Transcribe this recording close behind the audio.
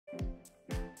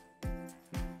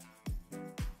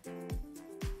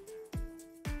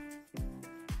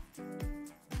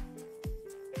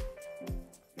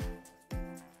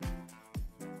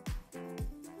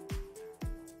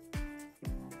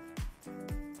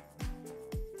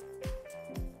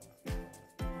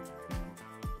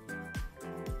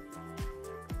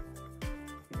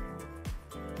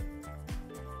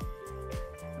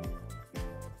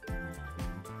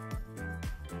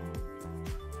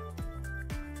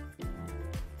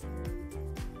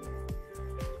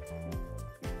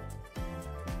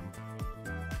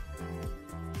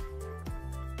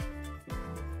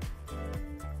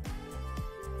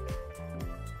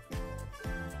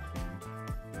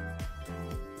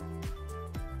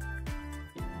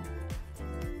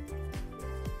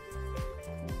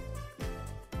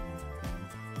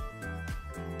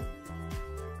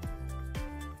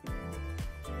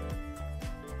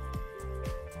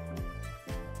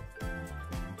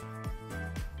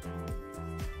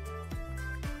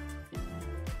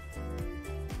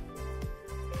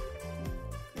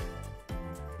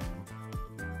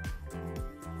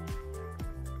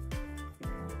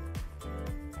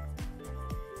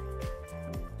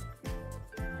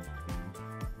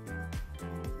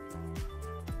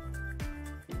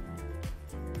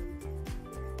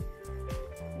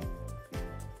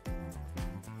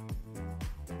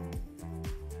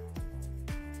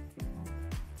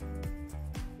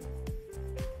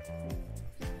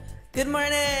Good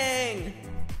morning!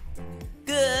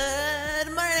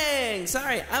 Good morning!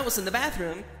 Sorry, I was in the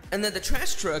bathroom, and then the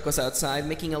trash truck was outside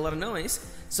making a lot of noise,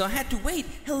 so I had to wait.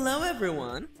 Hello,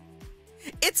 everyone!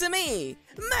 It's me,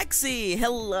 Maxi!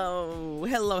 Hello!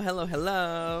 Hello, hello,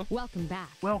 hello! Welcome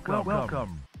back.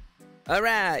 Welcome.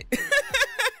 Alright!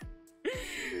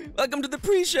 Welcome to the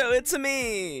pre-show, it's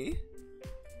me!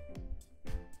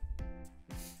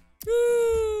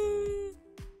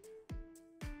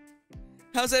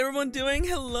 How's everyone doing?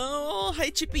 Hello! Hi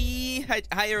Chippy!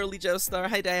 Hi Early Joestar!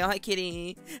 Hi Dale! Hi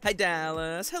Kitty! Hi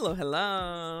Dallas! Hello,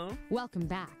 hello! Welcome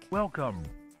back. Welcome.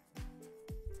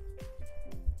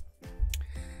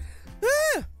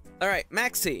 Alright,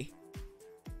 Maxi.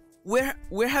 Where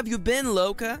have you been,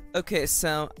 Loca? Okay,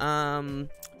 so,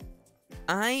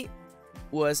 I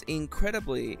was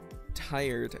incredibly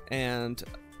tired and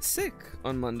sick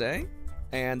on Monday,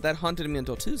 and that haunted me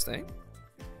until Tuesday.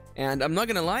 And I'm not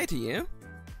gonna lie to you,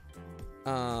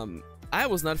 I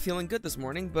was not feeling good this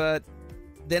morning, but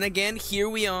then again, here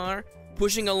we are,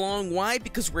 pushing along. Why?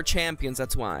 Because we're champions,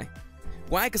 that's why.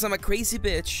 Why? Because I'm a crazy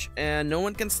bitch, and no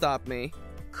one can stop me.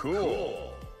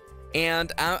 Cool.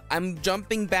 And I'm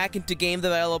jumping back into game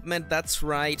development, that's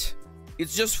right.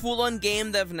 It's just full-on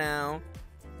game dev now.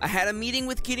 I had a meeting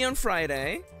with Kitty on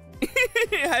Friday.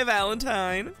 Hi,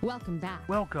 Valentine. Welcome back.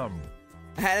 Welcome.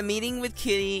 I had a meeting with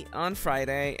Kitty on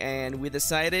Friday, and we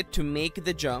decided to make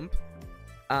the jump.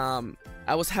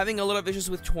 I was having a lot of issues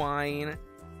with Twine,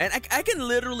 and I can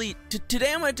literally...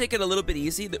 Today I'm going to take it a little bit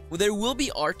easy. There will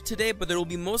be art today, but there will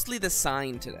be mostly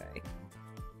design today.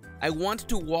 I want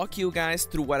to walk you guys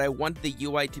through what I want the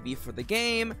UI to be for the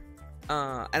game,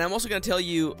 and I'm also going to tell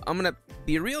you... I'm going to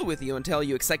be real with you and tell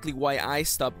you exactly why I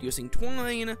stopped using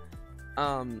Twine.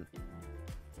 Long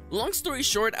story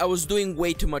short, I was doing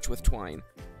way too much with Twine.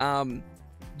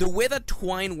 The way that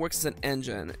Twine works as an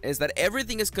engine is that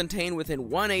everything is contained within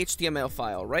one HTML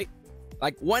file, right?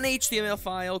 Like, one HTML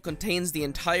file contains the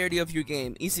entirety of your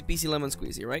game. Easy peasy lemon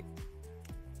squeezy, right?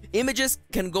 Images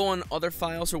can go on other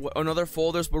files or on other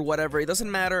folders, but whatever, it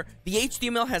doesn't matter. The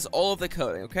HTML has all of the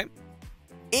coding, okay?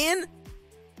 In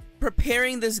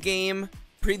preparing this game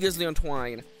previously on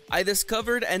Twine, I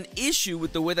discovered an issue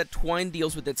with the way that Twine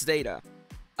deals with its data.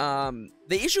 The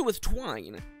issue with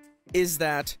Twine is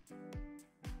that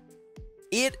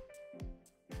it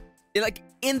like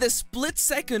in the split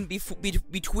second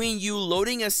between you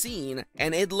loading a scene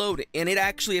and it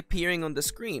actually appearing on the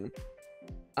screen,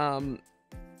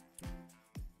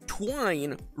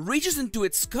 Twine reaches into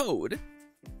its code,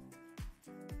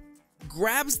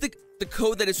 grabs the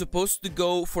code that is supposed to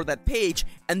go for that page,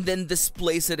 and then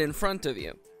displays it in front of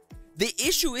you. The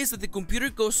issue is that the computer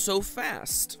goes so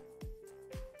fast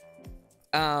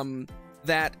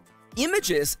that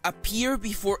images appear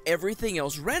before everything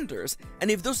else renders, and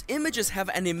if those images have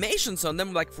animations on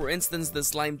them, like for instance the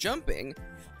slime jumping,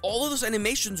 all of those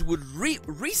animations would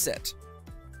reset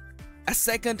a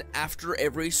second after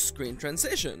every screen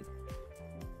transition.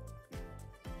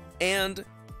 And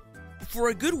for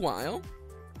a good while,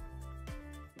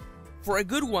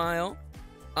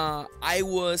 I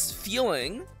was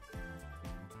feeling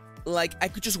like I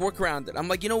could just work around it. I'm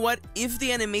like, you know what? If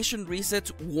the animation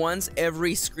resets once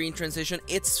every screen transition,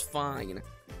 it's fine.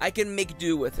 I can make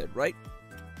do with it, right?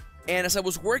 And as I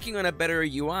was working on a better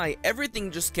UI,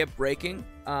 everything just kept breaking.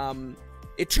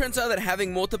 It turns out that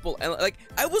having multiple... Like,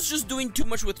 I was just doing too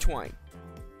much with Twine.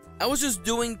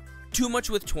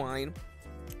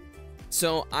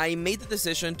 So I made the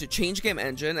decision to change game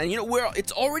engine. And you know,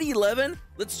 it's already 11.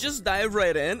 Let's just dive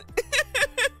right in.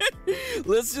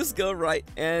 Let's just go right,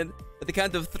 and at the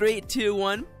count of 3, 2,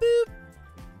 1, boop.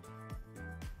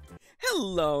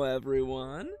 Hello,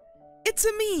 everyone. It's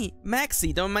me,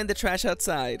 Maxi. Don't mind the trash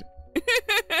outside.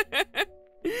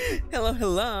 Hello,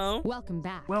 hello. Welcome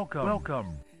back.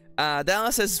 Welcome.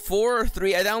 Dallas says 4 or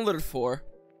 3. I downloaded 4.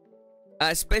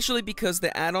 Especially because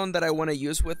the add-on that I want to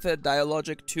use with it,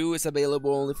 Dialogic 2, is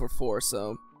available only for 4,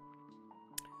 so...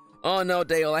 Oh no,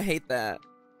 Dale, I hate that.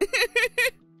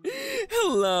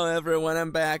 Hello everyone, I'm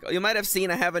back. You might have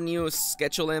seen I have a new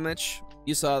schedule image.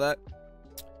 You saw that.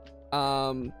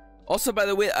 Also, by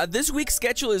the way, this week's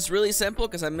schedule is really simple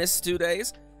because I missed 2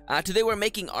 days. Today we're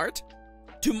making art.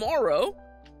 Tomorrow,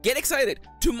 get excited.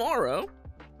 Tomorrow,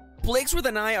 Plaguesworth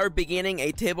and I are beginning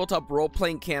a tabletop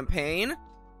role-playing campaign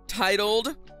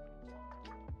titled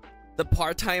The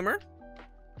Part-Timer.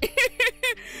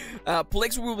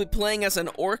 Plaguesworth will be playing as an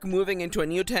orc moving into a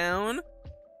new town.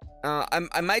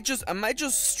 I might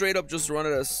just straight up just run it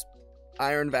as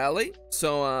Iron Valley,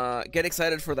 so get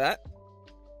excited for that.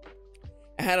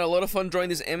 I had a lot of fun drawing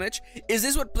this image. Is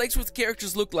this what Plaguesworth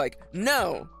characters look like?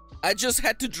 No, I just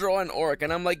had to draw an orc,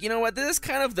 and I'm like, you know what? This is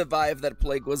kind of the vibe that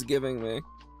Plague was giving me.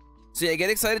 So yeah, get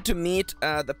excited to meet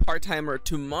the part-timer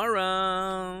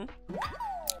tomorrow.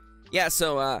 Yeah,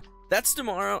 so that's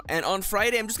tomorrow, and on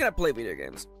Friday, I'm just gonna play video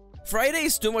games. Friday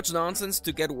is too much nonsense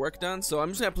to get work done, so I'm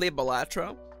just gonna play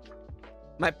Balatro.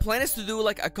 My plan is to do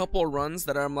like a couple runs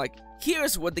that I'm like,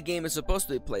 here's what the game is supposed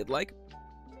to be played like.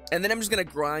 And then I'm just gonna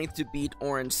grind to beat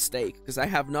Orange Steak, because I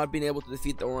have not been able to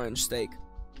defeat the Orange Steak.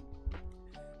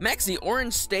 Maxi,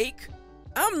 Orange Steak?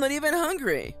 I'm not even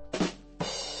hungry.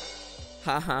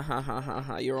 Ha ha ha ha ha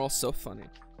ha, you're all so funny.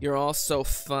 You're all so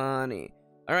funny.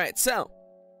 Alright, so.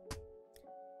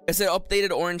 Is it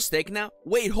updated Orange Steak now?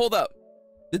 Wait, hold up.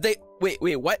 Did they, wait,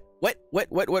 what? What?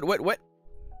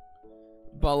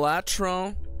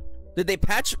 Balatro? Did they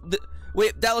patch,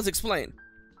 wait, Dallas, explain.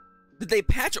 Did they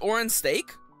patch Orange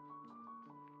Steak?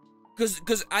 Cause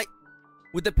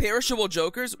with the perishable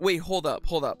jokers, wait, hold up.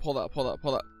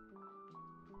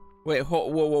 Wait,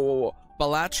 whoa.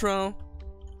 Balatro,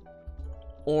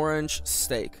 Orange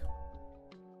Steak.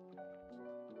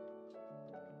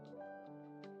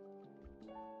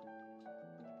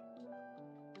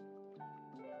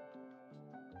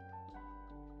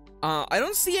 I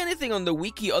don't see anything on the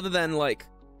wiki other than like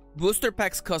booster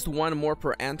packs cost 1 more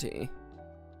per ante.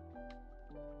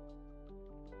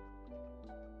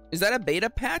 Is that a beta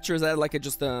patch or is that like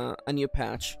just a new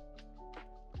patch?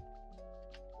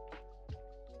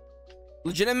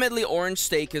 Legitimately, Orange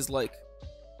Steak is like,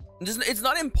 it's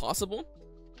not impossible,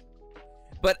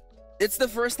 but it's the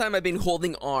first time I've been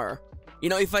holding R. You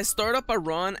know, if I start up a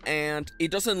run and it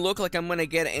doesn't look like I'm gonna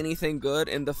get anything good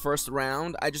in the first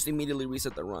round, I just immediately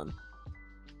reset the run.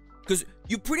 Because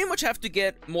you pretty much have to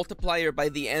get multiplier by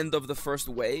the end of the first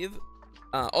wave.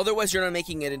 Otherwise, you're not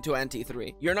making it into Ante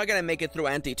 3. You're not gonna make it through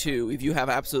Ante 2 if you have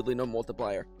absolutely no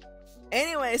multiplier.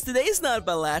 Anyways, today's not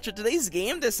Balatro, today's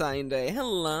Game Design Day.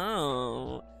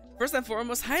 Hello. First and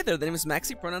foremost, hi there, the name is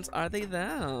Maxi, pronouns are they,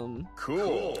 them.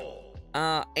 Cool.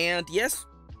 And yes,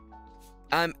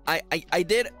 I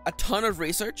did a ton of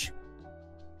research.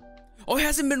 Oh, it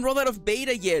hasn't been rolled out of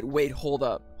beta yet. Wait, hold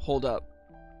up.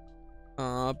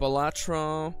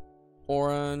 Balatro,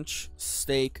 Orange,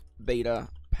 Steak, beta,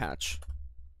 patch.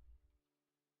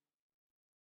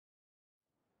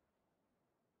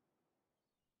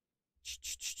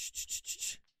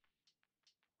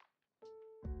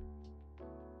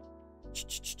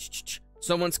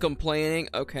 Someone's complaining,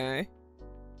 okay.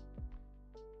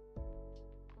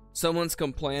 Someone's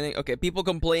complaining. Okay, people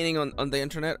complaining on the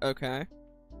internet. Okay.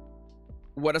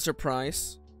 What a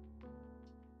surprise.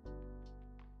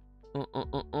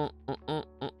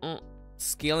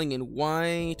 Scaling in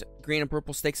white. Green and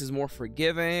purple stakes is more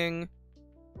forgiving.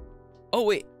 Oh,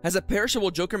 wait. Has a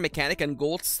perishable joker mechanic and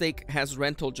gold stake has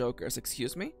rental jokers.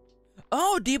 Excuse me?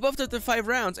 Oh, debuffed after 5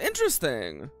 rounds.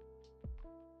 Interesting.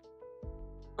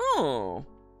 Oh.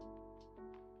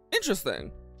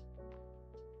 Interesting.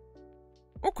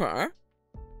 Okay.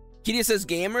 Kitty says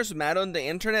gamers mad on the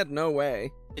internet? No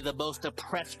way. The most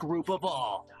oppressed group of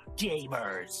all,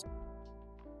 gamers.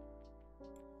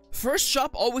 First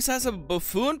shop always has a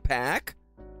buffoon pack.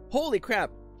 Holy crap.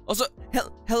 Also,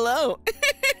 hello.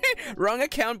 Wrong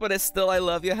account, but it's still I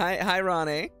love you. Hi,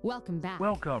 Ronnie. Welcome back.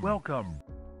 Welcome.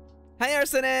 Hi,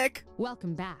 Arsenic.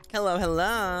 Welcome back.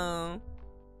 Hello.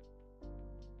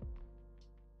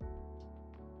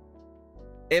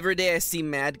 Every day I see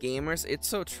mad gamers. It's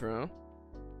so true.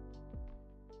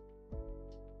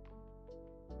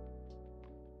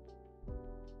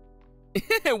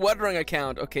 What wrong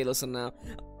account? Okay, listen now.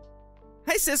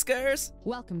 Hi, Siskers.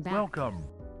 Welcome back. Welcome.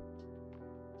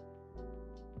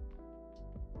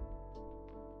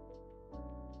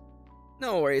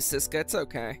 No worries, Siska. It's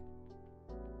okay.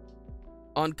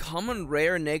 Uncommon,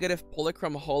 rare, negative,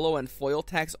 polychrome, holo, and foil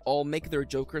tags all make their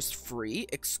jokers free?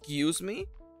 Excuse me?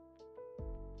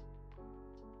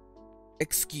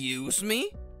 Excuse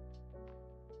me?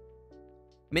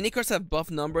 Minicards have buff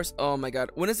numbers. Oh my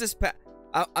god. When is this patch?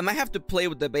 I might have to play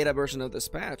with the beta version of this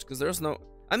patch because there's no.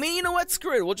 I mean, you know what?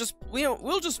 Screw it. We'll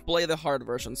just play the hard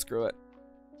version. Screw it.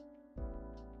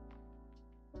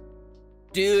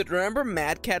 Dude, remember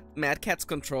Mad Cat's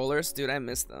controllers? Dude, I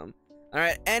miss them. All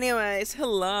right. Anyways,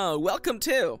 hello. Welcome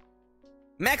to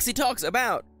Maxi talks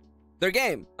about their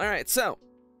game. All right. So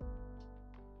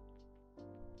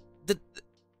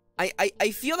I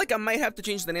feel like I might have to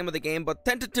change the name of the game, but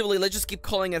tentatively, let's just keep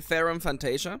calling it Theorem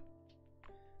Fantasia.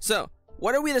 So,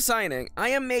 what are we designing? I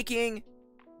am making...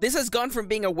 This has gone from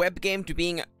being a web game to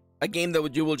being a game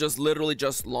that you will just literally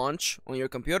just launch on your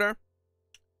computer.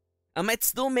 I might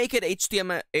still make it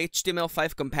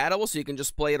HTML5 compatible, so you can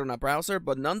just play it on a browser,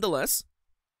 but nonetheless...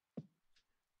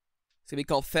 It's gonna be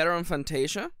called Ferrum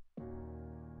Fantasia.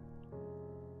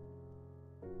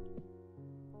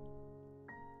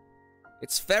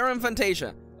 It's Ferrum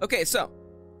Fantasia. Okay, so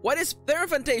what is Ferrum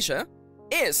Fantasia?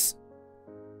 Is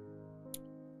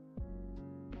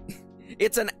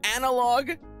it's an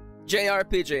analog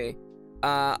JRPG.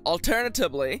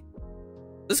 Alternatively,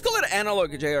 let's call it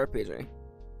analog JRPG.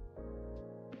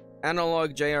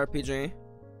 Analog JRPG.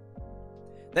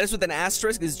 That is with an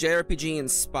asterisk. Is JRPG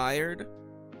inspired?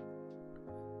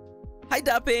 Hi,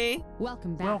 Duppy.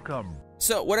 Welcome back. Welcome.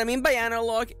 So what I mean by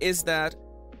analog is that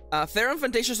Ferrum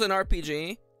Fantasia is an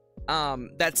RPG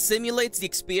that simulates the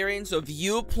experience of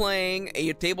you playing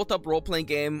a tabletop role-playing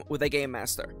game with a game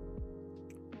master.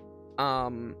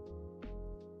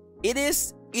 It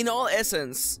is, in all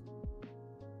essence,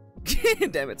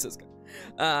 damn it, Siska.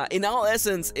 In all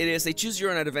essence, it is a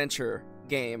choose-your-own-adventure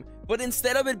game, but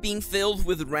instead of it being filled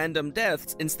with random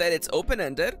deaths, instead it's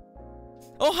open-ended.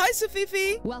 Oh, hi,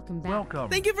 Safifi! Welcome back. Welcome.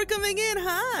 Thank you for coming in.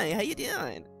 Hi, how you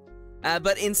doing?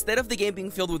 But instead of the game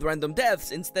being filled with random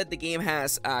deaths, instead the game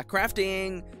has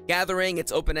crafting, gathering,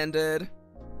 it's open-ended.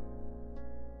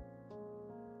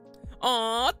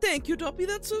 Aw, thank you, Doppy,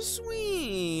 that's so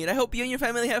sweet. I hope you and your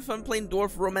family have fun playing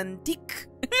Dwarf Romantique.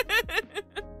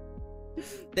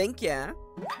 Thank ya.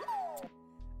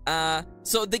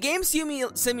 So the game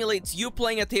simulates you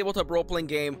playing a tabletop role-playing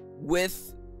game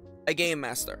with a game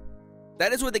master.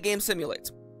 That is what the game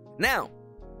simulates. Now,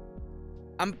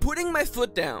 I'm putting my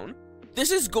foot down.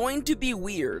 This is going to be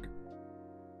weird.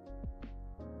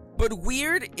 But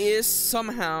weird is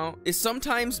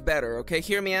sometimes better, okay?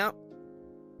 Hear me out.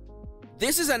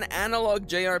 This is an analog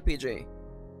JRPG.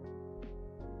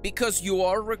 Because you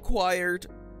are required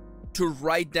to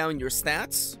write down your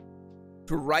stats,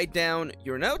 to write down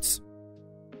your notes,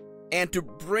 and to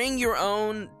bring your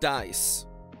own dice.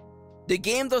 The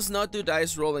game does not do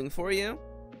dice rolling for you.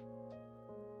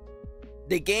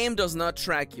 The game does not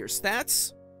track your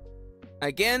stats.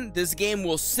 Again, this game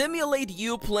will simulate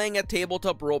you playing a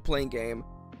tabletop role-playing game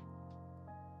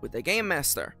with a game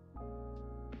master.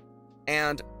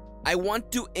 And I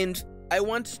want to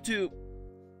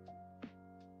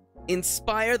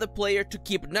inspire the player to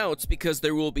keep notes, because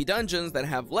there will be dungeons that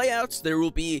have layouts, there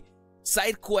will be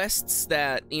side quests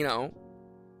that, you know,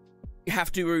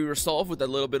 have to be resolved with a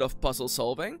little bit of puzzle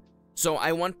solving. So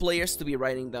I want players to be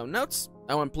writing down notes,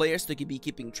 I want players to be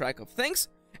keeping track of things,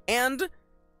 and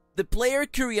the player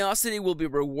curiosity will be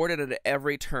rewarded at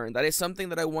every turn. That is something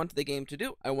that I want the game to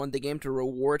do. I want the game to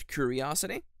reward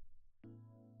curiosity.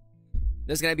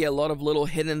 There's gonna be a lot of little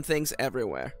hidden things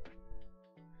everywhere.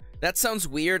 That sounds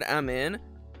weird, I'm in.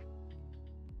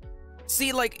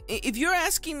 See, like, if you're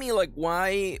asking me, like,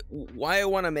 why I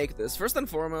want to make this, first and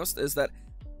foremost is that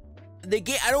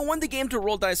I don't want the game to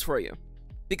roll dice for you.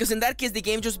 Because in that case, the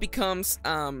game just becomes,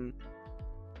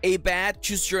 a bad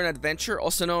choose-your-own-adventure,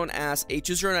 also known as a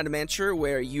choose-your-own-adventure,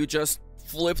 where you just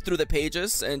flip through the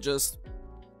pages and just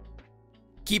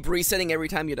keep resetting every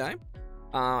time you die.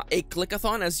 A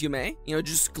clickathon, as you may. You know,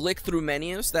 just click through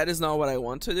menus. That is not what I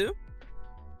want to do.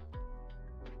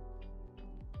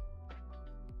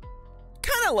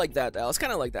 Kind of like that, Dalies.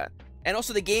 Kind of like that. And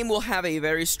also, the game will have a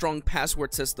very strong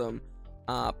password system.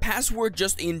 Password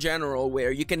just in general,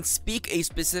 where you can speak a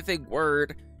specific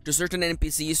word to certain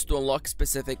NPCs to unlock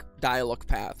specific dialogue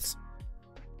paths.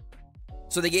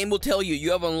 So the game will tell you,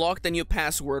 you have unlocked a new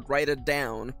password, write it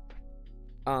down.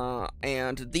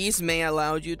 And these may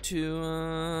allow you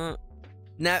to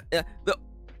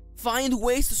find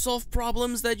ways to solve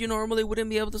problems that you normally wouldn't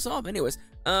be able to solve. Anyways,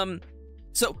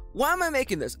 so why am I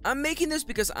making this? I'm making this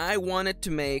because I wanted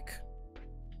to make...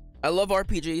 I love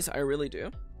RPGs, I really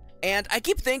do. And I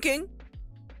keep thinking...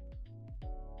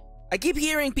 I keep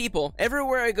hearing people,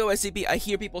 everywhere I go, I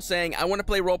hear people saying, I want to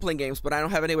play role-playing games, but I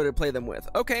don't have anybody to play them with.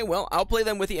 Okay, well, I'll play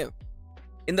them with you.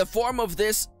 In the form of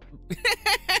this...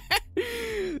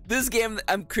 this game,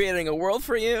 I'm creating a world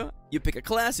for you. You pick a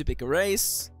class, you pick a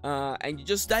race, and you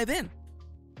just dive in.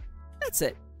 That's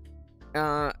it.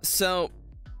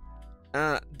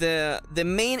 The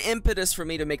main impetus for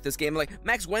me to make this game, like,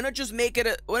 Max, why not just make it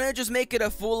a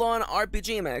full-on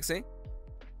RPG, Maxi?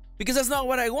 Because that's not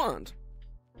what I want.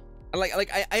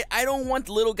 I don't want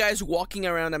little guys walking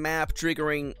around a map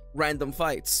triggering random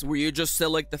fights where you just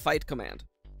select the fight command.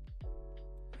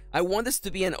 I want this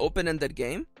to be an open-ended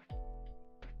game.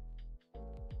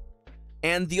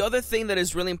 And the other thing that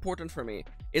is really important for me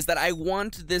is that I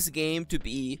want this game to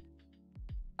be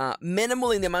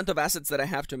minimal in the amount of assets that I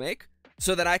have to make,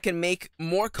 so that I can make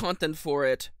more content for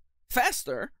it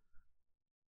faster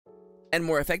and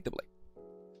more effectively.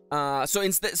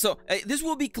 This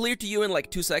will be clear to you in like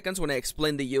 2 seconds when I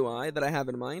explain the UI that I have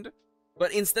in mind.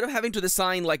 But instead of having to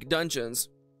design like dungeons,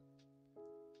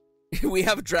 we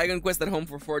have Dragon Quest at home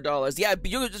for $4. Yeah,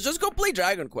 you just go play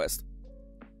Dragon Quest.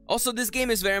 Also, this game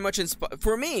is very much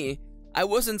for me. I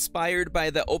was inspired by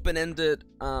the open-ended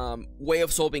way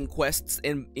of solving quests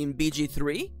in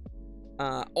BG3.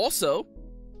 Also,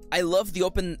 I love the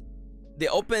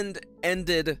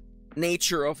open-ended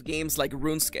nature of games like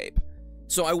RuneScape.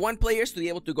 So I want players to be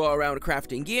able to go around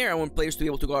crafting gear. I want players to be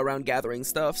able to go around gathering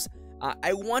stuffs.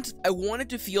 I want it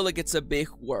to feel like it's a big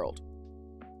world.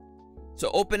 So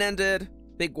open-ended,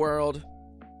 big world.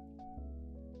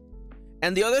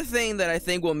 And the other thing that I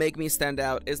think will make me stand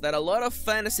out is that a lot of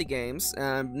fantasy games,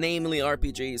 namely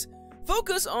RPGs,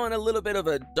 focus on a little bit of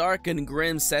a dark and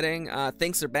grim setting.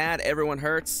 Things are bad, everyone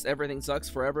hurts, everything sucks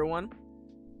for everyone.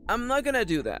 I'm not gonna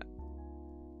do that.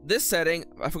 This setting,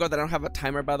 I forgot that I don't have a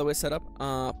timer, by the way, set up.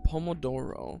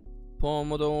 Pomodoro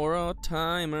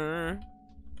timer.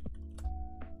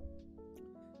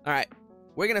 Alright,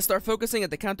 we're gonna start focusing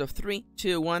at the count of 3,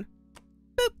 2, 1.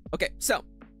 Boop. Okay, so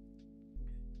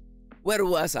where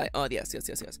was I? Oh, yes.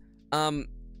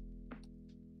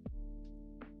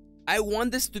 I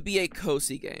want this to be a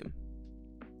cozy game.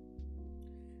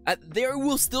 There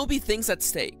will still be things at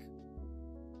stake.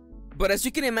 But as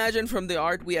you can imagine from the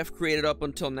art we have created up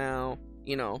until now,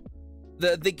 you know,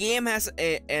 the game has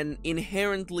an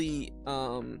inherently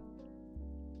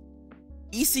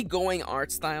easygoing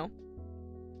art style.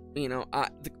 You know,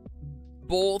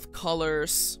 bold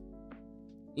colors.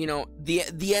 You know,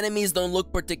 the enemies don't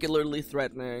look particularly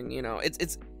threatening. You know,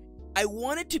 it's. I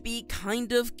want it to be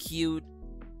kind of cute.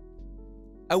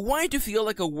 I want it to feel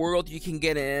like a world you can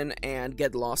get in and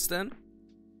get lost in.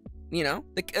 You know,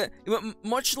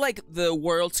 much like the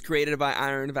worlds created by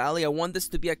Iron Valley, I want this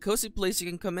to be a cozy place you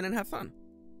can come in and have fun.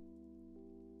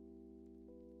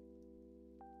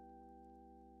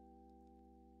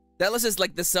 Dalies is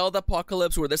like the Zelda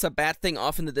apocalypse where there's a bad thing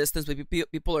off in the distance, but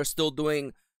people are still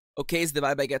doing okay is the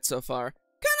vibe I get so far.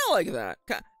 Kind of like that.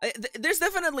 There's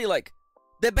definitely like,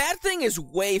 the bad thing is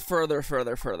way further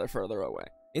away.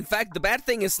 In fact, the bad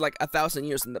thing is like 1,000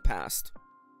 years in the past.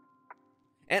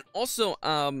 And also,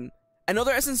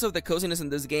 another essence of the coziness in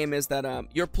this game is that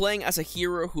you're playing as a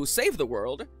hero who saved the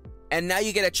world, and now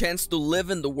you get a chance to live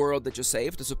in the world that you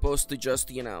saved, as opposed to just,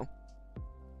 you know,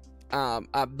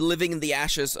 living in the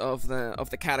ashes of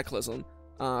the cataclysm.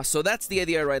 So that's the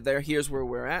idea right there. Here's where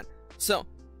we're at. So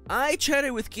I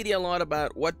chatted with Kitty a lot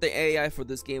about what the AI for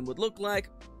this game would look like.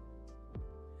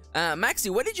 Maxi,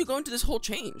 why did you go into this whole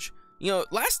change? You know,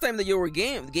 last time that you were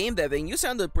game deving, you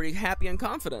sounded pretty happy and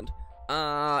confident.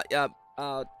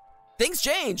 Things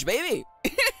changed, baby.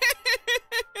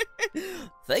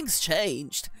 Things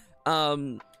changed. I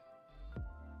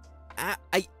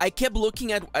kept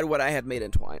looking at what I had made in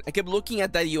Twine. I kept looking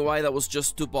at that UI that was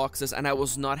just 2 boxes, and I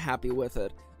was not happy with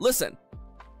it. Listen.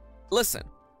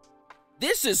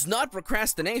 This is not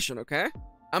procrastination, okay?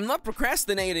 I'm not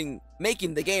procrastinating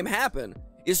making the game happen.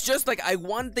 It's just like I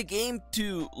want the game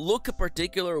to look a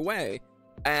particular way.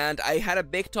 And I had a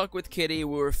big talk with Kitty,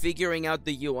 we were figuring out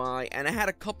the UI, and I had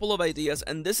a couple of ideas,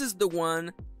 and this is the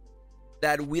one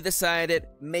that we decided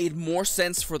made more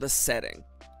sense for the setting.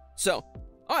 So,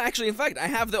 oh, actually, in fact, I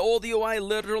have the old UI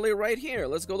literally right here.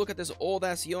 Let's go look at this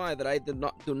old-ass UI that I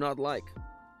do not like.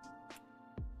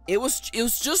 It was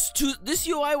just too, this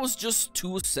UI was just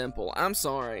too simple. I'm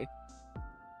sorry.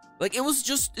 Like, it's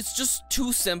just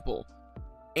too simple.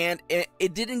 And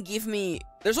it didn't give me...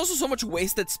 There's also so much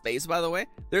wasted space, by the way.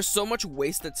 There's so much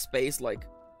wasted space, like...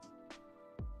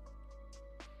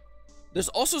 There's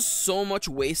also so much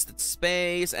wasted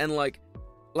space, and I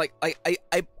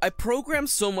programmed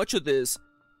so much of this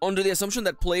under the assumption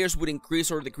that players would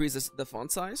increase or decrease the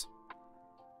font size.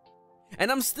 And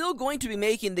I'm still going to be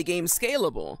making the game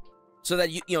scalable, so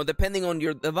that, you know, depending on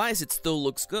your device, it still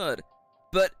looks good.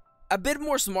 But a bit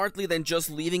more smartly than just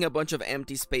leaving a bunch of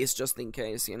empty space just in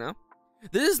case, you know?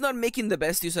 This is not making the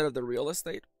best use out of the real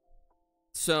estate.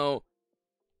 So,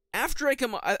 after I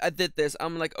did this,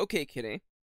 I'm like, okay, Kitty,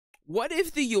 what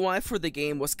if the UI for the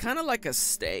game was kind of like a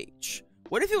stage?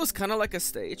 What if it was kind of like a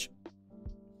stage?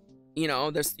 You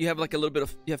know, you have like a little bit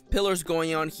of, you have pillars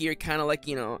going on here, kind of like,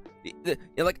 you know,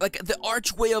 like the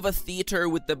archway of a theater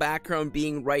with the background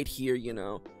being right here, you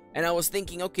know? And I was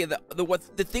thinking, okay,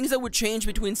 the things that would change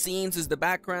between scenes is the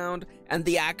background and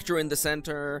the actor in the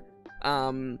center.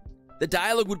 The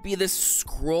dialogue would be this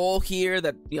scroll here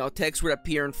that, you know, text would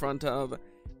appear in front of,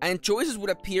 and choices would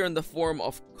appear in the form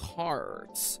of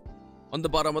cards on the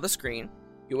bottom of the screen.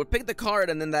 You would pick the card,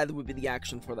 and then that would be the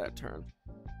action for that turn.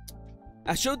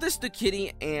 I showed this to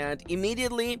Kitty, and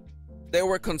immediately there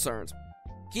were concerns.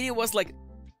 Kitty was like,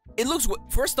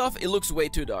 first off, it looks way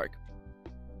too dark.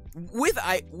 which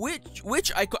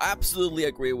I absolutely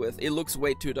agree with. It looks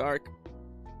way too dark.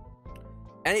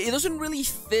 And it doesn't really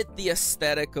fit the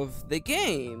aesthetic of the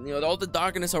game. You know, all the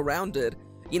darkness around it.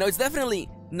 You know, it's definitely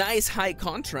nice high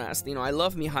contrast. You know, I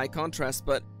love me high contrast,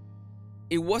 but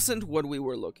it wasn't what we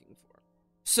were looking for.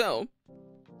 So,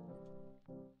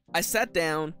 I sat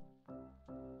down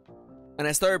and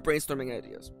I started brainstorming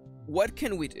ideas. What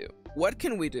can we do? What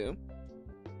can we do?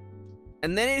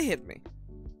 And then it hit me.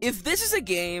 If this is a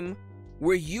game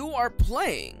where you are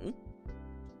playing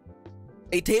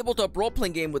a tabletop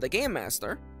role-playing game with a game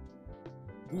master,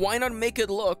 why not make it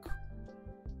look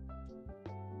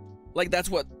like that's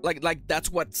what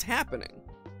that's what's happening?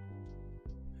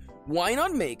 Why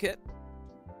not make it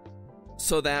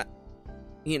so that,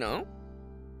 you know,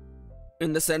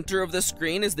 in the center of the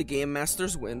screen is the game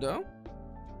master's window,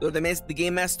 or the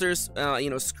game master's you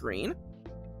know, screen,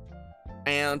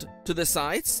 and to the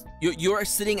sides you are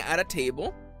sitting at a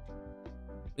table.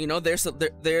 You know, there's a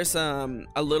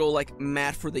little like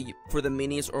mat for the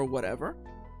minis or whatever,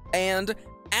 and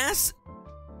as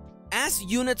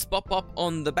units pop up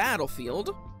on the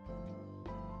battlefield,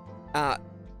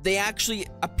 they actually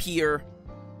appear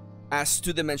as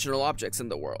two-dimensional objects in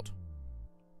the world.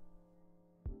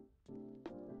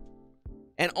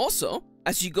 And also,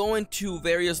 as you go into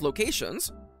various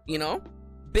locations, you know,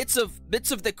 bits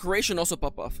of decoration also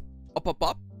pop up.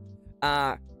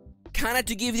 Kind of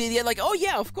to give you the idea, like, oh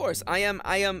yeah, of course, I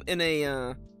am in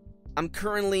a I'm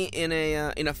currently in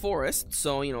a forest,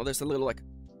 so you know, there's a little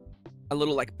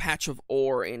like patch of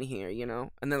ore in here, you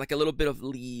know, and then like a little bit of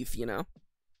leaf, you know.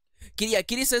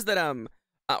 Kitty says that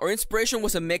our inspiration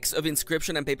was a mix of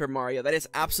Inscription and Paper Mario. That is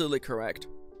absolutely correct.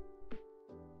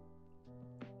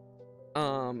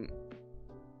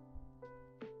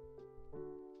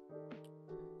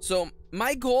 So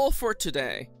my goal for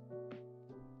today,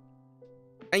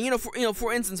 and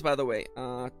for instance, by the way,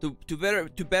 to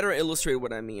better illustrate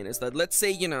what I mean, is that let's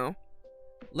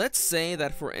say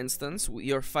that for instance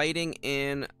you're fighting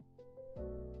in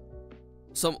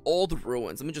some old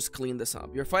ruins. Let me just clean this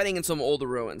up. You're fighting in some old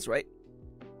ruins, right?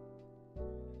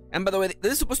 And by the way,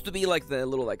 this is supposed to be like the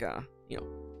little you know,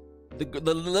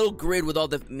 the little grid with all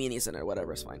the minis in it.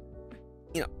 Whatever, it's fine.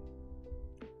 You know.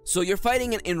 So you're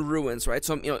fighting in ruins, right?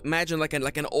 So you know, imagine like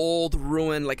an old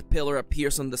ruin, like pillar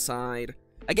appears on the side.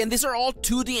 Again, these are all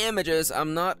 2D images.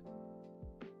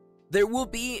 There will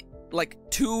be like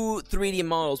 2 3D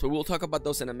models, but we'll talk about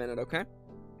those in a minute, okay?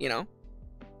 You know?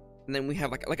 And then we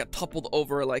have like a toppled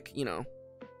over, like, you know,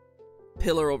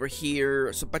 pillar over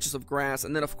here, some patches of grass,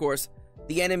 and then of course,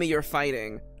 the enemy you're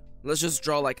fighting. Let's just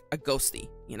draw like a ghosty,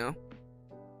 you know?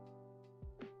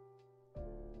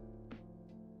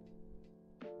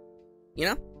 You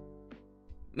know?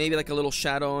 Maybe like a little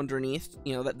shadow underneath,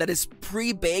 you know, that is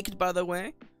pre-baked, by the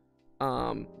way.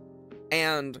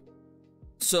 And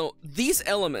so these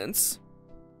elements.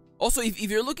 Also, if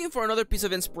you're looking for another piece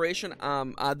of inspiration,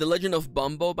 The Legend of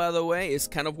Bumbo, by the way, is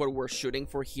kind of what we're shooting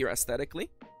for here aesthetically.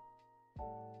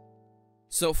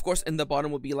 So of course, in the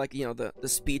bottom will be like, you know, the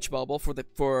speech bubble for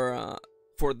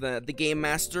the game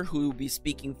master who will be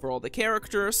speaking for all the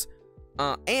characters,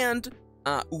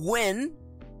 when.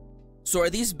 So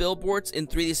are these billboards in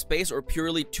 3D space or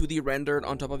purely 2D rendered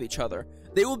on top of each other?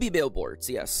 They will be billboards,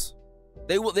 yes.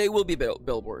 They will be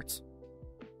billboards.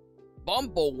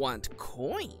 Bumbo want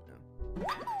coin.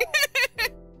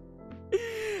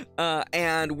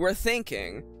 And we're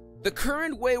thinking the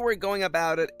current way we're going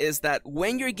about it is that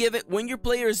when your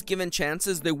player is given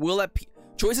chances, they will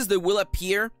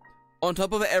appear on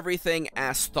top of everything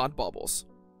as thought bubbles.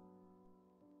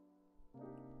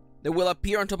 They will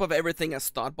appear on top of everything as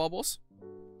thought bubbles,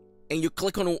 and you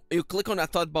click on a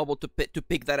thought bubble to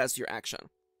pick that as your action.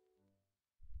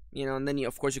 You know, and then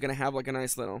of course you're gonna have like a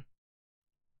nice little.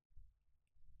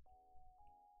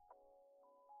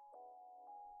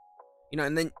 You know,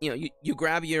 and then you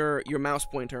grab your mouse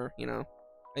pointer, you know,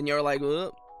 and you're like,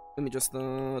 let me just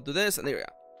do this, and there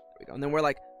we go, and then we're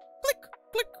like, click,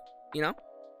 click, you know.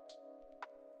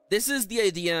 This is the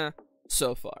idea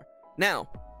so far. Now.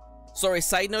 Sorry,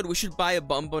 side note, we should buy a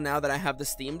Bumbo now that I have the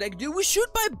Steam Deck. Dude, we should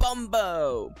buy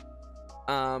Bumbo!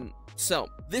 So,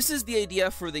 this is the idea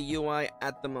for the UI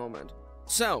at the moment.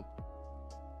 So,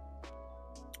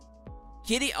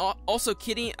 Kitty, also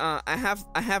Kitty, I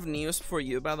have news for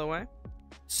you, by the way.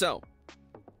 So,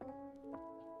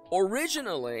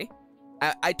 originally,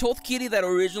 I told Kitty that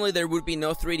originally there would be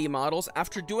no 3D models.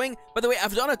 After doing, by the way,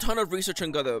 I've done a ton of research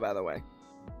on Godot, by the way.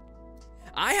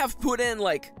 I have put in,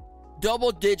 like,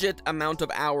 double-digit amount of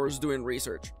hours doing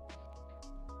research.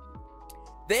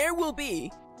 There will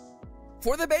be,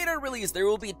 for the beta release, there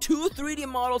will be 2 3D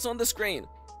models on the screen.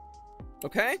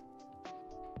 Okay?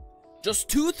 Just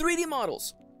 2 3D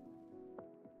models.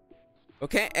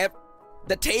 Okay?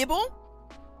 The table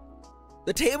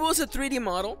is a 3D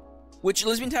model, which,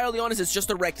 let's be entirely honest, is just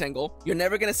a rectangle. You're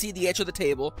never gonna see the edge of the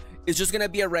table. It's just gonna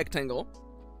be a rectangle.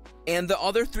 And the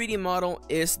other 3D model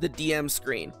is the DM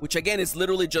screen, which again is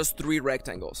literally just 3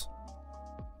 rectangles.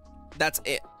 That's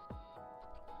it.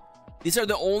 These are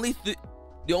the only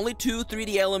 2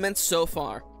 3D elements so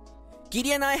far.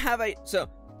 Giddy and I have a... So,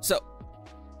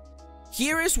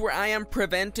 here is where I am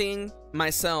preventing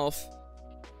myself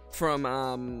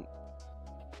from,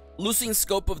 losing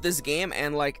scope of this game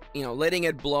and, like, you know, letting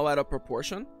it blow out of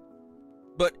proportion.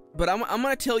 But I'm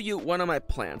gonna tell you one of my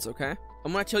plans, okay?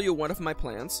 I'm gonna tell you one of my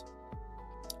plans.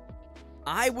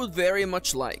 I would very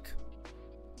much like...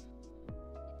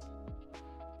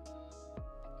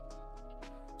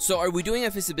 So, are we doing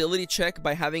a feasibility check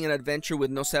by having an adventure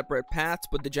with no separate paths,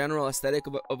 but the general aesthetic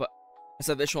as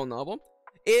a visual novel?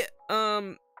 It,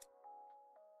 kinda.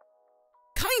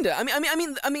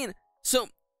 I mean, so,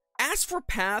 as for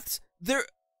paths,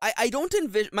 I don't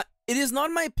envision, it is not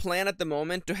my plan at the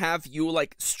moment to have you,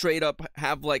 like, straight up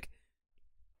have, like,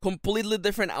 completely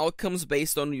different outcomes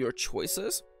based on your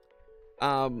choices.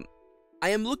 I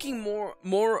am looking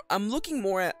I'm looking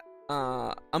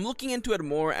into it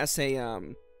more as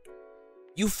a,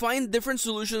 you find different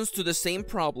solutions to the same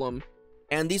problem,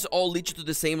 and these all lead you to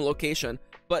the same location,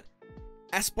 but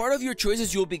as part of your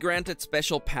choices, you'll be granted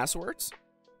special passwords,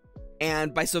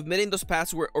 and by submitting those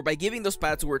passwords, or by giving those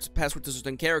passwords to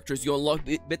certain characters, you unlock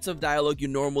bits of dialogue you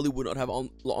normally would not have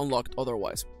unlocked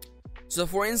otherwise. So,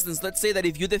 for instance, let's say that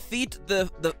if you defeat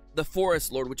the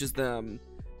Forest Lord, which is the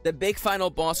big final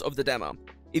boss of the demo,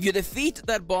 if you defeat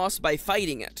that boss by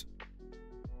fighting it,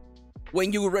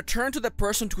 when you return to the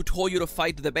person who told you to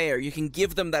fight the bear, you can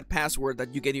give them that password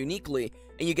that you get uniquely,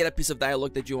 and you get a piece of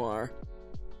dialogue that you are...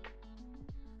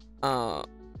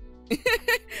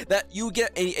 that you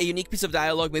get a unique piece of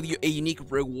dialogue, maybe a unique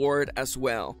reward as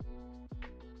well.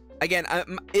 Again,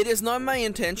 it is not my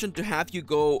intention to have you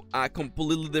go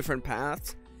completely different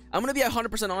paths. I'm gonna be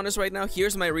 100% honest right now.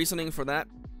 Here's my reasoning for that.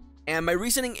 And my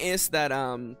reasoning is that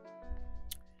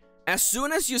as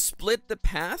soon as you split the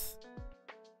path,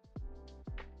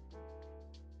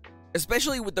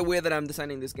 especially with the way that I'm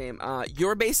designing this game,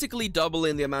 you're basically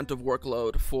doubling the amount of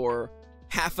workload for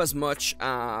half as much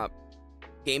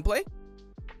gameplay.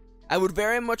 I would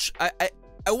very much... I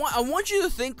want you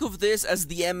to think of this as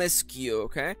the MSQ,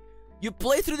 okay? You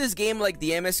play through this game like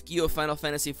the MSQ of Final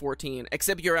Fantasy XIV,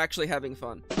 except you're actually having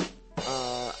fun.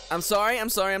 I'm sorry.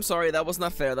 That was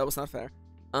not fair.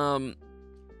 You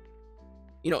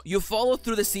know, you follow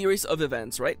through the series of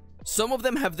events, right? Some of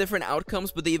them have different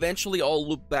outcomes, but they eventually all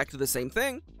loop back to the same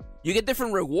thing. You get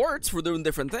different rewards for doing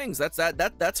different things.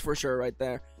 That's for sure right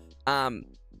there.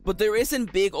 But there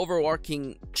isn't big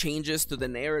overarching changes to the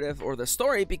narrative or the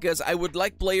story, because I would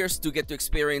like players to get to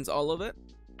experience all of it.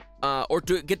 Or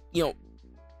to get to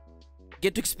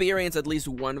experience at least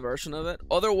one version of it.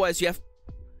 Otherwise, you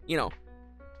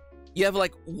have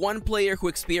like one player who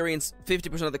experienced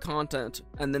 50% of the content,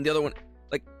 and then the other one,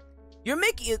 like, you're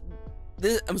making it...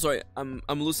 I'm sorry, I'm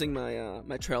losing my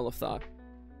my trail of thought.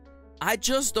 I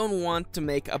just don't want to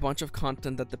make a bunch of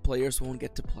content that the players won't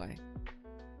get to play.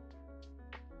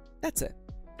 That's it.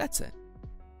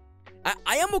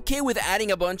 I am okay with adding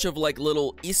a bunch of, like,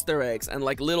 little Easter eggs and,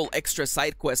 like, little extra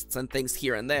side quests and things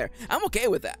here and there. I'm okay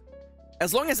with that.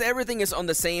 As long as everything is on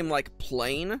the same, like,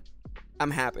 plane,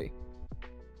 I'm happy.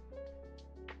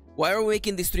 Why are we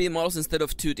making these 3D models instead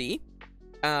of 2D?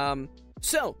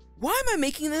 So, why am I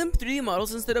making them 3D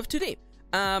models instead of 2D?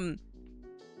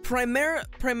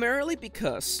 Primarily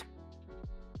because...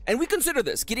 And we consider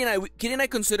this. Kitty and I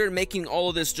considered making all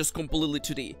of this just completely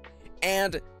 2D.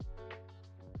 And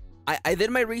I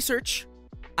did my research.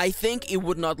 I think it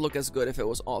would not look as good if it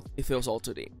was all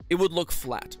 2D. It would look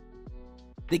flat.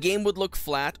 The game would look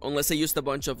flat unless I used a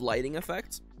bunch of lighting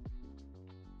effects.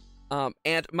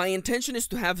 And my intention is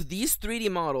to have these 3D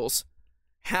models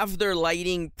have their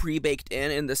lighting pre-baked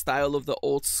in the style of the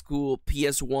old school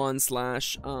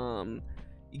PS1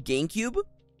 / GameCube.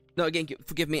 No, GameCube,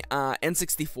 forgive me,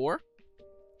 N64.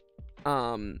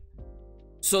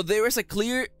 So there is a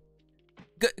clear...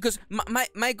 Because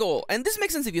my goal, and this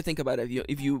makes sense if you think about it,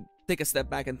 if you take a step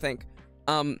back and think.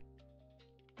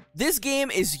 This game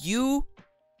is you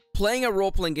playing a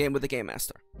role-playing game with the Game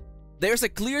Master. There's a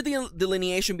clear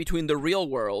delineation between the real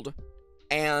world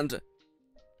and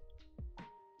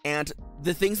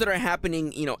the things that are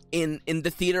happening, you know, in the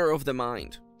theater of the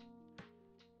mind.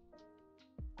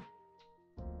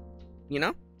 You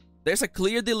know? There's a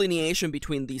clear delineation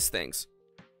between these things.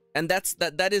 And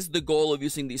that is the goal of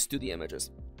using these 2D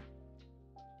images.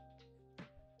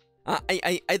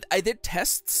 I did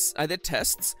tests.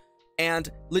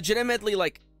 And legitimately,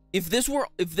 like, if this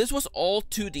was all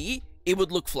 2D, it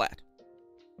would look flat.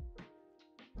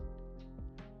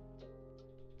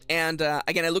 And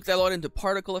again, I looked a lot into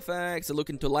particle effects, I looked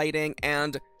into lighting,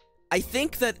 and I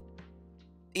think that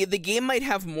the game might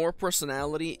have more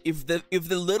personality if the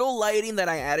little lighting that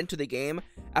I add into the game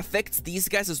affects these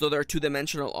guys as though they're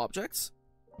two-dimensional objects.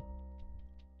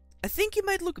 I think it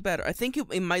might look better. I think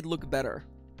it might look better.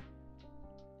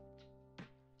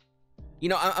 You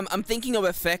know, I'm thinking of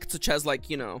effects such as, like,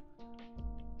 you know,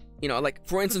 like,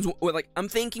 for instance, like, I'm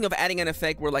thinking of adding an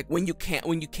effect where, like, when you camp,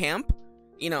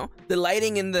 you know, the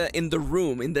lighting in the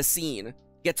room, in the scene,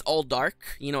 gets all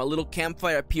dark. You know, a little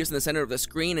campfire appears in the center of the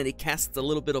screen and it casts a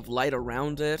little bit of light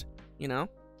around it, you know?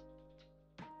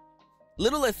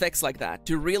 Little effects like that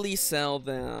to really sell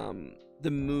the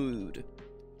mood.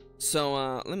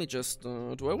 So, let me just,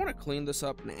 do I want to clean this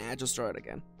up? Nah, just try it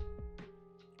again.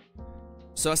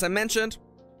 So, as I mentioned,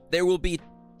 there will be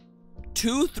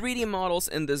 2 3D models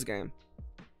in this game.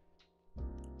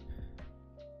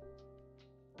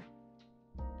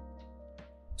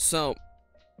 So,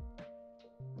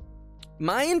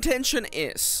 my intention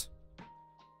is,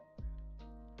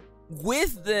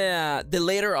 with the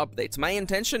later updates,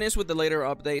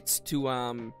 to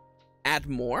add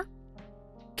more.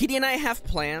 Kitty and I have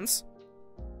plans.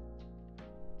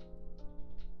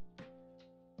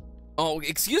 Oh,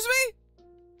 excuse me?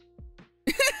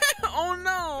 Oh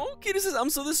no! Kitty says, I'm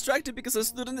so distracted because a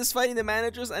student is fighting the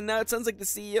managers and now it sounds like the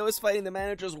CEO is fighting the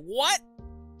managers. What?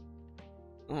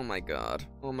 Oh my god.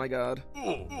 Oh my god.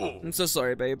 I'm so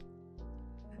sorry, babe.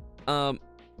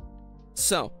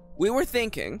 So, we were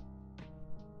thinking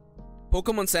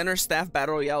Pokemon Center Staff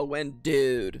Battle Royale when,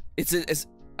 dude, is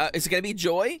it gonna be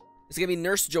Joy? Is it gonna be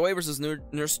Nurse Joy versus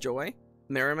Nurse Joy?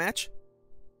 Mirror match?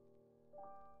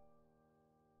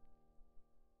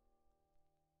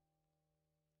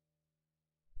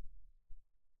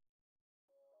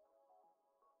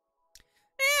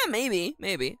 Yeah, maybe.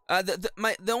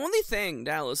 The only thing,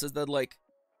 Dallas, is that, like,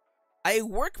 I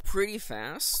work pretty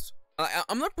fast.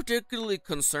 I'm not particularly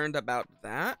concerned about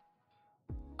that.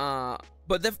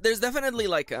 But there's definitely,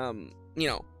 like, you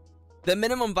know, the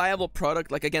minimum viable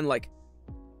product. Like, again, like,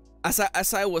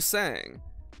 as I was saying,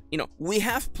 you know, we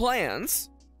have plans.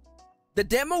 The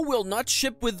demo will not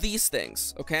ship with these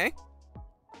things, okay?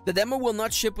 The demo will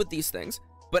not ship with these things.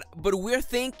 But we're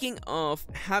thinking of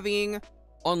having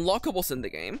unlockables in the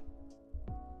game.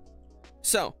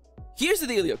 So, here's the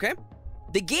deal, okay?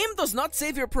 The game does not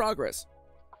save your progress.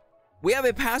 We have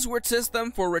a password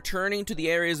system for returning to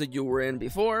the areas that you were in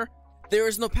before. There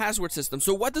is no password system.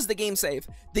 So what does the game save?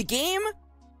 The game,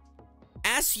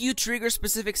 as you trigger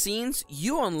specific scenes,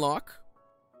 you unlock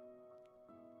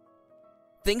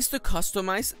things to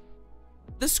customize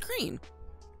the screen.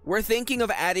 We're thinking of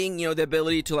adding, you know, the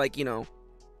ability to, like, you know,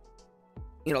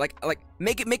 like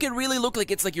make it really look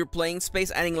like it's like you're playing space,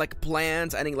 adding like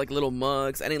plants, adding like little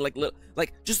mugs, adding like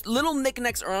just little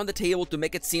knickknacks around the table to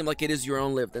make it seem like it is your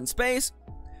own lived-in space.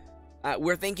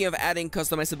 We're thinking of adding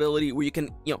customizability where you can,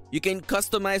 you know, you can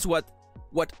customize what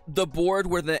the board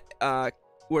where the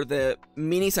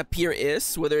minis appear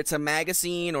is, whether it's a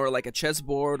magazine or like a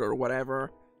chessboard or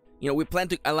whatever. You know, we plan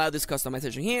to allow this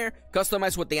customization here.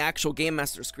 Customize what the actual Game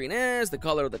Master screen is, the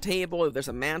color of the table, if there's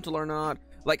a mantle or not.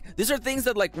 Like, these are things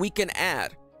that, like, we can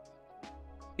add.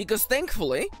 Because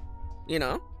thankfully, you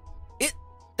know,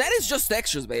 that is just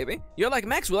textures, baby. You're like,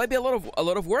 Max, will I be a lot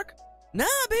of work? Nah,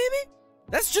 baby.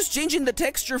 That's just changing the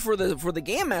texture for the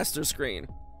Game Master screen.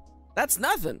 That's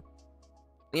nothing.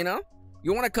 You know?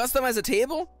 You want to customize a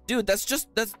table? Dude,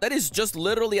 that is just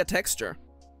literally a texture.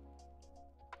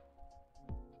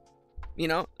 You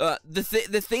know, the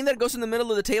thing that goes in the middle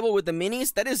of the table with the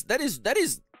minis, that is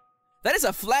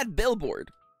a flat billboard.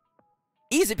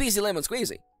 Easy peasy lemon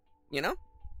squeezy, you know?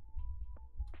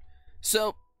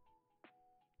 So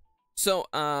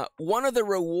one of the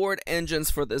reward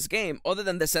engines for this game, other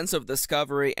than the sense of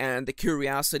discovery and the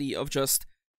curiosity of just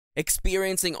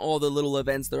experiencing all the little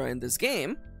events that are in this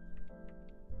game,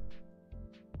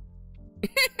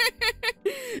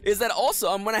 is that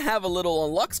also I'm gonna have a little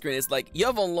unlock screen. It's like, you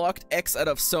have unlocked X out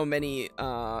of so many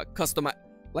cosmetics.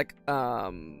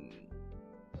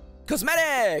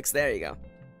 There you go.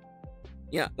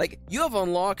 Yeah, like, you have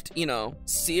unlocked, you know,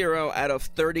 0 out of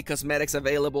 30 cosmetics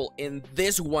available in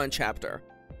this one chapter.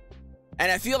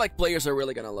 And I feel like players are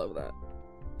really gonna love that.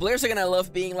 Players are gonna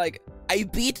love being like, I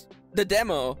beat the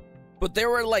demo, but there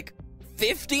were like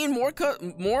 15 more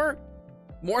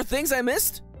things I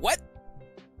missed? What?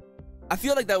 I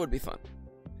feel like that would be fun.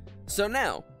 So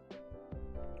now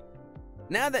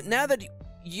that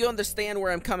you understand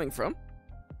where I'm coming from,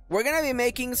 we're gonna be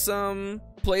making some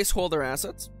placeholder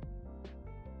assets.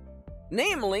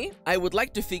 Namely, I would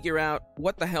like to figure out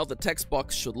what the hell the text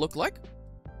box should look like.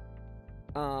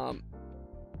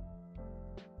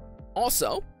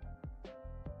 Also,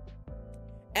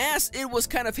 as it was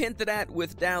kind of hinted at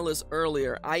with Dalies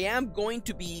earlier, I am going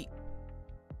to be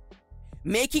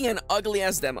making an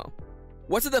ugly-ass demo.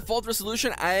 What's the default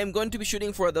resolution? I am going to be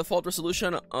shooting for a default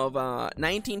resolution of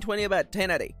 1920 by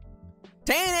 1080.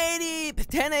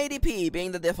 1080p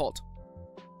being the default.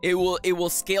 It will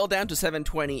scale down to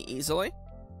 720 easily.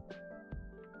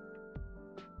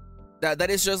 That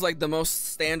is just like the most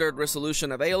standard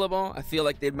resolution available. I feel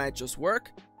like they might just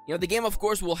work. You know, the game, of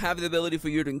course, will have the ability for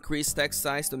you to increase text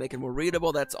size to make it more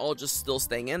readable. That's all just still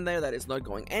staying in there. That is not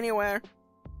going anywhere.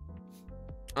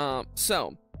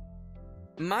 So,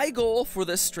 my goal for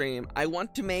this stream, I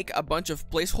want to make a bunch of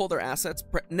placeholder assets,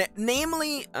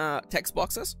 namely text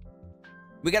boxes.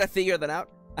 We gotta figure that out.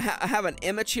 I have an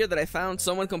image here that I found.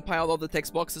 Someone compiled all the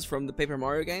text boxes from the Paper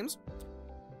Mario games.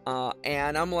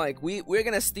 And I'm like, we're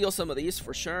gonna steal some of these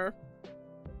for sure.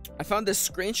 I found this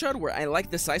screenshot where I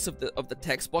like the size of the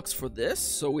text box for this,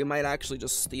 so we might actually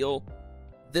just steal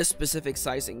this specific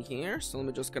sizing here. So let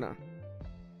me just gonna...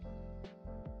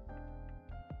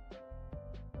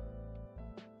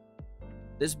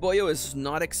 This boyo is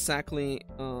not exactly,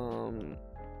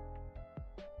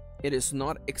 it is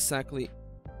not exactly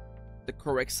the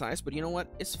correct size, but you know what?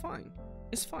 It's fine.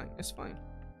 It's fine. It's fine.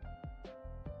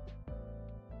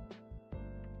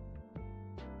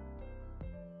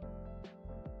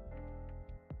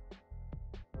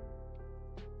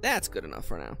 That's good enough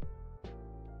for now.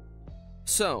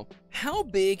 So, how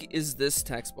big is this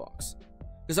text box?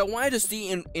 Because I wanted to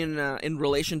see in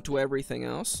relation to everything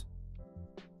else.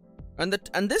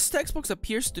 And this text box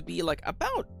appears to be like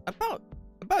about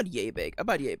yay big.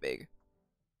 About yay big.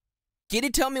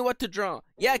 Kitty, tell me what to draw.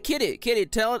 Yeah, Kitty,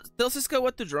 tell Siska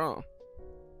what to draw.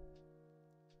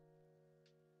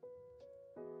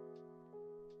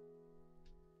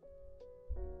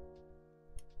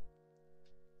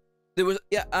 There was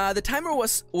the timer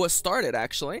was started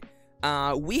actually.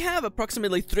 We have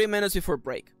approximately 3 minutes before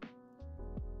break.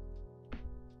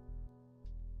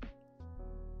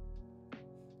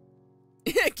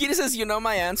 Kitty says, "You know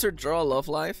my answer. Draw a love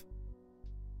life."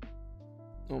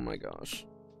 Oh my gosh.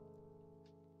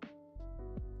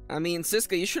 I mean,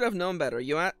 Siska, you should have known better.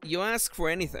 You ask for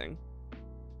anything.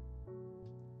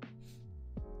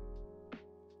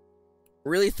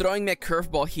 Really throwing me a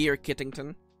curveball here,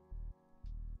 Kittington.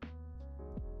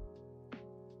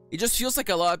 It just feels like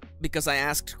a lot because I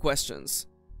asked questions.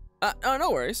 Oh,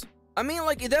 no worries. I mean,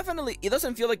 like, it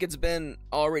doesn't feel like it's been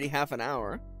already half an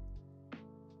hour.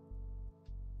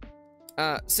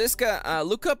 Siska,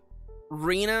 look up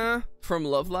Rena from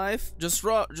Love Life. Just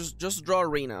draw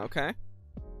Rena, okay?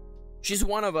 She's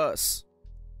one of us.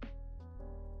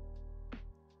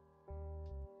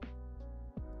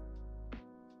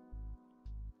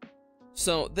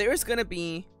 So there's gonna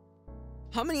be...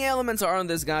 How many elements are on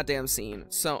this goddamn scene?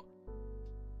 So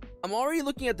I'm already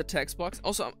looking at the text box.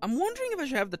 Also, I'm wondering if I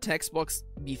should have the text box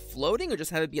be floating or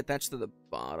just have it be attached to the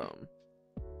bottom.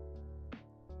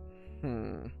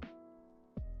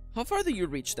 How far do you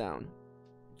reach down?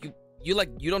 You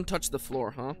don't touch the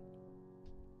floor, huh?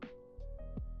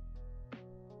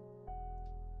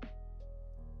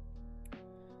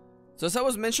 So as I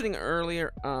was mentioning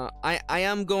earlier, I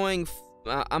am going,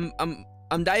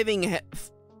 I'm diving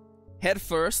head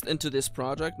first into this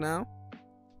project now,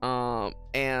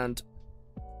 and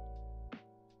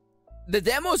the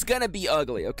demo's gonna be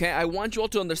ugly. Okay, I want you all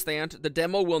to understand the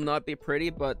demo will not be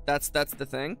pretty, but that's the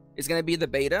thing. It's gonna be the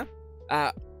beta.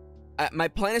 My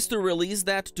plan is to release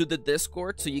that to the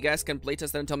Discord so you guys can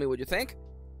playtest it and tell me what you think,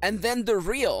 and then the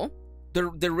real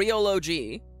OG,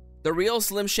 the real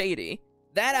Slim Shady.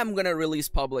 That I'm gonna release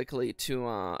publicly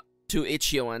to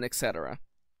Itch.io and etc.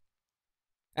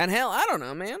 And hell, I don't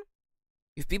know, man.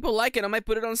 If people like it, I might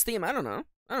put it on Steam. I don't know.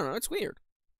 It's weird.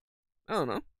 I don't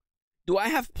know. Do I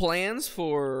have plans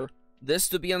for this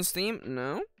to be on Steam?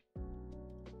 No.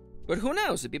 But who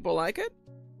knows? If people like it?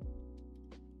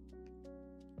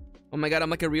 Oh my god, I'm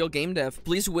like a real game dev.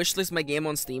 Please wishlist my game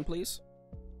on Steam, please.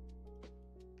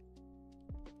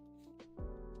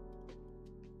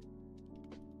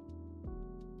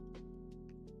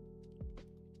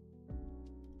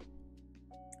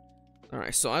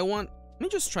 Alright, so let me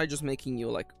just try making you,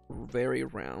 like, very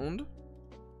round.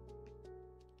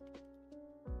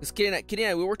 Because Kirin and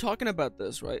I, we were talking about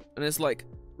this, right? And it's like,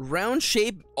 round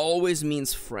shape always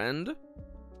means friend.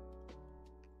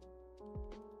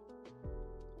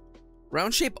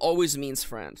 Round shape always means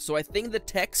friend, so I think the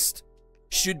text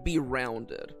should be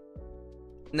rounded.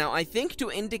 Now, I think to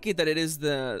indicate that it is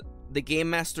the game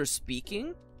master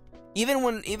speaking, even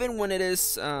when it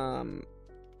is a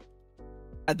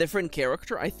different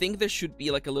character, I think there should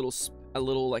be like a little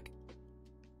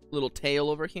tail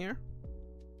over here.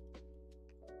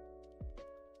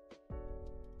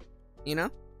 You know?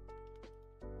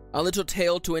 A little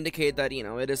tail to indicate that, you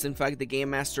know, it is in fact the game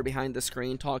master behind the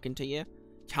screen talking to you.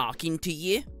 Talking to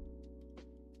you.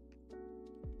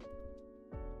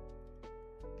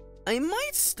 I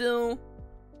might still...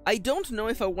 I don't know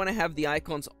if I want to have the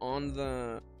icons on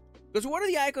the... Because what are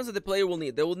the icons that the player will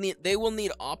need? They will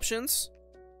need options.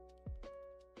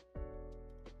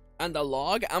 And a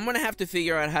log. I'm going to have to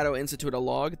figure out how to institute a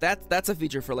log. That's a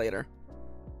feature for later.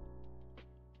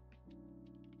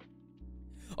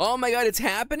 Oh my god, it's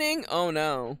happening? Oh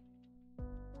no.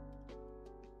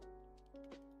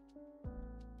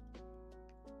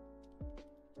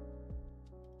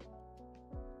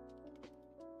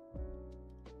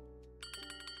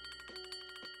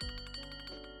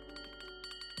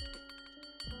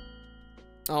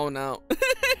 Oh no.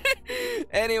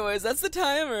 Anyways, that's the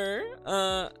timer.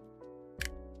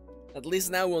 At least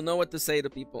now we'll know what to say to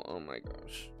people. Oh my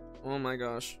gosh. Oh my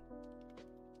gosh.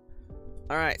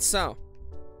 Alright, so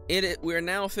we're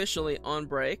now officially on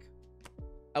break.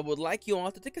 I would like you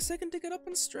all to take a second to get up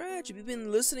and stretch. If you've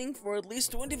been listening for at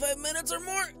least 25 minutes or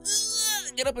more,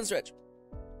 get up and stretch.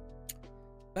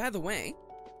 By the way,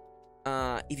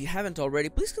 if you haven't already,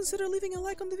 please consider leaving a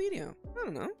like on the video. I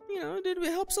don't know, you know, it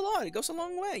helps a lot. It goes a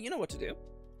long way. You know what to do.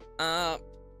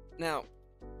 Now,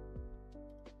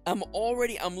 I'm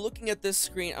looking at this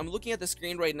screen. I'm looking at the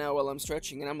screen right now while I'm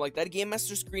stretching, and I'm like, that Game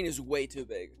Master screen is way too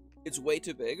big. It's way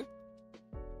too big.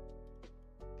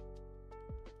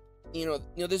 You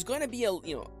know, there's going to be a,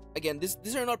 you know, again,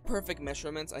 these are not perfect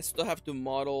measurements. I still have to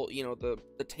model, you know, the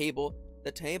table.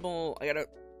 The table,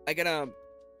 I gotta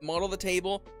model the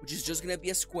table, which is just gonna be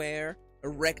a square, a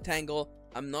rectangle.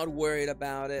 I'm not worried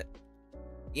about it.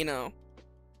 You know,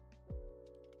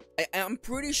 I'm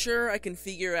pretty sure I can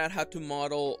figure out how to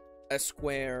model a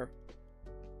square.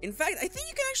 In fact, I think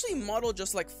you can actually model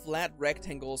just like flat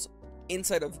rectangles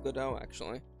inside of Godot,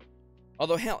 actually.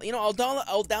 Although, hell, you know, I'll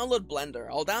download Blender.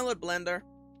 I'll download Blender.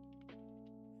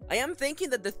 I am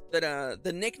thinking that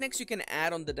the knickknacks you can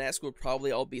add on the desk will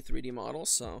probably all be 3D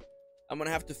models, so I'm gonna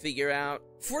have to figure out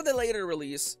for the later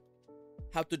release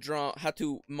how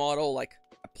to model like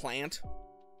a plant,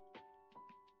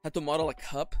 how to model a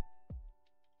cup.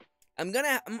 I'm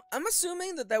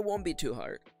assuming that won't be too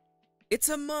hard. It's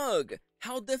a mug.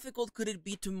 How difficult could it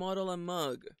be to model a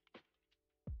mug?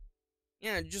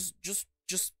 Yeah, just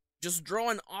draw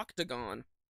an octagon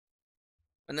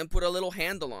and then put a little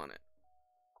handle on it.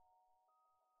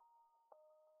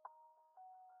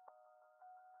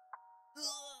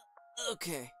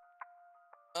 Okay.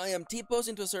 I am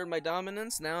T-posing to assert my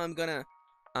dominance. Now I'm gonna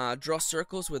draw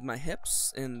circles with my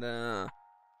hips in the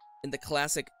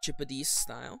classic Chippendales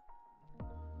style.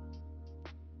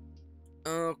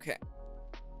 Okay.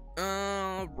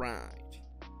 Alright.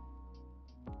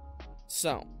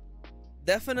 So,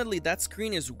 definitely that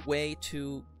screen is way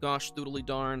too gosh doodly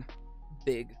darn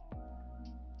big.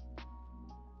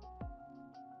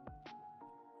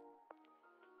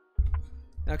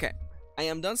 Okay. I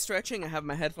am done stretching. I have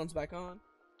my headphones back on.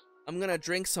 I'm gonna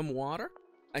drink some water.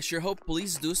 I sure hope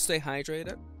please do stay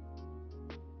hydrated.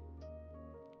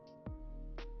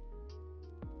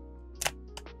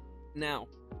 Now,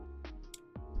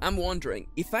 I'm wondering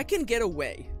if I can get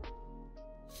away.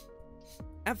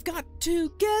 I've got to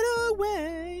get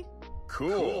away.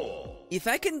 Cool. If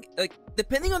I can, like,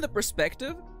 depending on the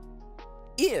perspective,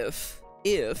 if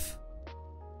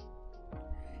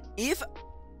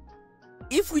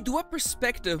we do a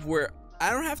perspective where I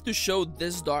don't have to show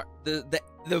this the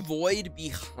void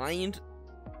behind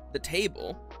the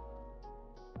table,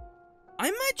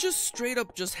 I might just straight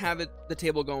up just have the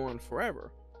table go on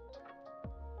forever.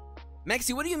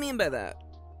 Maxi, what do you mean by that?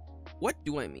 What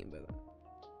do I mean by that?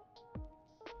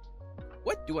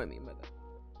 What do I mean by that?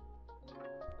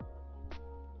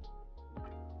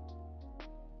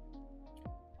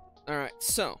 Alright,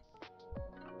 so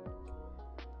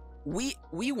we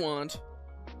want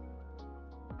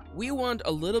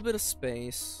a little bit of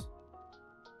space.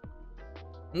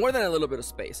 More than a little bit of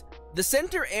space. The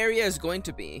center area is going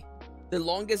to be the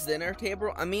longest dinner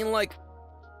table. I mean, like,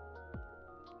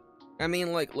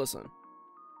 listen.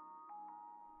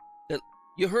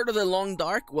 You heard of the long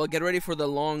dark? Well, get ready for the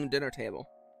long dinner table.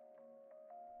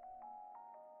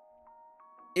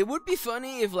 It would be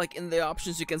funny if, like, in the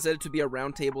options you can set it to be a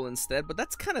round table instead, but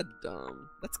that's kind of dumb.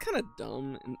 That's kind of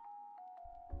dumb.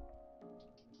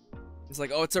 It's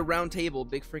like, oh, it's a round table,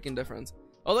 big freaking difference.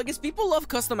 Oh, I guess people love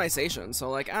customization, so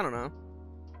like, I don't know.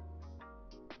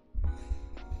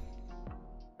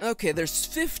 Okay, there's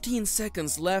 15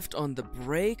 seconds left on the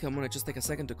break. I'm gonna just take a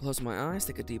second to close my eyes,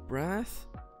 take a deep breath.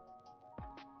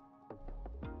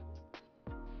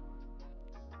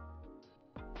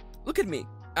 Look at me.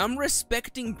 I'm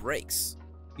respecting breaks.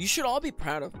 You should all be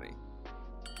proud of me.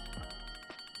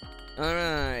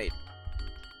 Alright.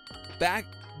 Back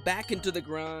into the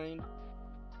grind.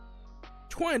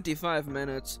 25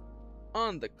 minutes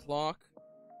on the clock.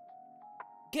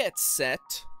 Get set.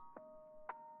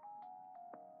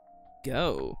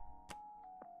 Go.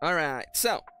 Alright,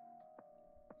 so.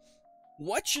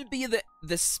 What should be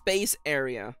the space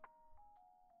area?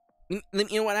 You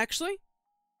know what, actually?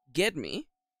 Get me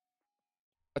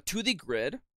a 2D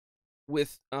grid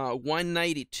with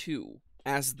 192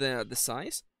 as the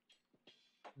size.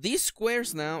 These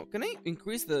squares now, can I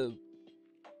increase the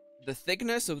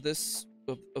thickness of this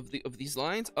of these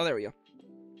lines? Oh, there we go.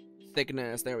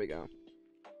 Thickness, there we go.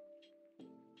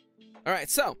 All right,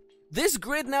 so this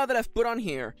grid now that I've put on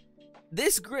here,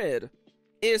 this grid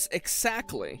is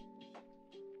exactly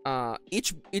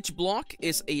each block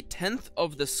is a 1/10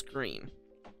 of the screen.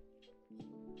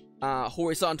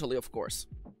 Horizontally, of course.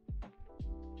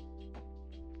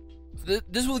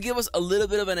 This will give us a little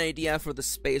bit of an idea for the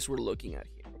space we're looking at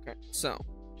here. Okay, so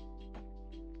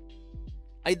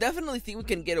I definitely think we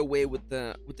can get away with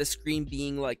the screen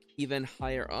being like even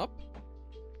higher up.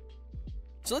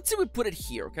 So let's say we put it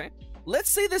here. Okay, let's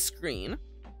say the screen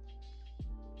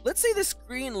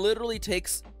literally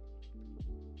takes.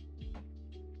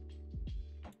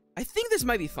 I think this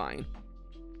might be fine.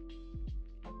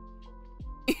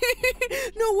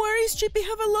 No worries, Chippy.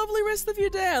 Have a lovely rest of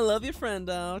your day. I love you,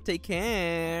 friendo. Take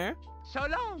care. So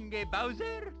long,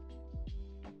 Bowser.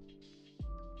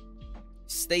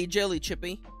 Stay jelly,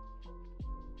 Chippy.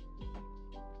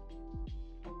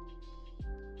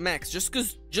 Max, just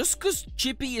cause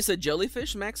Chippy is a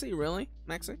jellyfish, Maxi? Really?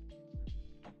 Maxi?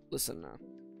 Listen now.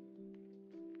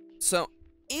 So,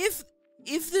 if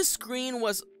the screen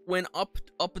went up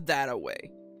that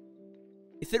away,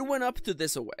 if it went up to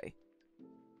this away,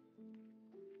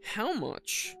 how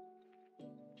much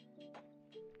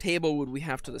table would we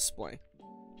have to display?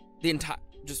 The entire,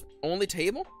 just only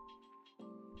table?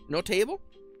 No table?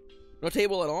 No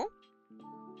table at all?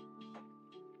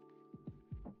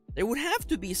 There would have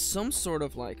to be some sort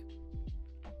of like...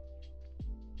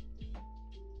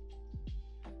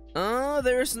 Oh,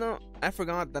 there's no... I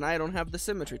forgot that I don't have the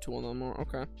symmetry tool no more.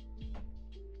 Okay.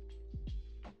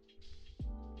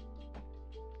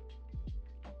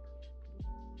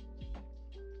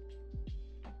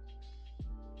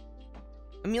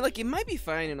 I mean, like, it might be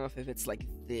fine enough if it's like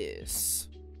this.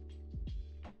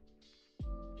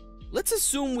 Let's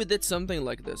assume we did something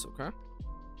like this, okay?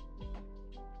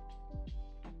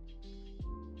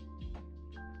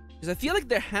 Because I feel like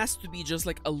there has to be just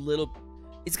like a little...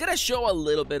 It's gonna show a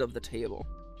little bit of the table.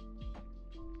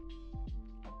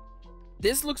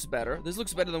 This looks better. This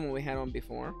looks better than what we had on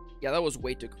before. Yeah, that was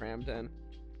way too crammed in.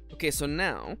 Okay, so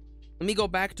now, let me go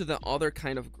back to the other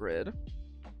kind of grid.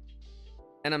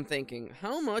 And I'm thinking,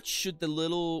 how much should the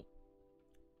little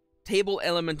table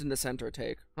element in the center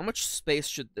take? How much space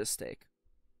should this take?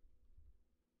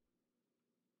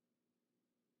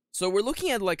 So we're looking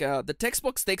at like the text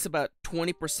box takes about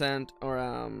 20%, or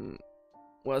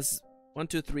was 1,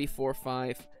 2, 3, 4,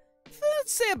 5.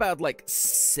 Let's say about like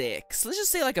 6. Let's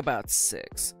just say like about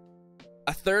 6.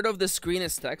 A third of the screen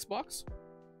is text box.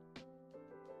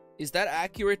 Is that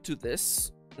accurate to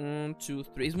this? 1, 2,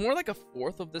 3. It's more like a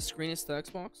fourth of the screen is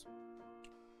text box.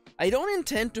 I don't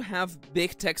intend to have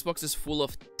big text boxes full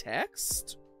of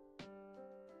text.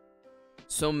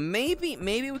 So maybe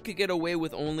we could get away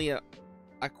with only a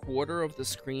quarter of the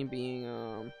screen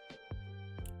being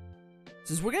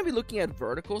since we're gonna be looking at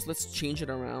verticals, let's change it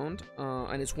around,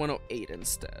 and it's 108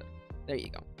 instead. There you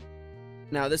go.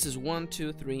 Now this is 1,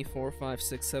 2, 3, 4, 5,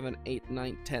 6, 7, 8,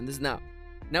 9, 10. This is now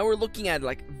we're looking at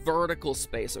like vertical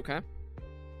space, okay?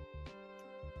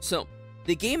 So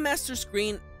the Game Master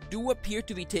screen do appear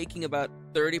to be taking about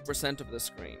 30% of the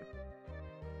screen.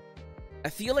 I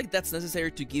feel like that's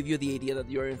necessary to give you the idea that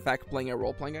you're in fact playing a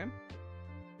role-playing game.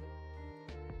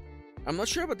 I'm not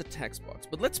sure about the text box,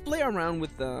 but let's play around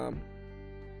with the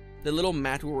little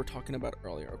mat we were talking about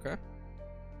earlier, okay?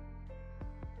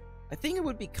 I think it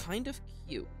would be kind of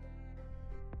cute.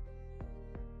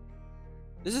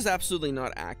 This is absolutely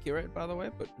not accurate, by the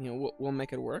way, but you know, we'll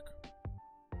make it work.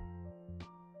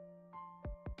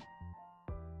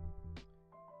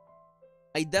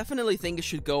 I definitely think it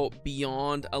should go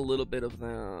beyond a little bit of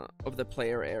the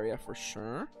player area for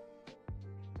sure.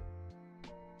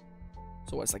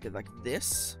 So it's like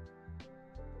this.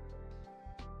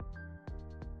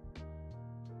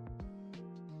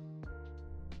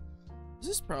 This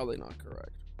is probably not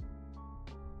correct.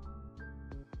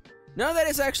 No, that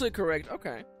is actually correct.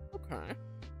 Okay. Okay.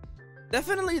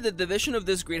 Definitely the division of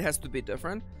this grid has to be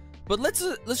different. But let's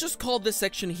just call this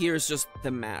section here is just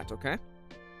the mat, okay?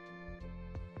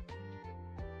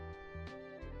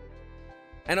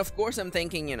 And of course I'm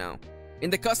thinking, you know, in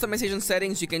the customization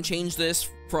settings you can change this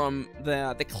from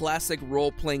the classic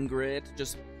role-playing grid.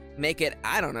 Just make it,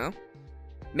 I don't know.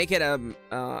 Make it an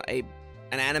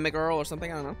anime girl or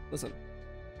something, I don't know. Listen.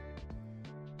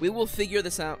 We will figure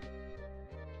this out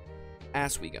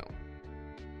as we go.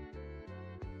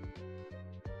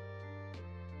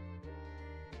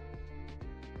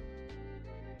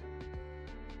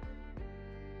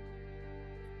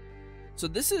 So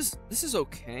this is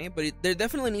okay, but there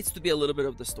definitely needs to be a little bit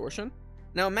of distortion.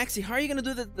 Now, Maxi, how are you gonna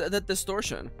do the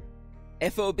distortion?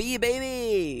 FOB,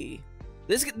 baby!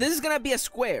 This is gonna be a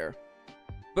square,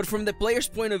 but from the player's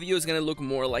point of view, it's gonna look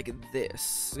more like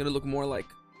this. It's gonna look more like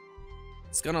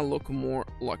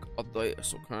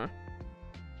this, okay?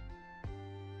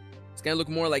 It's gonna look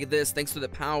more like this thanks to the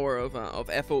power of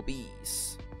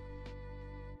FOBs.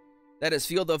 That is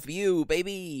field of view,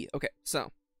 baby! Okay,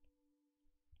 so.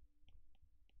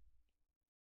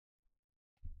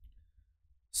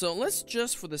 So let's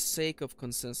just, for the sake of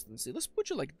consistency, let's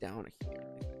put you like down here,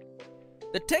 I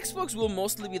think. The textbooks will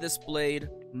mostly be displayed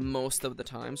most of the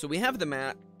time. So we have the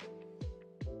mat.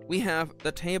 We have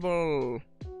the table.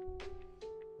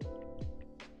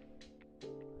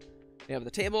 We have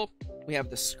the table. We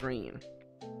have the screen.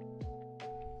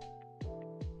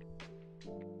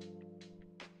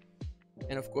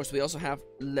 And of course, we also have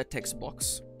the text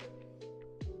box.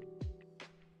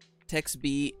 Text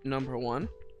B number 1.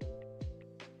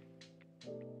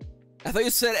 I thought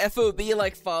you said FOB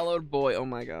like followed boy. Oh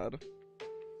my god.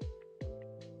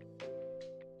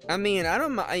 I mean, I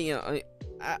don't mind. You know,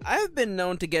 I've been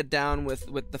known to get down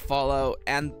with the Fallout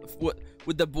and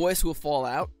with the boys who fall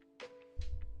out.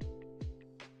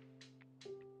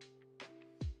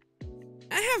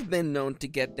 I have been known to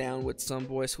get down with some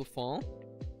boys who fall.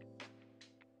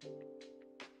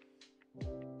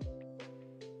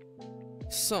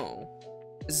 So,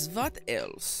 what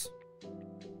else?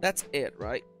 That's it,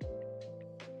 right?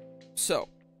 So,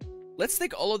 let's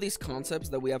take all of these concepts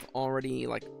that we have already,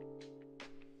 like,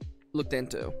 looked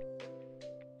into.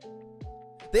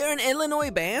 They're an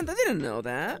Illinois band? I didn't know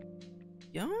that.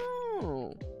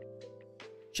 Yo.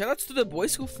 Shoutouts to the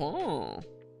boys who fall.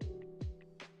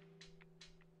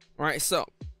 Alright, so,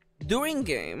 during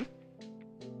game,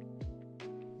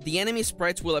 the enemy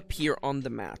sprites will appear on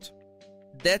the mat.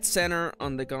 Dead center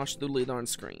on the gosh doodly darn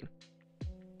screen.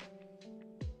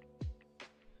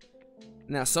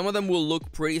 Now, some of them will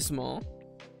look pretty small,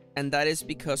 and that is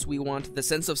because we want the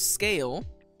sense of scale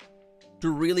to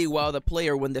really wow the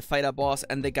player when they fight a boss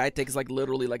and the guy takes like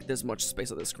literally like this much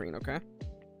space of the screen, okay?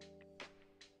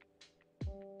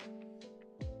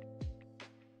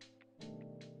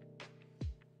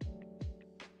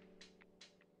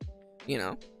 You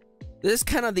know, this is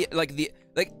kind of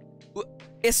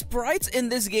sprites in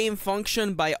this game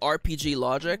function by RPG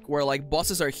logic, where like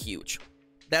bosses are huge.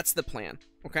 That's the plan,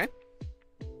 okay?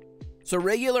 So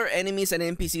regular enemies and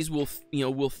NPCs will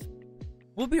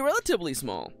be relatively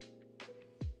small.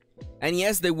 And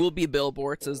yes, there will be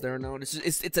billboards, as they're known. It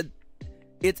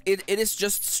is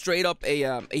just straight up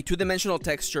a two-dimensional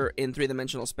texture in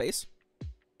three-dimensional space.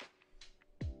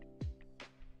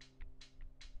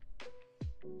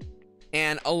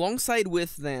 And alongside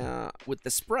with the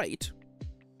sprite.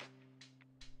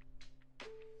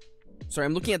 Sorry,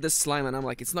 I'm looking at this slime and I'm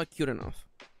like, it's not cute enough.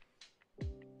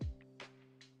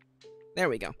 There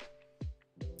we go.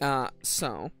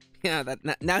 So, yeah,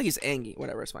 now he's angry.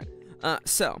 Whatever, it's fine.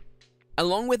 So,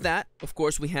 along with that, of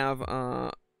course, we have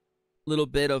a little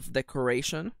bit of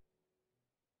decoration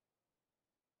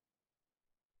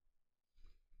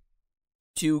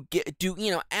to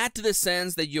add to the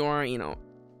sense that you're,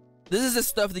 this is the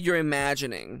stuff that you're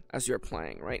imagining as you're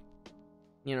playing, right?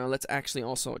 Let's actually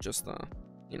also just,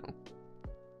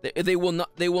 they will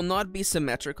not be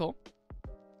symmetrical.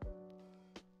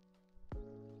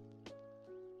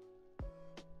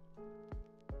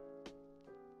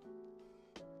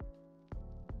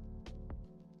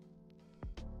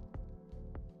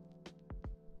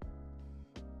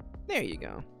 There you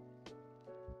go.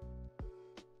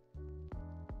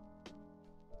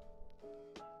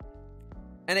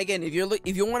 And again, if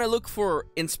you want to look for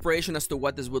inspiration as to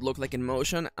what this would look like in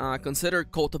motion, consider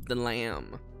Cult of the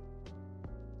Lamb.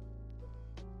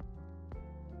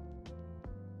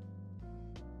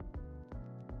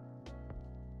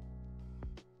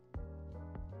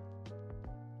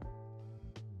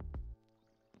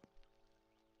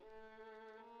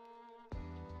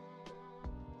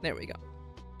 There we go.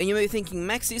 And you may be thinking,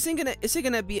 Maxi,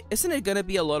 isn't it gonna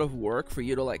be a lot of work for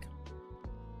you to, like,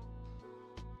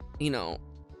 you know,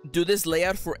 do this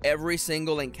layout for every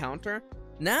single encounter?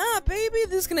 Nah, baby,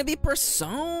 this is gonna be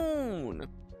Persone.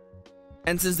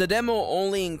 And since the demo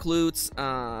only includes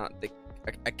a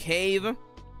cave, it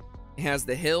has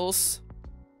the hills,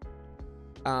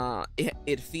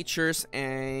 it features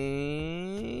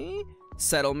a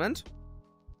settlement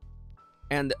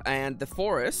and the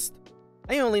forest,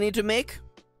 I only need to make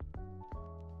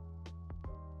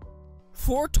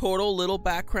 4 total little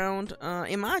background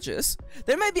images.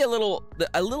 There might be a little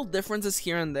differences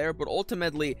here and there, but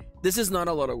ultimately this is not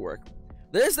a lot of work.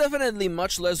 There's definitely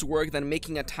much less work than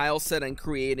making a tile set and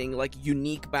creating like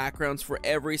unique backgrounds for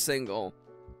every single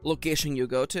location you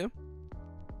go to.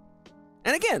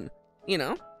 And again, you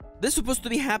know, this is supposed to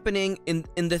be happening in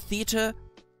the theater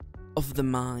of the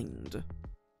mind.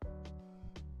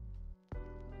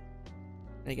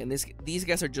 And again, these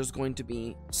guys are just going to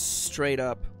be straight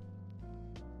up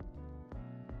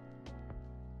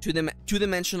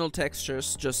two-dimensional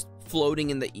textures just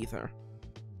floating in the ether.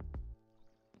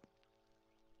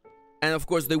 And of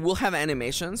course, they will have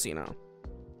animations, you know.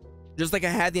 Just like I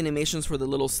had the animations for the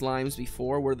little slimes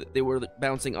before, where they were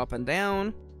bouncing up and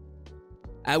down.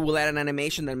 I will add an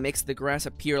animation that makes the grass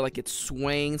appear like it's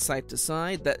swaying side to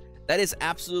side. That is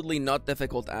absolutely not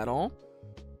difficult at all.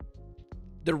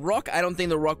 The rock, I don't think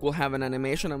the rock will have an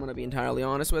animation, I'm gonna be entirely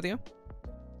honest with you.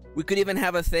 We could even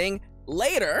have a thing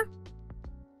later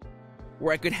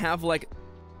where I could have, like,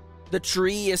 the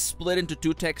tree is split into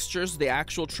 2 textures, the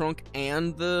actual trunk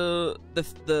and the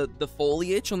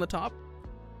foliage on the top,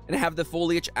 and have the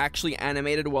foliage actually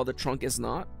animated while the trunk is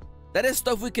not. That is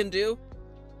stuff we can do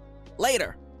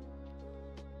later.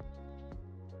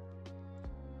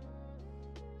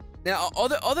 Now,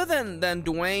 other than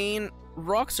Dwayne,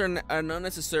 rocks are not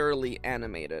necessarily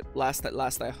animated. Last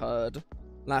I heard.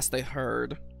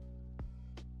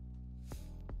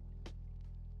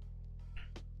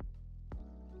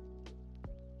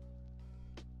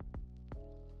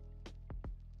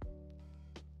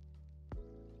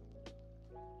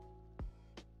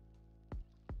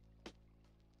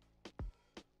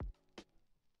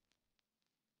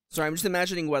 Sorry, I'm just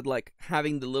imagining what, like,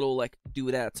 having the little, like,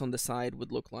 doodads on the side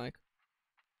would look like.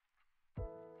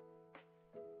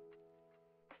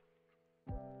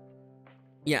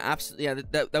 Yeah, absolutely. Yeah,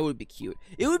 that would be cute.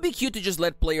 It would be cute to just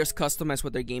let players customize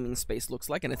what their gaming space looks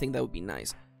like, and I think that would be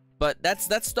nice. But that's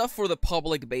stuff for the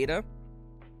public beta.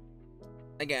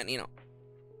 Again, you know,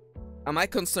 am I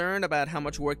concerned about how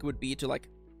much work it would be to, like,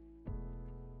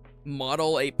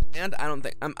 model a plant? I don't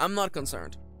think. I'm not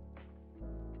concerned.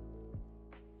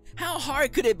 How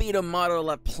hard could it be to model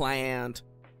a plant?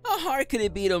 How hard could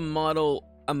it be to model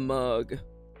a mug?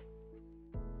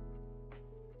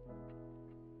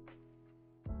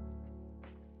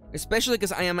 Especially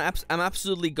because I'm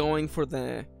absolutely going for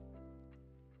the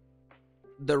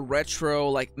retro,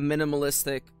 like,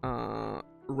 minimalistic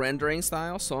rendering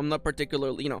style. So I'm not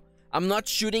particularly, you know, I'm not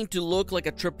shooting to look like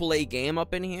a AAA game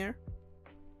up in here.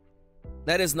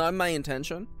 That is not my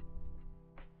intention.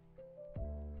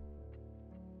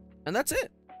 And that's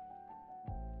it.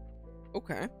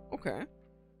 Okay, okay.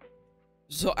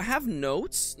 So I have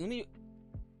notes.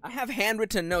 I have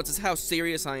handwritten notes. That's how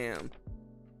serious I am.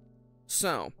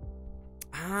 So,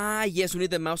 yes, we need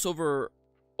the mouse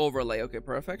overlay. Okay,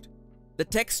 perfect. The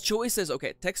text choices.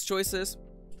 Okay, text choices.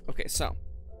 Okay, so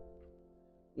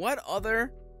what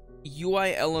other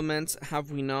UI elements have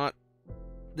we not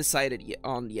decided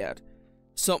on yet?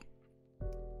 So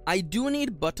I do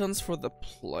need buttons for the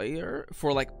player,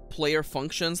 for, like, player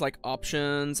functions, like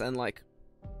options and, like,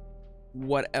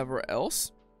 whatever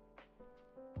else.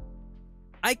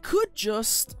 I could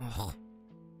just...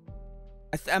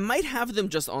 I might have them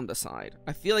just on the side.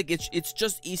 I feel like it's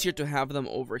just easier to have them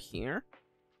over here.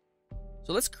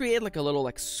 So let's create, like, a little,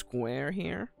 like, square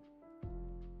here.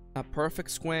 A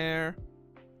perfect square.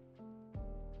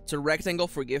 It's a rectangle,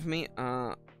 forgive me.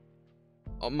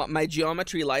 My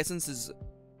geometry license is...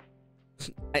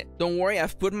 don't worry,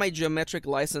 I've put my geometric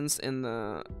license in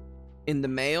the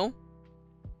mail.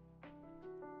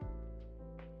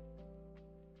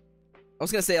 I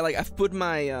was gonna say, like, I've put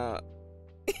my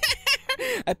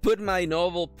I put my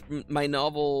Nobel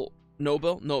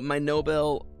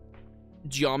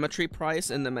geometry price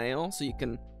in the mail, so you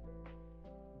can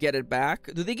get it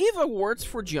back. Do they give awards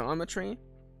for geometry?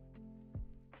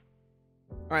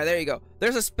 All right, there you go.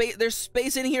 There's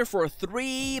space in here for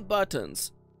 3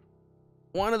 buttons.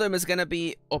 One of them is gonna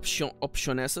be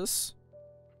optionesses.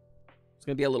 It's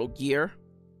gonna be a little gear.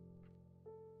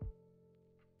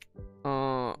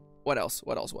 What else?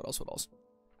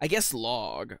 I guess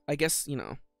log. I guess, you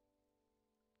know.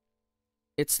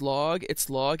 It's log, it's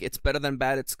log, it's better than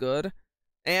bad, it's good.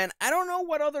 And I don't know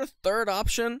what other third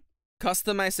option.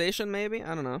 Customization, maybe?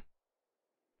 I don't know.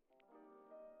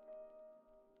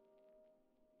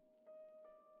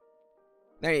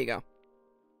 There you go.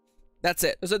 That's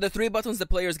it. Those are the 3 buttons the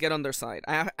players get on their side.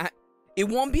 It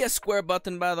won't be a square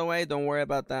button, by the way. Don't worry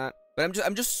about that. But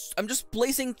I'm just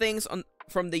placing things on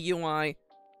from the UI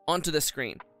onto the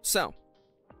screen. So,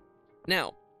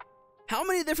 now, how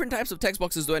many different types of text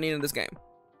boxes do I need in this game?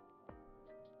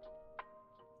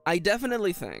 I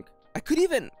definitely think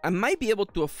I might be able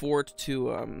to afford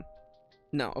to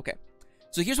no, okay.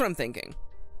 So here's what I'm thinking.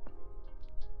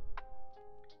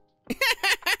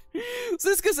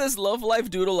 Siska says Love Life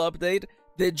Doodle update.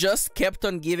 They just kept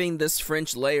on giving this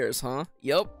French layers, huh?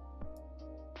 Yup.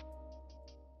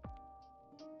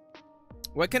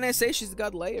 What can I say? She's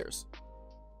got layers.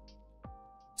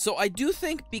 So I do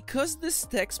think because this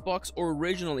text box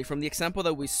originally, from the example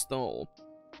that we stole,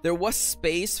 there was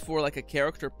space for like a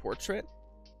character portrait,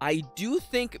 I do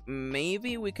think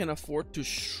maybe we can afford to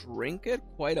shrink it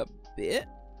quite a bit.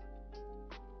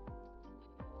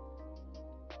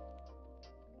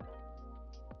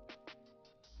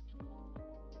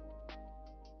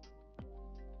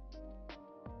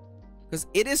 Because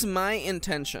it is my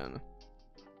intention.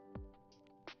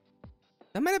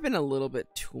 That might have been a little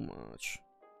bit too much.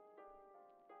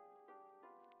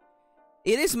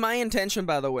 It is my intention,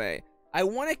 by the way. I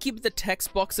want to keep the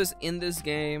text boxes in this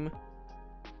game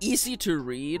easy to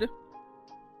read.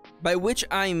 By which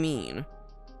I mean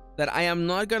that I am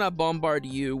not gonna bombard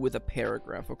you with a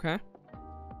paragraph, okay?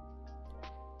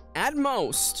 At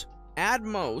most, and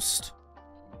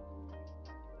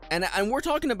we're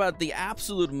talking about the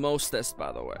absolute mostest,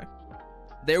 by the way,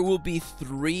 there will be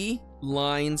 3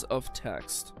 lines of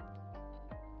text.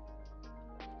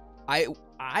 I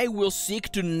will seek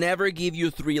to never give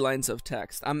you 3 lines of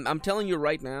text. I'm telling you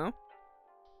right now.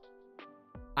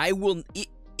 I will,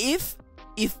 if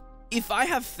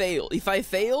I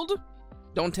failed,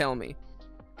 don't tell me.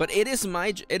 But it is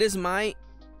my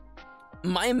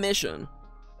mission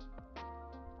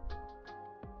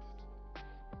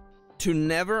to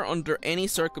never, under any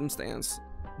circumstance,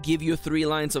 give you 3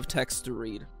 lines of text to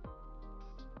read.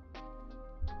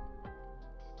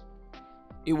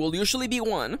 It will usually be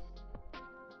 1.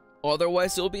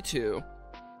 Otherwise, it'll be 2.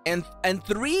 And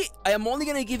 3, I am only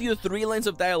gonna give you 3 lines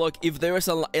of dialogue if there is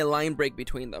a line break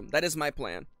between them. That is my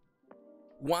plan.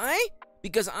 Why?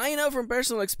 Because I know from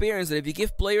personal experience that if you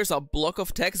give players a block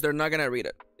of text, they're not gonna read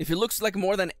it. If it looks like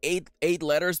more than 8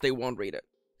 letters, they won't read it.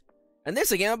 And this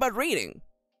is a game about reading.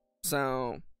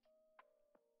 So,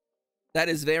 that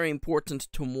is very important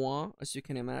to moi, as you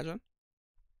can imagine.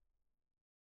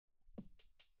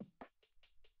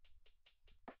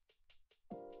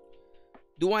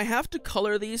 Do I have to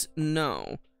color these?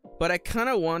 No. But I kind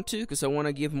of want to, because I want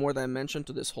to give more dimension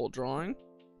to this whole drawing.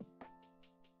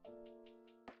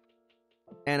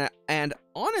 And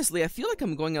honestly, I feel like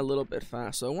I'm going a little bit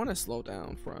fast, so I want to slow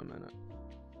down for a minute.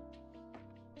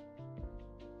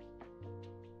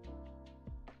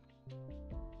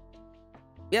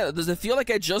 Yeah, does it feel like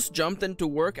I just jumped into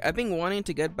work? I've been wanting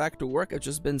to get back to work. I've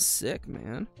just been sick,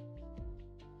 man.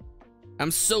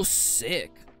 I'm so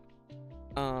sick.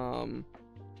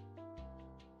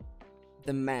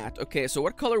 The matte. Okay, so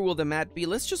what color will the matte be?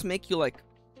 Let's just make you like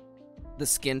the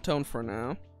skin tone for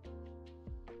now.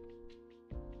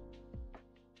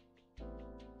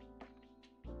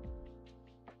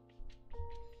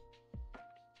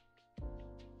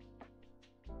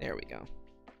 There we go.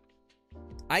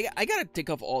 I gotta tick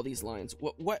off all these lines.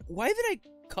 Why did I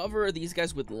cover these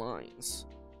guys with lines?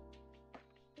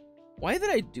 Why did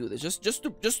I do this? Just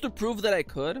to prove that I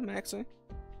could, Maxi?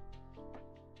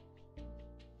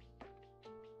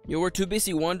 You were too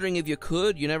busy wondering if you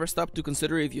could. You never stopped to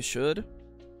consider if you should.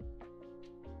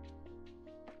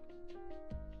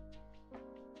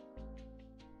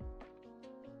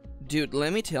 Dude,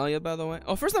 let me tell you, by the way.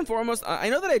 Oh, first and foremost, I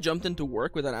know that I jumped into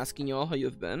work without asking you all how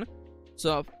you've been.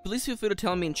 So please feel free to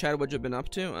tell me in chat what you've been up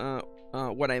to,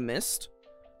 what I missed.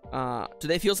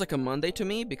 Today feels like a Monday to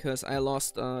me because I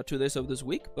lost 2 days of this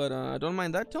week, but don't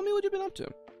mind that. Tell me what you've been up to.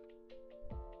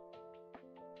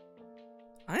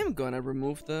 I'm gonna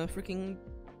remove the freaking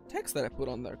text that I put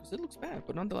on there because it looks bad,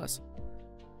 but nonetheless.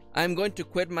 I'm going to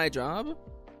quit my job.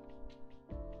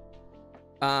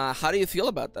 How do you feel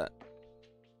about that?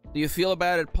 Do you feel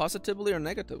about it positively or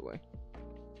negatively?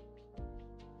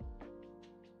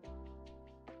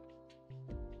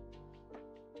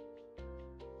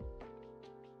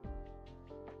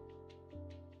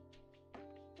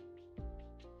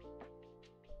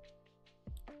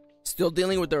 Still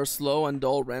dealing with their slow and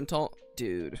dull rental?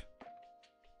 Dude.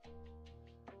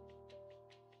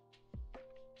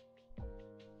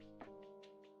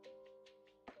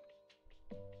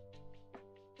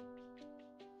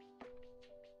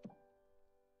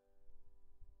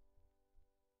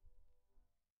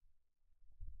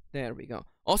 There we go.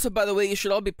 Also, by the way, you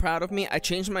should all be proud of me. I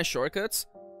changed my shortcuts.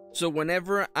 So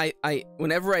whenever I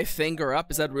finger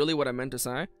up, is that really what I meant to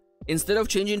say? Instead of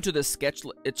changing to the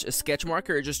sketch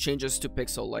marker, it just changes to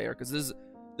pixel layer. Because this is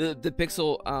the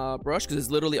pixel brush, because it's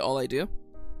literally all I do.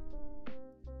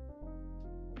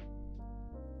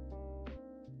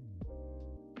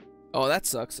 Oh, that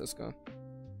sucks, Cisco.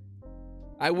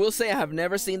 I will say I have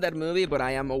never seen that movie, but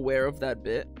I am aware of that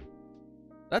bit.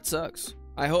 That sucks.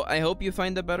 I hope you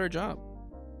find a better job.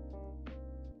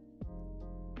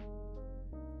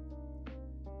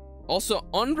 Also,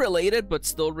 unrelated but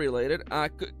still related.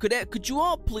 Could you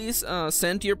all please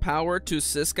send your power to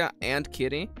Siska and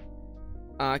Kitty?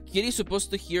 Kitty's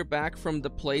supposed to hear back from the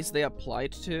place they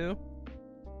applied to.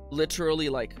 Literally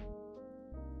like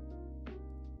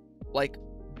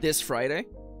this Friday.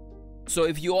 So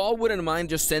if you all wouldn't mind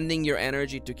just sending your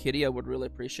energy to Kitty, I would really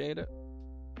appreciate it.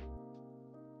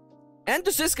 And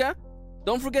to Siska.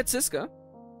 Don't forget Siska.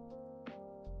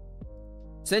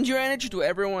 Send your energy to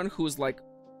everyone who's like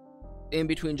in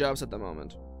between jobs at the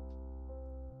moment.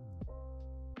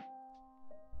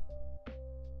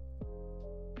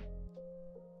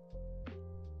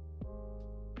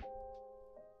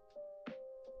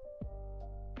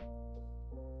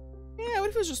 Yeah, what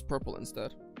if it was just purple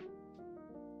instead?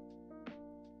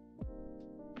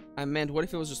 I meant, what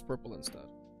if it was just purple instead?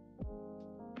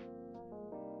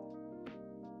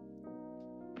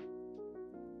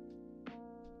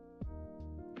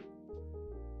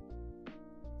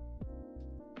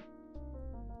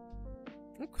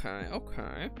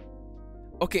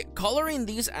 Okay, coloring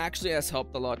these actually has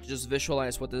helped a lot to just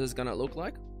visualize what this is gonna look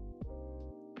like.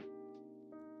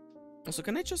 Also,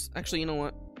 can I just, actually, you know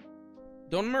what?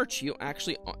 Don't merge you,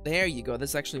 actually, there you go,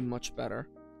 this is actually much better.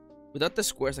 Without the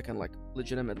squares, I can, like,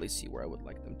 legitimately see where I would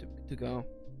like them to go.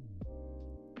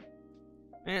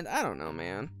 And I don't know,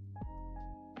 man.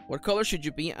 What color should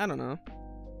you be? I don't know.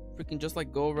 Freaking just,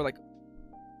 like, go over, like...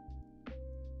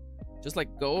 Just,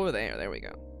 like, go over there, there we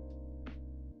go.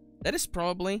 That is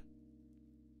probably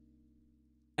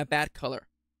a bad color.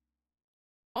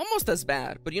 Almost as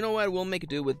bad, but you know what? We'll make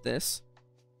do with this.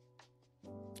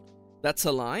 That's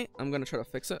a lie. I'm gonna try to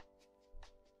fix it.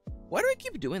 Why do I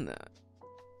keep doing that?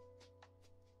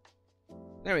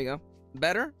 There we go.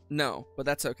 Better? No, but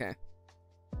that's okay.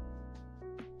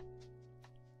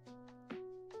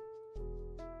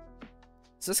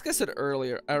 Siska said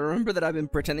earlier, I remember that I've been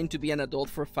pretending to be an adult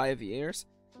for 5 years.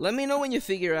 Let me know when you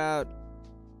figure out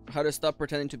how to stop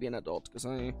pretending to be an adult, because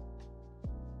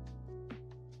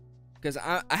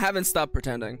I haven't stopped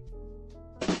pretending.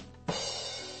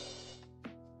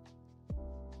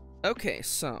 Okay,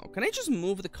 so can I just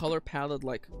move the color palette,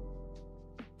 like,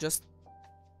 just,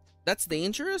 that's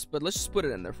dangerous, but let's just put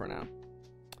it in there for now.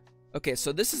 Okay,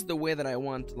 so this is the way that I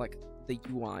want, like, the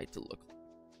UI to look.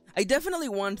 I definitely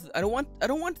want, I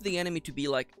don't want the enemy to be,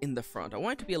 like, in the front. I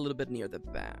want it to be a little bit near the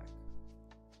back.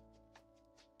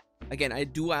 Again, I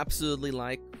do absolutely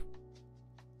like...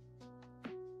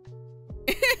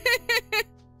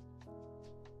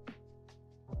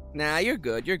 Nah, you're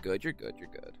good, you're good, you're good, you're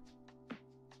good.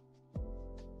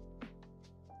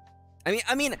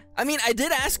 I mean, I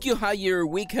did ask you how your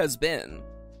week has been.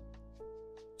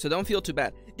 So don't feel too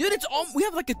bad. Dude, it's all, we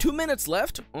have like 2 minutes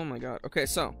left. Oh my god. Okay,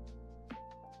 so.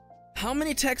 How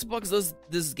many text boxes does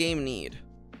this game need?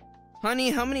 Honey,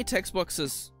 how many text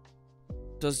boxes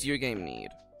does your game need?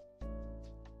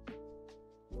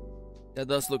 That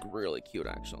does look really cute,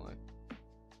 actually.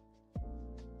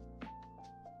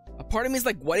 A part of me is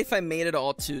like, what if I made it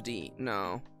all 2D?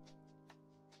 No.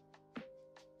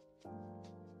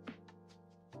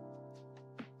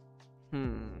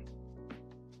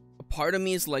 A part of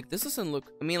me is like, this doesn't look...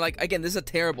 I mean, like, again, this is a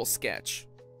terrible sketch.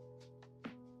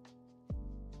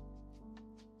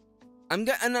 No.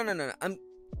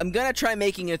 I'm gonna try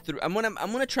making it through. I'm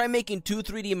gonna try making 2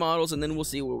 3D models, and then we'll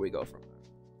see where we go from there.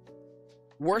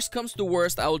 Worst comes to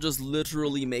worst, I'll just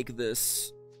literally make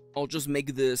this. I'll just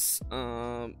make this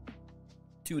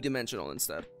 2-dimensional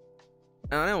instead.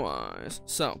 Anyways,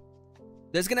 so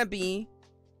there's gonna be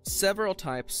several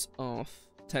types of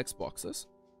text boxes.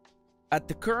 At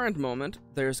the current moment,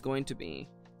 there's going to be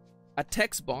a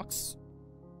text box.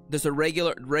 There's a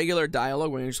regular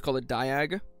dialogue, we're gonna just call it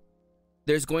diag.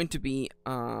 There's going to be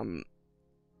out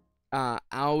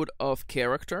of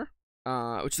character,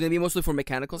 which is gonna be mostly for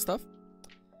mechanical stuff.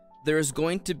 there's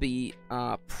going to be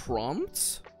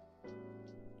prompts.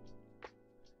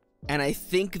 And I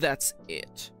think that's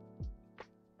it.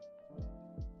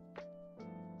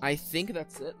 I think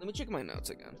that's it. Let me check my notes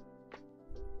again.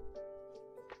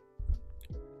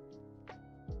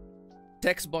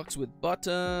 Text box with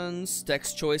buttons,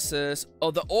 text choices.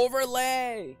 Oh, the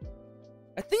overlay!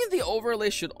 I think the overlay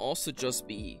should also just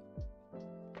be...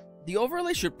 The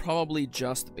overlay should probably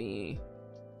just be...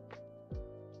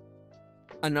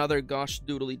 another gosh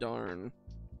doodly darn.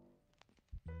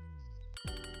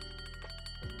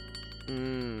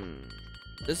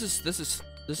 This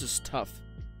is tough.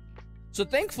 So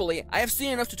thankfully, I have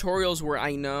seen enough tutorials where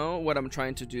I know what I'm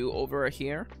trying to do over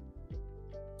here.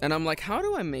 And I'm like, how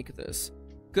do I make this?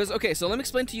 Because, okay, so let me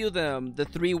explain to you the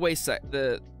three-way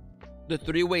the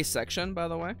three-way section, by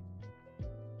the way.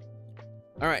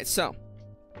 Alright, so.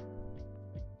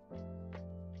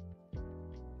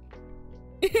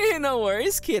 No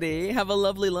worries, kitty. Have a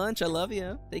lovely lunch. I love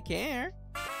you. Take care.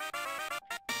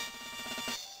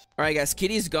 Alright, guys,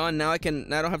 kitty's gone. Now I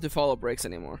don't have to follow breaks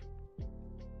anymore.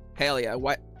 Hell yeah.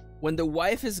 When the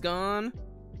wife is gone,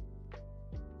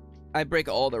 I break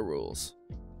all the rules.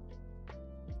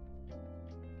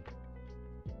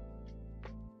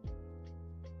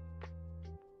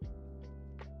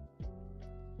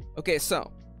 Okay, so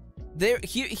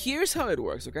here's how it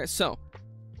works. Okay, so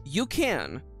you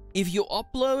can, if you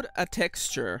upload a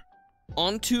texture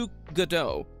onto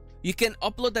Godot, you can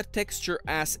upload that texture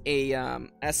as a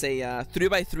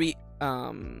 3x3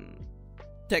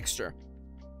 texture.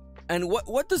 And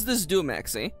what does this do,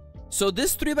 Maxi? So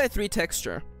this 3x3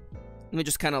 texture, let me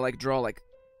just kind of like draw like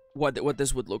what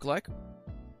this would look like.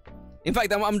 In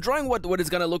fact, I'm drawing what it's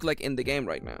gonna look like in the game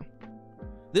right now.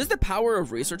 This is the power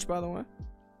of research, by the way.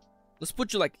 Let's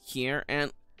put you like here,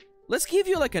 and let's give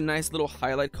you like a nice little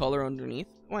highlight color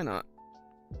underneath. Why not?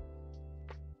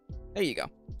 There you go.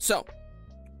 So,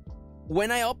 when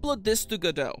I upload this to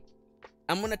Godot,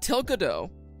 I'm gonna tell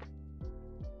Godot.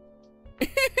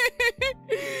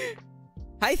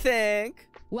 Hi, Thank.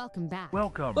 Welcome back.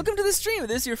 Welcome. Welcome to the stream. If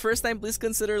this is your first time, please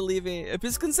consider checking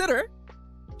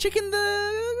the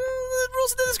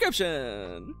rules in the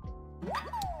description.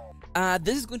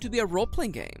 This is going to be a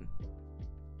role-playing game.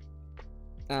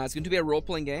 It's going to be a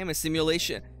role-playing game, a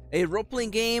simulation. A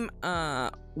role-playing game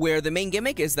where the main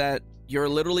gimmick is that you're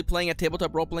literally playing a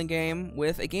tabletop role-playing game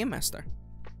with a game master.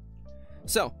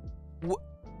 So,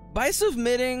 by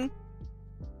submitting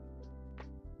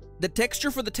the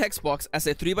texture for the text box as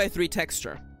a 3x3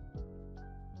 texture,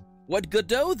 what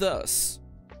Godot does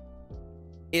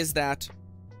is that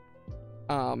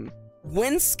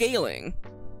when scaling...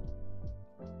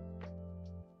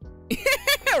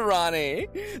 Ronnie,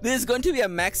 this is going to be a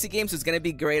Maxi game, so it's going to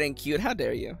be great and cute. How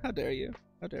dare you? How dare you?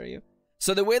 How dare you?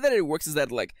 So the way that it works is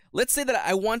that, like, let's say that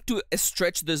I want to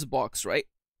stretch this box, right?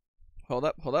 Hold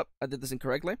up. I did this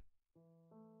incorrectly.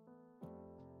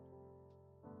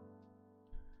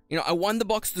 You know, I want the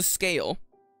box to scale.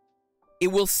 It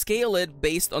will scale it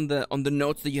based on the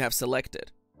nodes that you have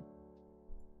selected.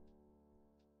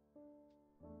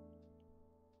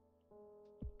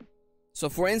 So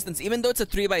for instance, even though it's a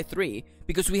 3x3,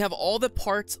 because we have all the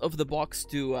parts of the box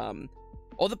to,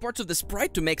 all the parts of the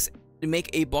sprite to make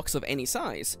a box of any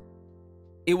size,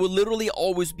 it will literally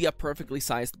always be a perfectly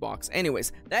sized box.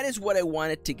 Anyways, that is what I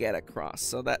wanted to get across.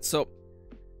 So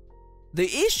the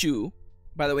issue,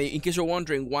 by the way, in case you're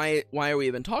wondering why are we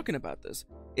even talking about this,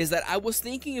 is that I was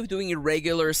thinking of doing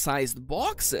irregular sized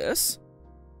boxes.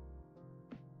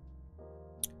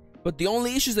 But the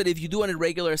only issue is that if you do an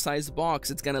irregular sized box,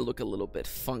 it's gonna look a little bit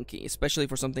funky, especially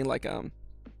for something like a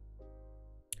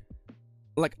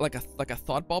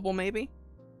thought bubble, maybe.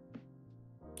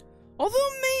 Although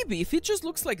maybe if it just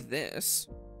looks like this,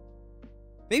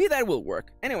 maybe that will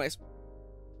work. Anyways,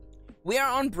 we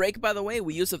are on break, by the way.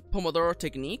 We use a Pomodoro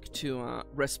technique to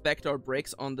respect our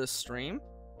breaks on this stream.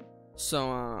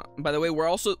 So, by the way,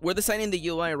 we're designing the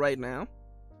UI right now.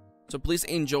 So please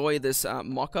enjoy this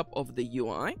mock-up of the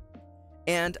UI.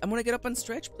 And I'm gonna get up and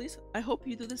stretch, please. I hope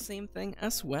you do the same thing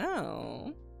as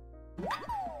well.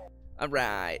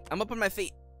 Alright, I'm up on my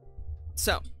feet.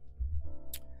 So,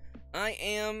 I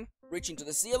am reaching to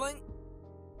the ceiling.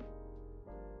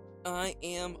 I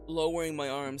am lowering my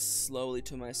arms slowly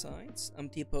to my sides. I'm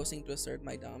T-posing to assert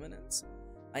my dominance.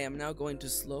 I am now going to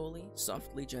slowly,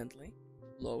 softly, gently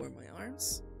lower my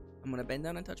arms. I'm gonna bend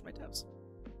down and touch my toes.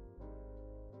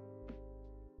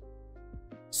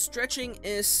 Stretching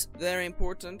is very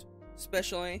important,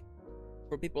 especially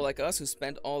for people like us who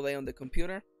spend all day on the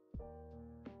computer.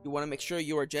 You want to make sure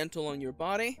you are gentle on your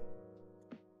body.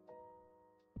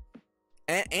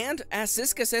 And as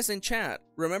Siska says in chat,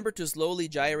 remember to slowly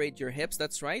gyrate your hips.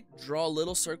 That's right. Draw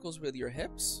little circles with your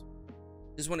hips.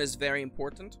 This one is very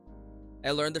important.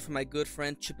 I learned it from my good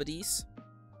friend Chipadies.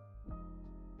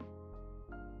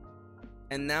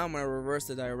 And now I'm going to reverse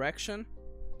the direction.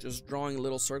 Just drawing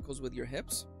little circles with your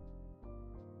hips.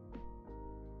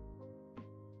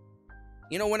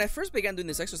 You know, when I first began doing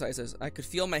these exercises, I could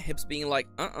feel my hips being like,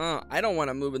 I don't want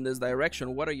to move in this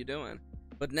direction. What are you doing?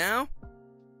 But now,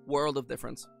 world of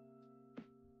difference.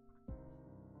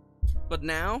 But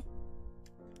now,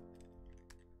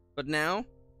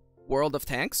 world of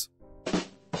tanks.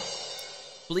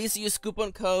 Please use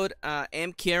coupon code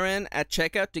MKirin at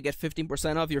checkout to get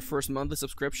 15% off your first monthly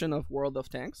subscription of World of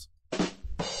Tanks.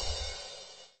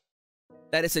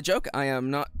 That is a joke. I am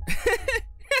not.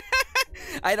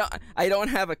 I don't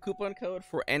have a coupon code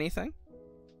for anything.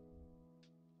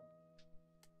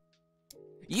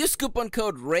 Use coupon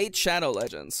code Raid Shadow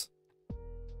Legends.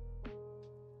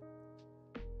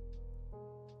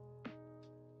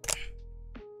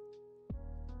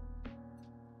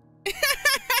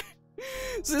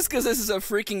 Just because this is a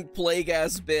freaking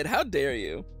plague-ass bit. How dare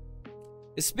you?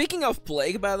 Speaking of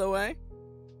plague, by the way,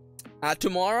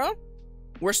 tomorrow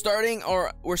we're starting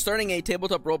a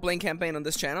tabletop role-playing campaign on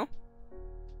this channel.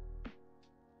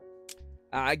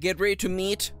 Get ready to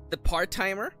meet the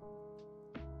part-timer.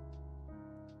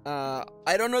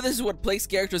 I don't know this is what Plague's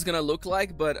character is gonna look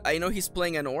like, but I know he's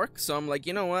playing an orc, so I'm like,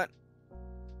 you know what?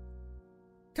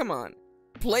 Come on.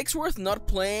 Plague's not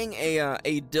playing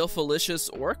a Dilphalicious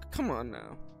orc? Come on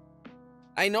now.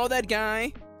 I know that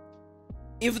guy.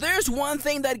 If there's one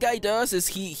thing that guy does, is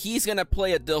he's gonna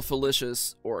play a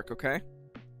Dilphalicious orc, okay?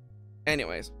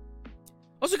 Anyways.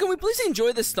 Also, can we please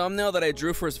enjoy this thumbnail that I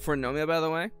drew for Nomia, by the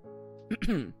way?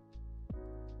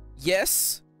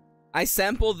 Yes, I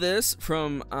sampled this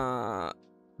from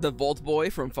the Vault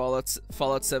Boy from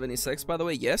Fallout 76, by the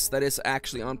way. Yes, that is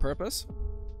actually on purpose.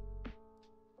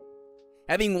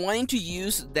 I've been wanting to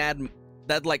use that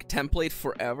like template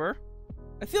forever.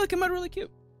 I feel like it might be really cute.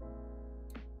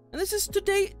 And this is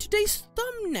today's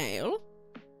thumbnail.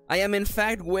 I am in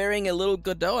fact wearing a little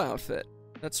Godot outfit.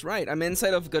 That's right, I'm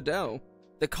inside of Godot.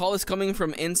 The call is coming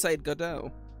from inside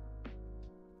Godot.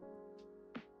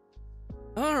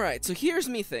 Alright, so here's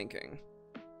me thinking.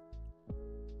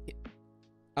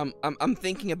 I'm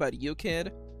thinking about you,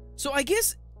 kid. So I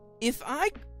guess if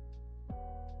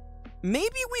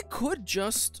maybe we could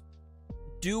just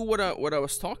do what I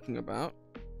was talking about.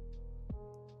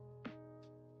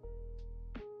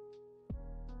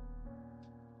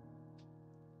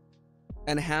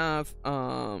 And have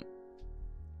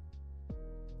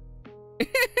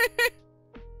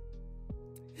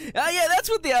Oh yeah, that's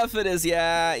what the outfit is.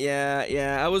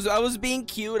 Yeah. I was being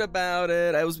cute about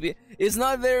it. It's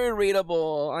not very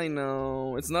readable. I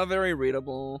know. It's not very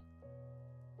readable.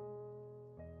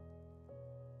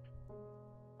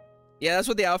 Yeah, that's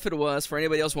what the outfit was, for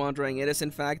anybody else wondering. It is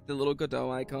in fact the little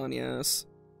Godot icon, yes.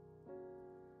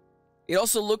 It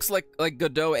also looks like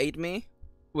Godot ate me,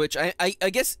 which I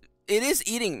guess it is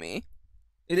eating me.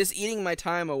 It is eating my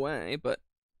time away, but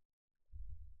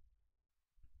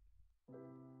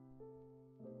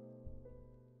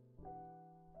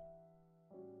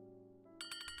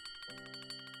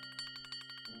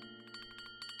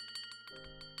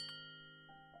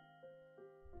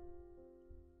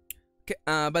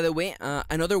by the way,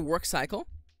 another work cycle.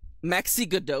 Maxi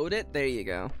Godot'd it. There you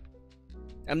go.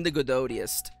 I'm the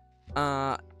Gododiest.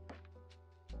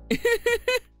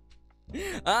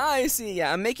 I see.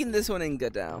 Yeah, I'm making this one in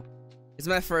Godot. It's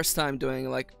my first time doing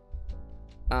like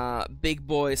big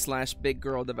boy / big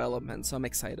girl development, so I'm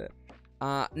excited.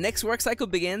 Next work cycle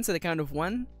begins at the count of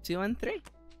 1, 2, and 3.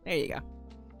 There you go.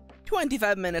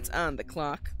 25 minutes on the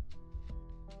clock.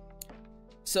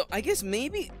 So I guess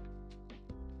maybe.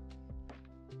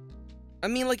 I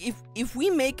mean, like, if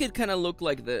we make it kind of look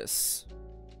like this,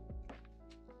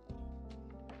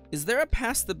 is there a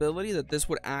possibility that this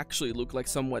would actually look like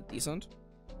somewhat decent?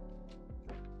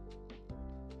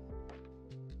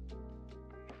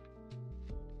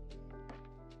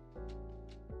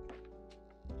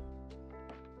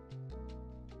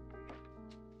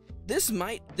 This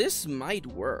might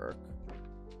work.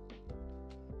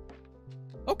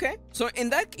 Okay, so in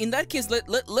that case,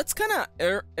 let's kind of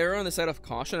err on the side of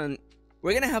caution, and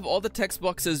we're gonna have all the text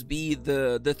boxes be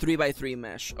the 3x3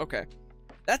 mesh. Okay,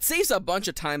 that saves a bunch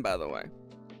of time, by the way.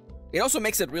 It also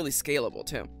makes it really scalable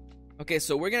too. Okay,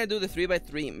 so we're gonna do the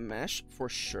 3x3 mesh for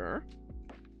sure.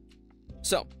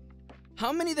 So,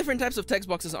 how many different types of text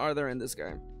boxes are there in this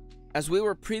game? As we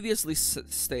were previously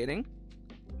stating,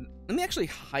 let me actually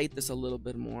hide this a little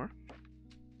bit more.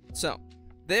 So,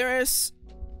 there is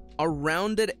a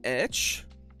rounded edge.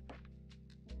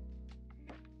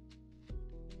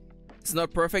 It's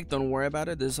not perfect, don't worry about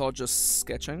it. This is all just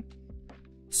sketching.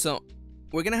 So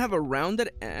we're gonna have a rounded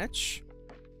edge.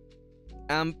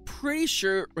 I'm pretty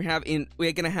sure we're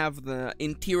gonna have the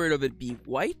interior of it be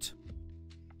white.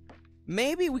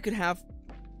 Maybe we could have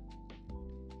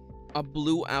a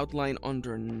blue outline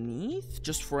underneath,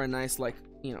 just for a nice, like,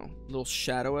 you know, little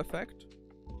shadow effect.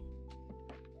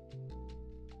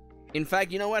 In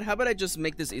fact, you know what? How about I just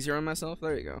make this easier on myself?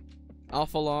 There you go.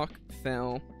 Alpha lock,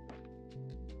 fill.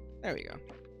 There we go.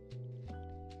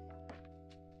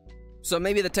 So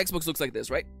maybe the text box looks like this,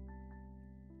 right?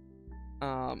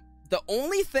 The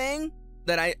only thing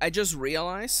that I just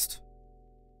realized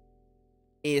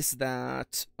is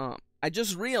that I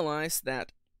just realized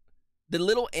that the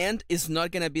little end is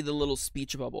not gonna be the little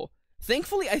speech bubble.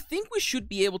 Thankfully, I think we should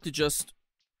be able to just,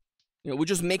 you know, we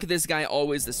just make this guy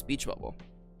always the speech bubble,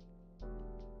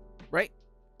 right?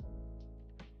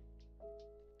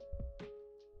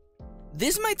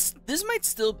 This might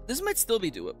still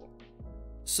be doable.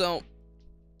 So,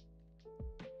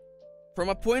 from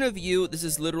a point of view, this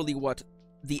is literally what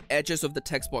the edges of the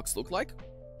text box look like.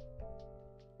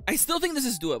 I still think this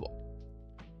is doable.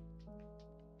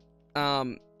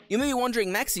 You may be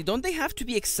wondering, Maxi, don't they have to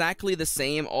be exactly the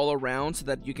same all around so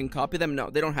that you can copy them? No,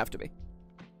 they don't have to be.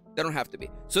 They don't have to be.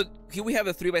 So here we have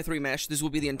a 3x3 mesh. This will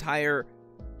be the entire...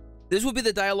 This will be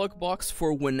the dialog box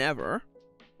for whenever...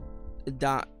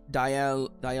 Dialogo.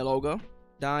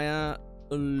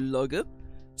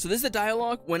 So this is the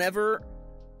dialogue whenever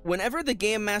the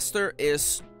game master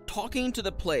is talking to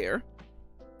the player,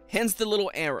 hence the little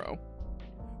arrow.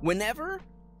 Whenever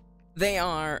they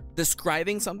are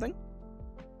describing something,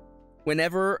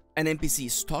 whenever an NPC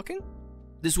is talking,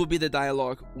 this will be the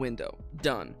dialogue window.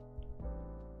 Done.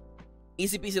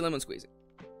 Easy peasy lemon squeezy.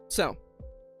 So,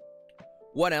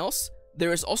 what else?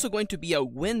 There is also going to be a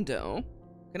window.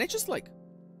 Can I just, like,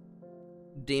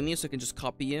 dim you so I can just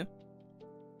copy you?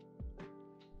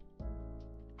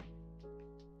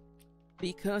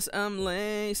 Because I'm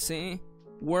lazy.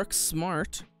 Work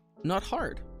smart, not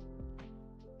hard.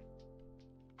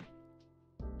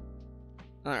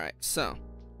 Alright, so.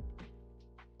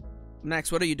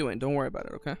 Max, what are you doing? Don't worry about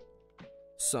it, okay?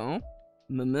 So,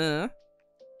 mama.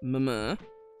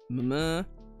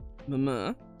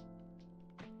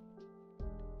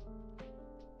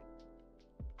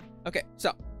 Okay,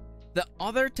 so. The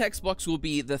other text box will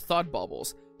be the thought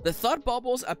bubbles. The thought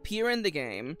bubbles appear in the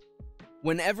game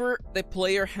whenever the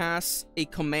player has a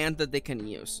command that they can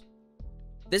use.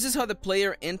 This is how the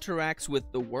player interacts with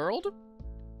the world.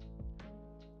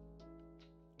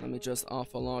 Let me just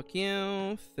alpha lock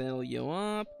you, fill you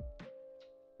up,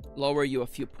 lower you a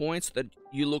few points so that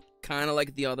you look kind of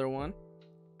like the other one.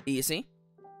 Easy.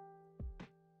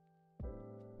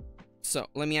 So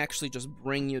let me actually just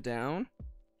bring you down.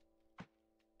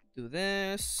 Do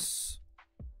this.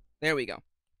 There we go.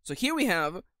 So here we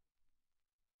have,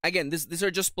 again, these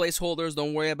are just placeholders.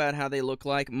 Don't worry about how they look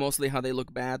like. Mostly how they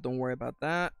look bad. Don't worry about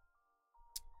that.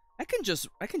 I can just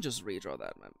redraw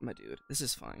that, my dude. This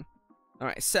is fine. All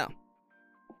right, so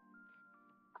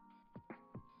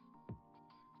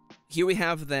here we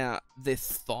have the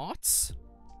thoughts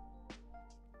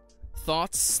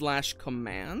 /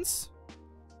 commands.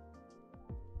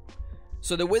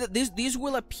 So the way that these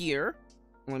will appear.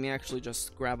 Let me actually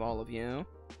just grab all of you,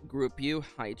 group you,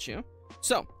 hide you.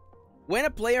 So, when a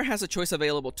player has a choice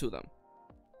available to them,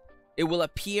 it will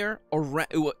appear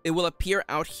it will appear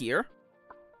out here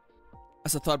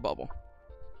as a thought bubble.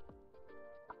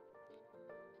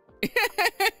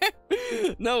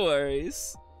 No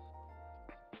worries.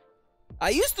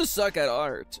 I used to suck at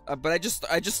art, but I just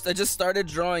started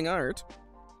drawing art.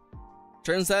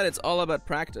 Turns out it's all about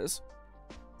practice.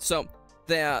 So,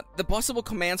 the possible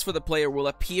commands for the player will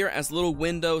appear as little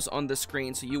windows on the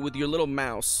screen. So you, with your little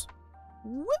mouse,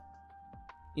 whoop,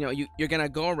 you know, you're gonna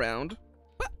go around.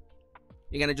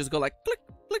 You're gonna just go like click,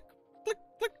 click, click,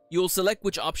 click. You'll select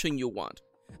which option you want.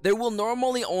 There will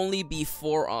normally only be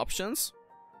 4 options.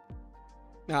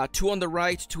 2 on the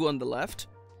right, 2 on the left.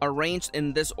 Arranged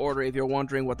in this order if you're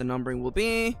wondering what the numbering will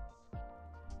be.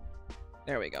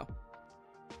 There we go.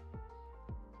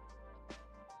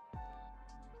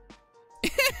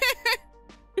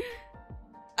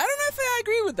 I don't know if I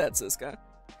agree with that, Siska.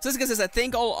 Siska says, I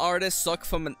think all artists suck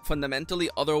fundamentally,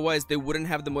 otherwise they wouldn't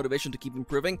have the motivation to keep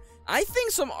improving. I think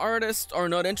some artists are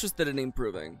not interested in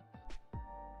improving.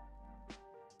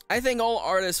 I think all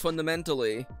artists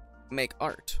fundamentally make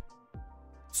art.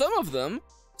 Some of them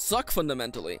suck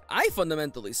fundamentally. I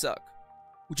fundamentally suck,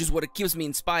 which is what keeps me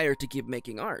inspired to keep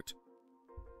making art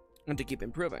and to keep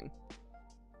improving.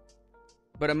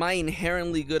 But am I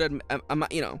inherently good at, am I,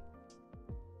 you know,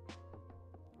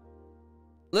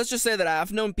 let's just say that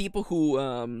I've known people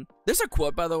who, there's a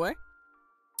quote, by the way.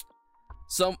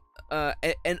 Some,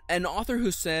 an author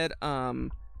who said,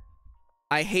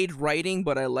 I hate writing,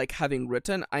 but I like having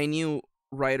written. I knew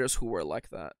writers who were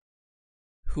like that.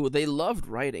 Who they loved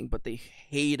writing, but they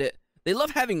hate it. They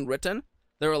love having written.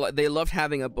 They were like, they loved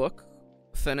having a book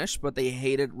finished, but they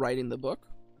hated writing the book.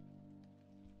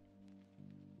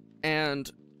 And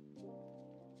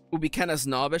would be kind of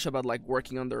snobbish about like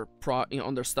working on their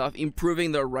on their stuff,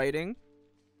 improving their writing,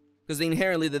 because they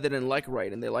inherently they didn't like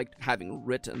writing. They liked having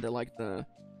written. They liked the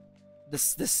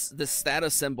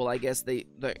status symbol, I guess they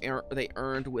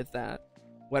earned with that,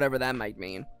 whatever that might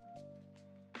mean.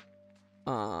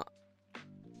 And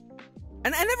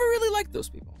I never really liked those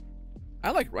people. I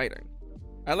like writing.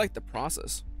 I like the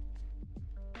process.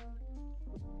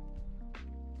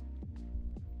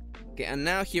 Okay, and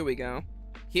now here we go.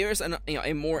 Here's an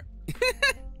a more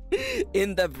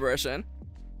in-depth version.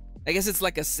 I guess it's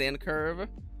like a sin curve.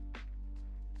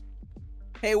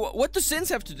 Hey, what do sins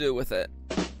have to do with it?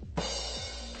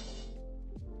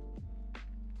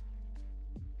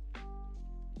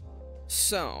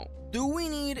 So, do we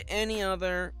need any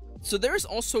other? So there's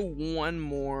also one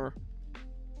more.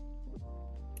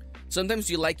 Sometimes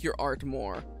you like your art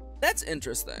more. That's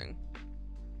interesting.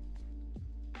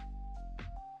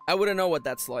 I wouldn't know what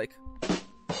that's like.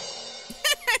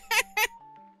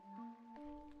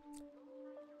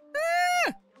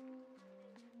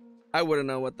 I wouldn't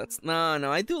know what that's...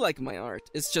 No, I do like my art.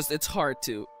 It's just, it's hard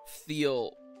to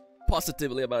feel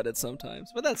positively about it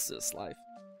sometimes. But that's just life.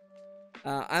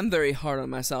 I'm very hard on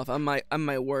myself. I'm my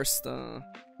worst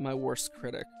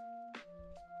critic.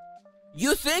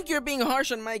 You think you're being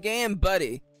harsh on my game,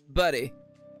 buddy?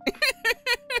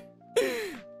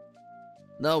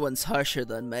 No one's harsher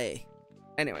than me.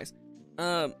 Anyways,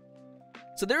 so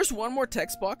there's one more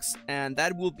text box, and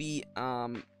that will be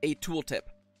a tooltip.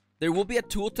 There will be a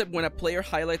tooltip when a player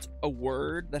highlights a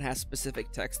word that has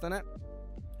specific text in it.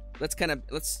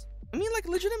 I mean, like,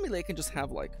 legitimately, I can just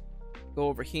have, like, go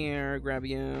over here, grab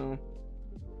you.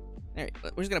 There,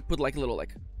 we're just gonna put, like, a little,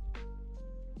 like...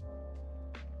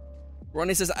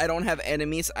 Ronnie says, I don't have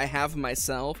enemies, I have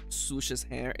myself. Swoosh's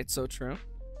hair, it's so true.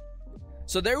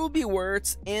 So there will be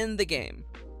words in the game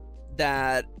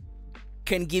that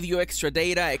can give you extra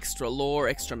data, extra lore,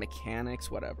 extra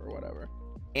mechanics, whatever.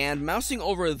 And mousing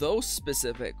over those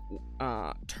specific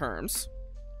terms,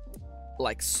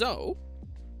 like so,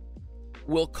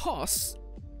 will cause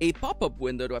a pop-up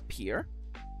window to appear.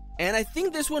 And I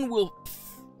think this one will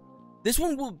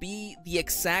be the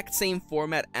exact same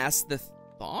format as the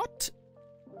thought.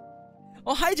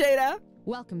 Oh, hi, Jada.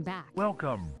 Welcome back.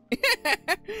 Welcome.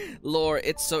 Lore,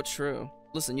 it's so true.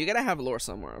 Listen, you gotta have lore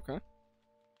somewhere, okay?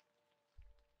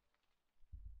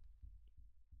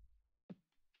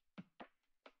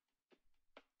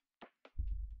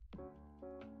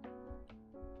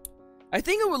 I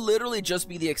think it would literally just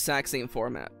be the exact same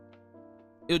format.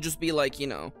 It would just be like, you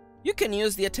know, you can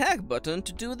use the attack button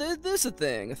to do this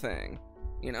thing,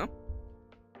 you know?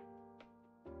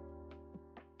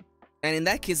 And in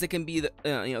that case, it can be the,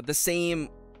 you know, the same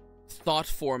thought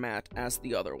format as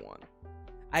the other one.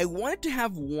 I wanted to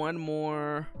have one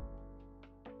more...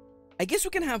 I guess we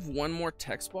can have one more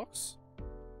text box.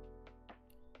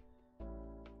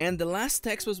 And the last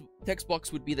text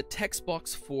box would be the text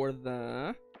box for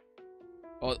the...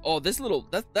 Oh, this little...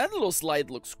 That little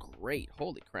slide looks great.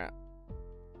 Holy crap.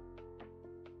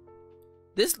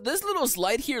 This little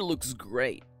slide here looks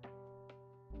great.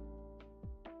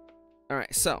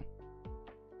 Alright, so...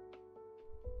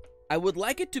 I would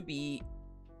like it to be...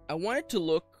 I want it to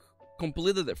look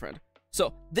completely different.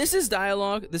 So, this is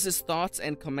dialogue, this is thoughts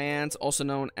and commands, also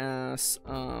known as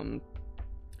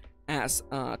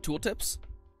tooltips.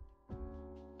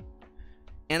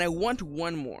 And I want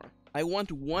one more. I want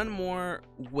one more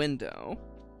window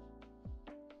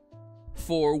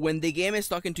for when the game is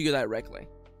talking to you directly.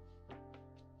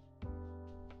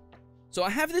 So I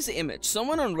have this image.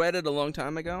 Someone on Reddit a long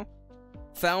time ago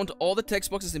found all the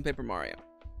text boxes in Paper Mario.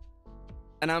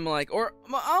 And I'm like, or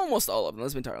almost all of them,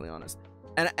 let's be entirely honest.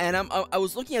 And I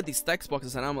was looking at these text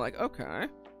boxes and I'm like, okay.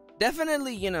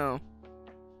 Definitely, you know,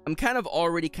 I'm kind of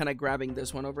already kind of grabbing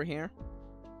this one over here.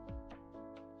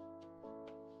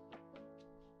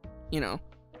 You know,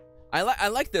 I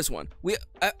like this one.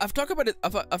 I've talked about it.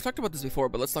 I've talked about this before,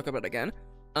 but let's talk about it again.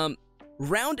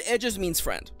 Round edges means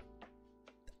friend.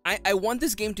 I want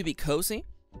this game to be cozy.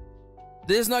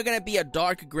 This is not gonna be a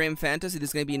dark, grim fantasy.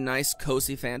 This is gonna be a nice,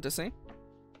 cozy fantasy.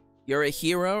 You're a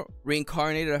hero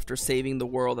reincarnated after saving the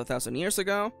world 1,000 years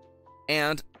ago,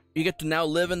 and You get to now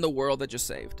live in the world that you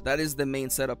saved. That is the main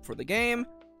setup for the game.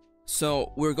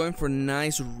 So we're going for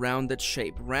nice rounded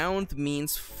shape. Round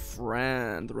means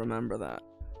friend. Remember that.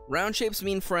 Round shapes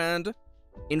mean friend.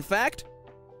 In fact,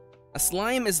 a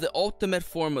slime is the ultimate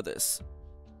form of this.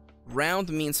 Round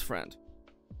means friend.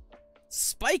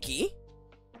 Spiky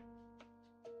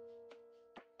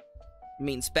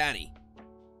means baddie.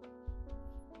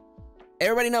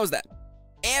 Everybody knows that.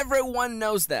 Everyone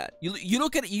knows that. You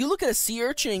look at a sea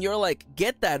urchin and you're like,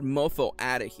 get that mofo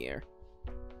out of here.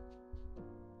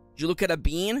 You look at a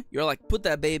bean, you're like, put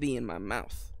that baby in my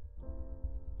mouth.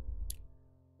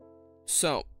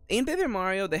 So in Paper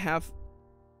Mario, they have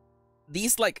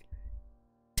these like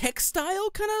textile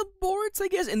kind of boards, I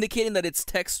guess, indicating that it's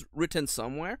text written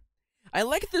somewhere. I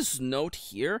like this note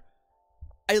here.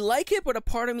 I like it, but a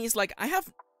part of me is like,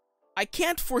 I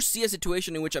can't foresee a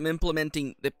situation in which I'm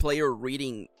implementing the player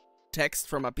reading text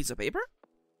from a piece of paper.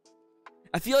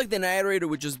 I feel like the narrator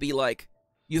would just be like,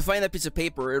 you find that piece of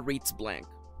paper, it reads blank.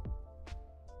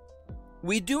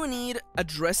 We do need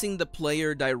addressing the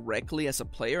player directly as a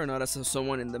player, not as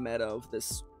someone in the meta of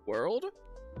this world.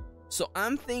 So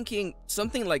I'm thinking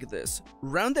something like this.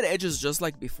 Rounded edges just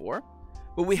like before,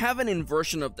 but we have an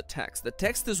inversion of the text. The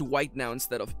text is white now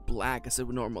instead of black as it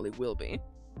normally will be.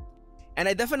 And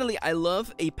I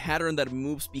love a pattern that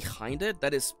moves behind it.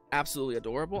 That is absolutely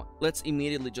adorable. Let's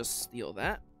immediately just steal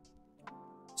that.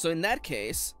 So in that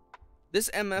case, this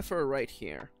MFer right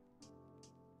here.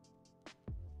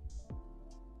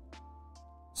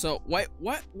 So why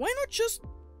not just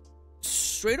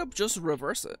straight up just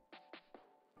reverse it?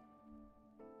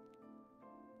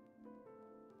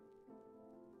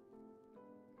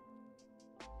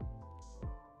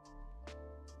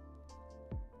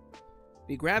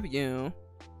 We grab you,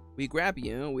 we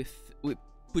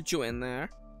put you in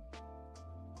there.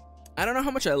 I don't know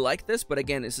how much I like this, but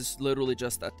again, this is literally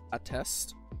just a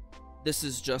test. This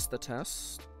is just a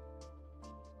test.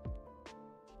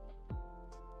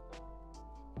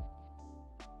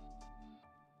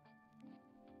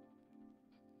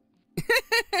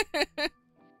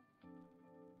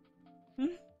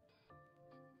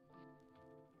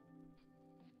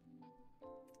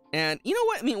 And you know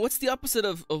what? I mean, what's the opposite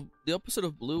of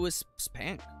blue is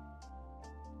spank.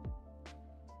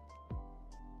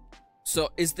 So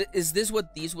is this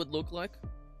what these would look like?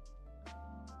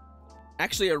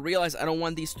 Actually, I realize I don't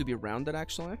want these to be rounded,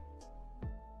 actually.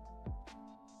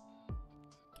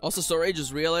 Also, sorry, I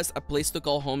just realized A Place to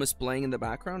Call Home is playing in the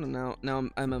background, and now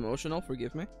I'm emotional,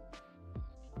 forgive me.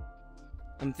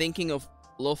 I'm thinking of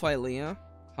Lo-Fi Leah,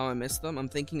 how I missed them. I'm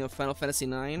thinking of Final Fantasy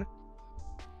IX.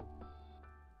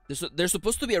 There's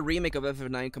supposed to be a remake of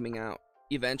FF9 coming out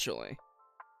eventually,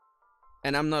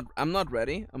 and I'm not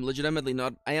ready. I'm legitimately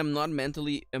not. I am not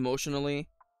mentally, emotionally,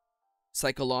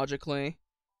 psychologically.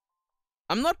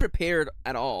 I'm not prepared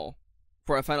at all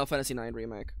for a Final Fantasy IX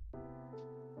remake.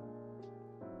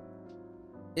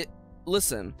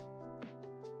 Listen.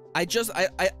 I do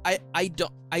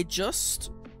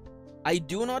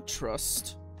not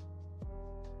trust.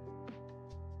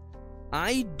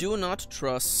 I do not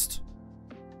trust.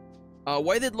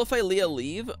 Why did Lo-Fi Leah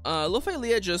leave? Lo-Fi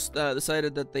Leah just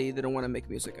decided that they didn't want to make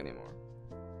music anymore.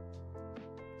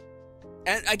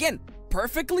 And again,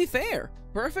 perfectly fair.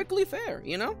 Perfectly fair,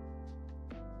 you know?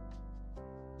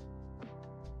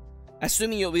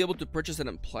 Assuming you'll be able to purchase it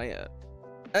and play it.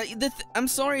 I'm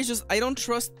sorry, it's just I don't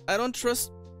trust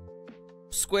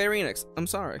Square Enix. I'm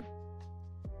sorry.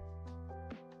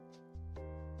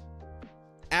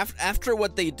 After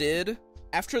what they did,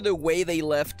 after the way they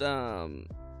left Final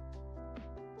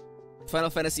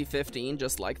Fantasy 15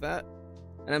 just like that,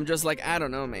 and I'm just like, I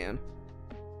don't know, man.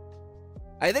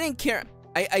 I didn't care.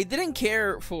 I didn't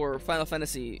care for Final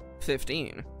Fantasy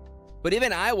 15, but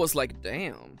even I was like,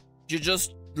 damn, you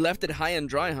just left it high and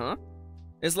dry, huh?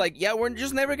 It's like, yeah, we're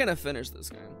just never gonna finish this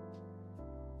game.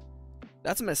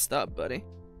 That's messed up, buddy.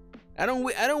 I don't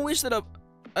wish that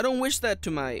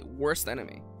to my worst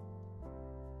enemy.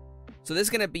 So this is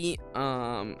gonna be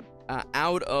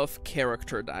out of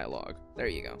character dialogue. There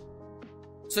you go.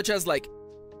 Such as like,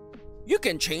 you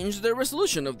can change the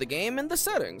resolution of the game in the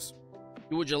settings.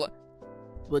 Would you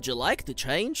like to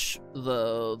change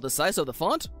the size of the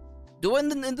font? Do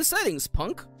it in the settings,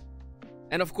 punk.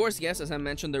 And of course, yes, as I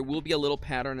mentioned, there will be a little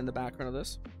pattern in the background of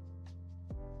this.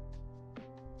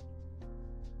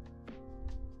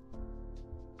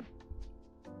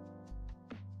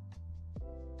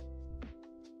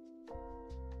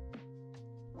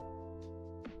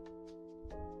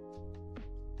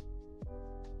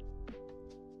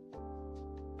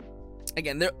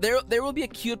 Again, there will be a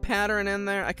cute pattern in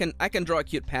there. I can draw a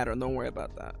cute pattern. Don't worry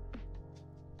about that.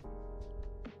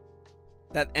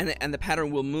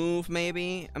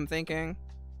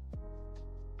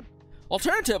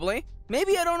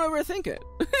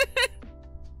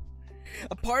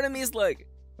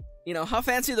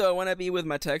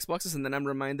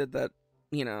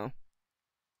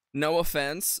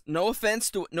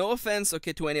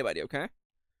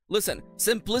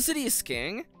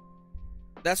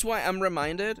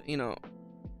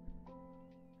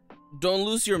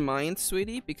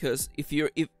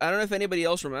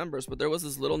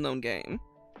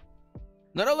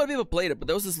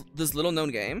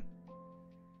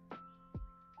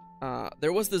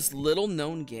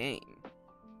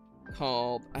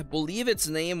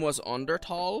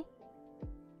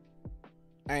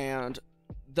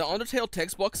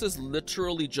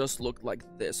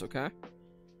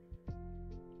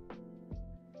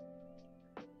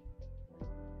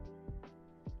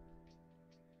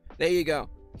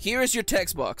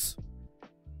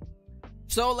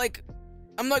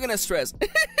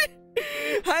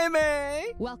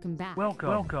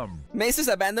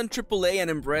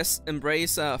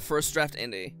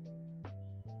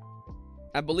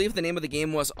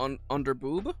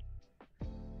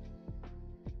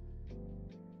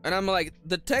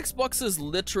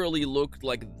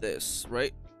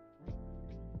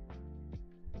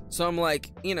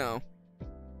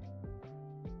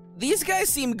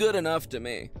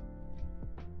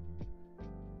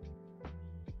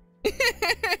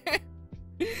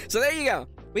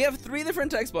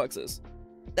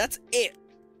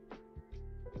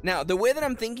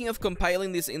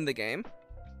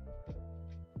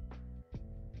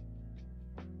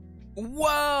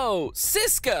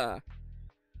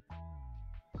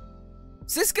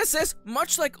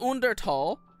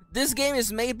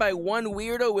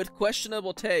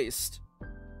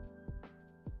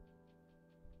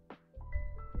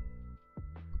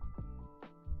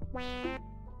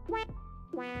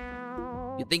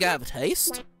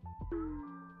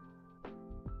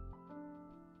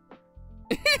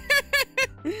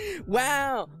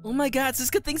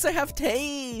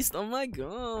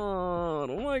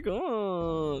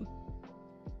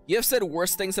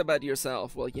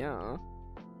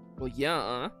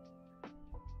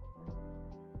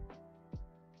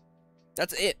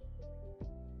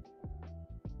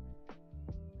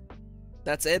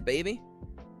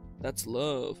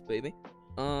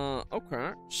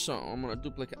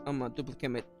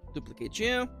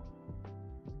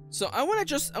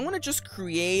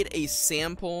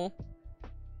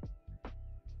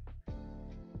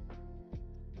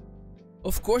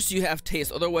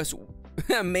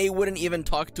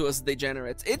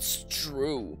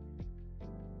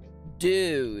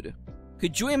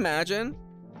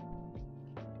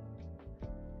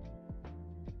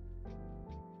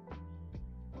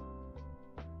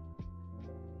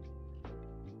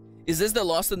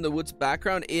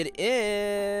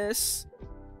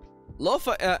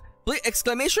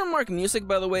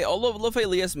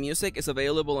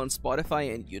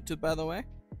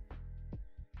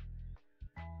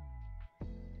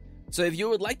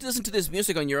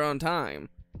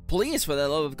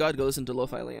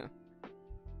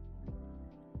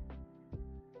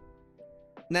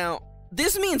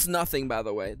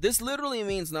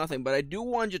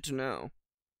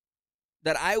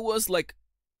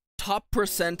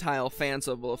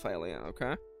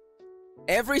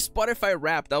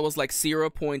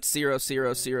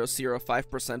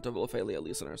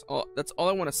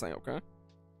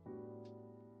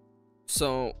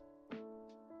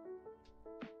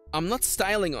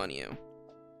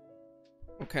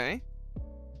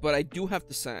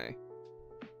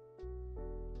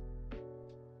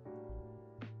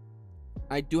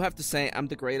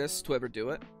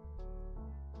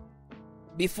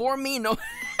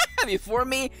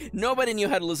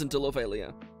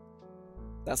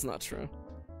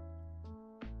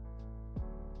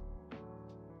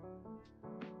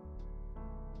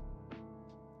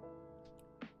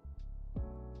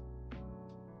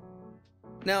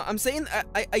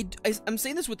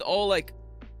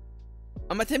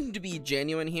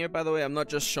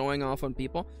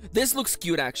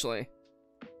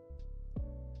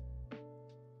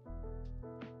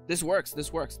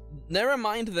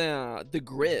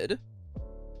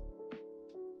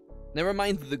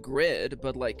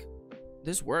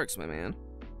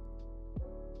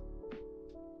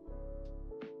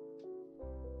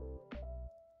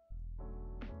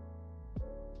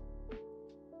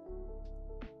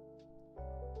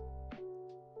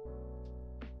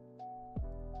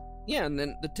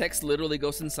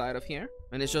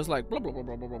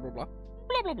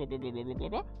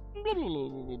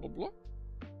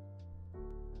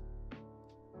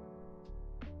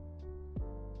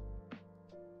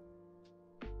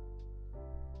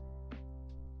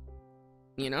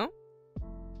 You know?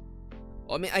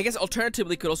 I mean, I guess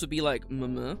alternatively could also be like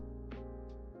meh.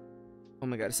 Oh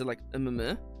my god, is it like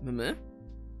meh? Meh?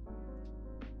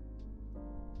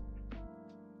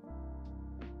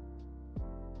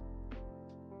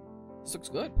 This looks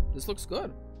good. This looks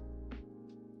good.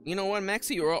 You know what,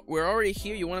 Maxi? We're already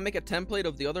here. You want to make a template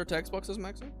of the other text boxes,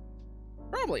 Maxi?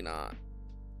 Probably not.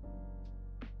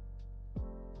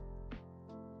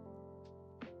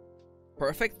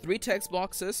 Perfect. 3 text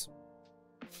boxes.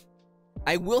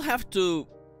 I will have to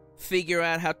figure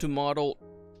out how to model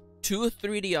 2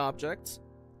 3D objects.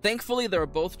 Thankfully, they're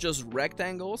both just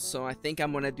rectangles, so I think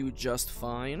I'm gonna do just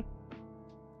fine.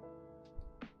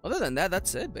 Other than that,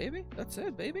 that's it, baby. That's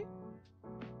it, baby.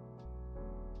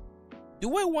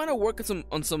 Do I want to work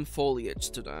on some foliage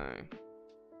today?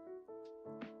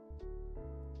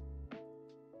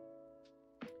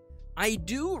 I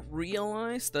do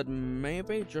realize that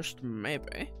maybe, just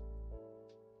maybe.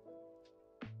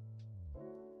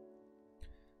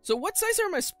 So what size are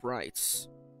my sprites?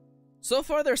 So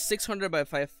far they're 600 by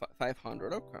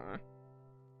 500, okay.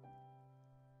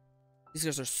 These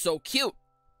guys are so cute.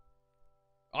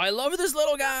 I love this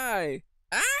little guy.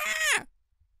 Ah!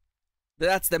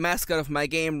 That's the mascot of my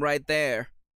game right there.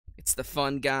 It's the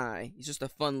fun guy. He's just a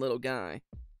fun little guy.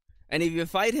 And if you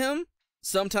fight him,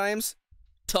 sometimes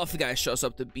tough guy shows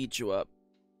up to beat you up.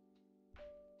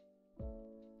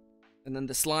 And then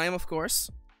the slime, of course.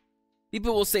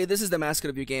 People will say this is the mascot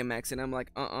of your game, Max, and I'm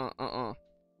like,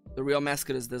 The real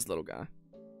mascot is this little guy.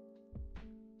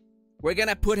 We're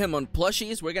gonna put him on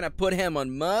plushies. We're gonna put him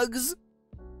on mugs.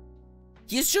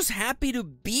 He's just happy to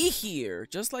be here,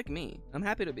 just like me. I'm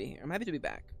happy to be here. I'm happy to be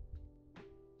back.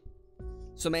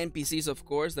 Some NPCs, of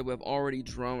course, that we've already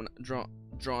drawn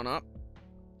up.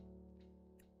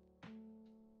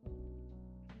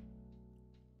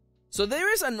 So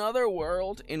there is another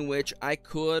world in which I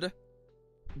could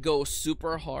go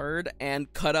super hard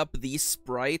and cut up these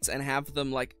sprites and have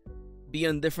them like be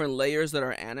on different layers that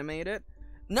are animated.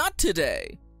 Not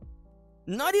today.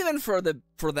 Not even for the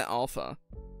alpha.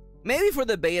 Maybe for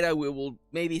the beta we will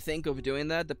maybe think of doing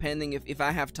that, depending if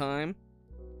I have time.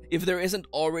 If there isn't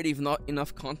already not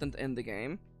enough content in the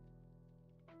game.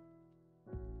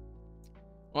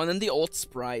 Oh, and then the old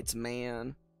sprites,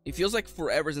 man. It feels like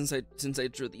forever since I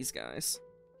drew these guys.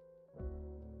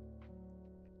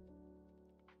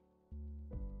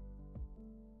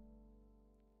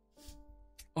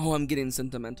 Oh, I'm getting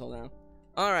sentimental now.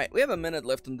 Alright, we have a minute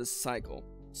left in this cycle.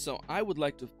 So I would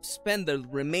like to spend the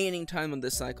remaining time on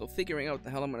this cycle figuring out what the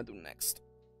hell I'm gonna do next.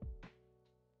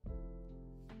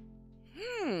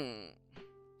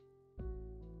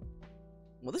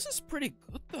 Well, this is pretty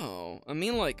good though. I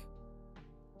mean, like,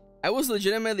 I was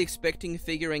legitimately expecting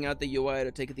figuring out the UI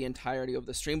to take the entirety of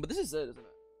the stream, but this is it, isn't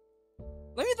it?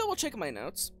 Let me double check my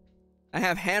notes. I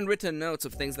have handwritten notes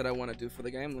of things that I want to do for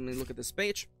the game. Let me look at this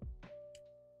page.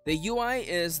 The UI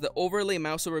is the overlay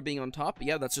mouse over being on top.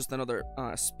 Yeah, that's just another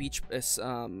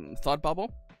thought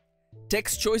bubble.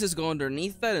 Text choices go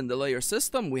underneath that in the layer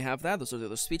system. We have that. Those are the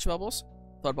other speech bubbles,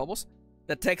 thought bubbles.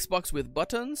 The text box with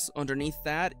buttons. Underneath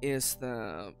that is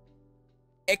the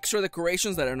extra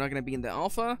decorations that are not going to be in the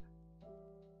alpha.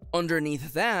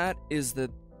 Underneath that is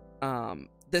the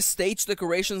stage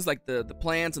decorations like the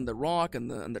plants and the rock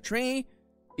and the tree.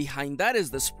 Behind that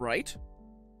is the sprite.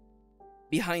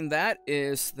 Behind that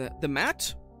is the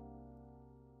mat.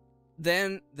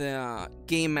 Then the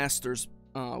game master's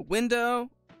window,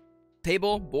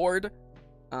 table, board,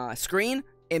 screen,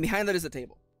 and behind that is the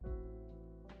table.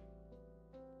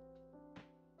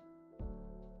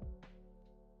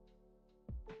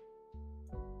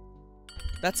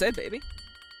 That's it, baby.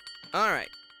 Alright.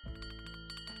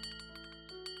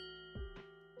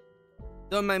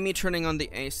 Don't mind me turning on the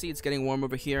AC. It's getting warm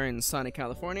over here in sunny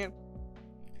California.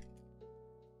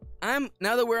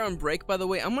 Now that we're on break, by the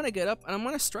way, I'm gonna get up and I'm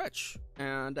gonna stretch.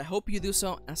 And I hope you do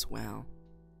so as well.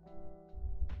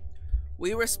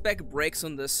 We respect breaks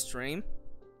on this stream.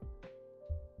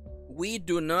 We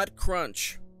do not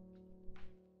crunch.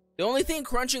 The only thing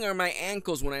crunching are my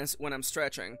ankles when I'm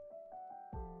stretching.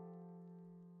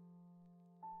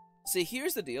 See,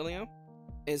 here's the dealio,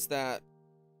 is that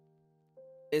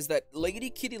Lady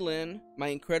Kitty Lynn, my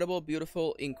incredible,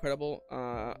 beautiful, incredible,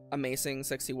 amazing,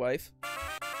 sexy wife,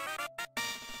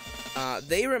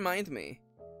 they remind me.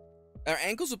 Are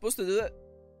ankles supposed to do that?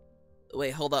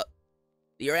 Wait, hold up.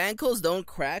 Your ankles don't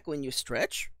crack when you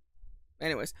stretch?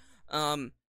 Anyways,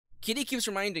 Kitty keeps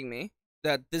reminding me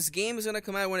that this game is gonna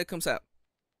come out when it comes out.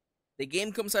 The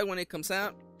game comes out when it comes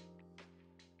out.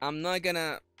 I'm not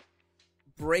gonna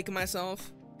break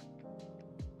myself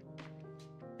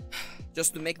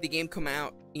just to make the game come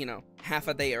out, you know, half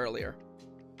a day earlier.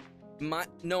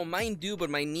 No, mine do, but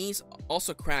my knees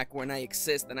also crack when I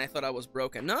exist, and I thought I was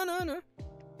broken. No, no, no.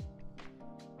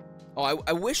 Oh,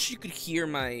 I wish you could hear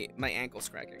my ankles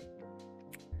cracking.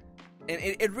 And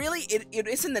it really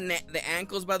isn't the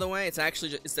ankles, by the way. It's actually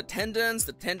just, it's the tendons.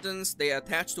 The tendons, they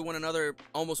attach to one another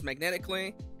almost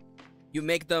magnetically. You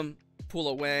make them pull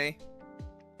away.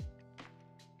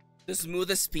 The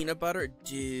smoothest peanut butter,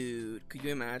 dude. Could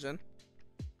you imagine?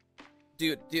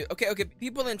 Dude. Okay.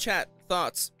 People in chat,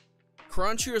 thoughts.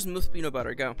 Crunchy or smooth peanut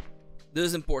butter? Go. This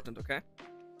is important, okay?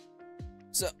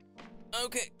 So,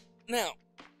 okay, now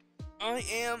I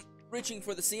am reaching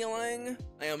for the ceiling.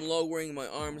 I am lowering my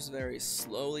arms very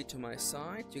slowly to my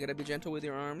side. You gotta be gentle with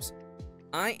your arms.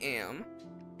 I am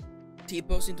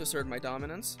T-posing to assert my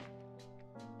dominance.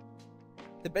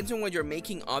 Depends on what you're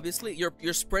making, obviously.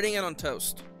 You're spreading it on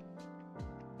toast.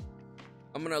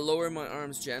 I'm gonna lower my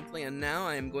arms gently, and now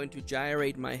I am going to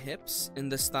gyrate my hips in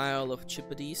the style of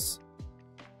Chippies.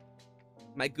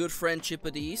 My good friend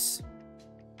Chippies.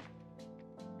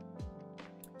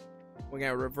 We're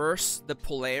gonna reverse the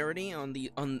polarity on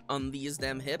these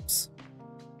damn hips.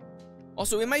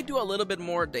 Also, we might do a little bit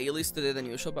more Dalies today than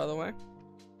usual, by the way.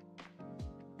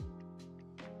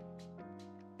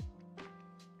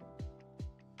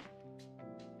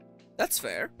 That's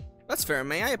fair. That's fair,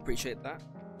 May. I appreciate that.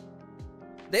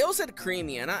 Dale said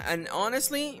creamy, and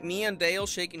honestly, me and Dale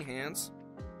shaking hands.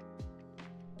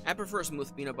 I prefer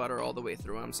smooth peanut butter all the way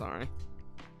through. I'm sorry.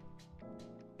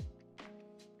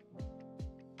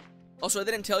 Also, I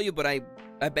didn't tell you, but I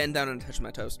bent down and touched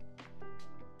my toes.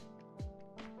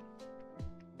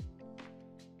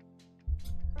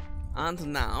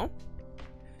 And now,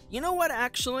 you know what,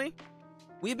 actually?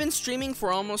 We've been streaming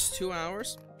for almost 2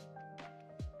 hours.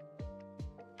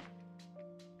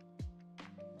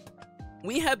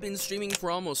 We have been streaming for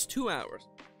almost 2 hours.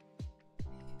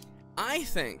 I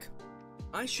think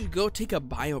I should go take a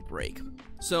bio break.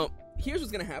 So, here's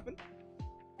what's gonna happen.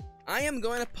 I am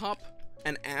going to pop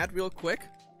an ad real quick,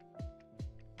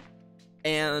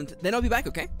 and then I'll be back,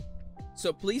 okay?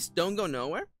 So please don't go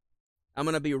nowhere. I'm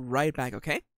gonna be right back,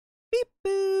 okay? Beep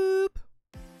boop.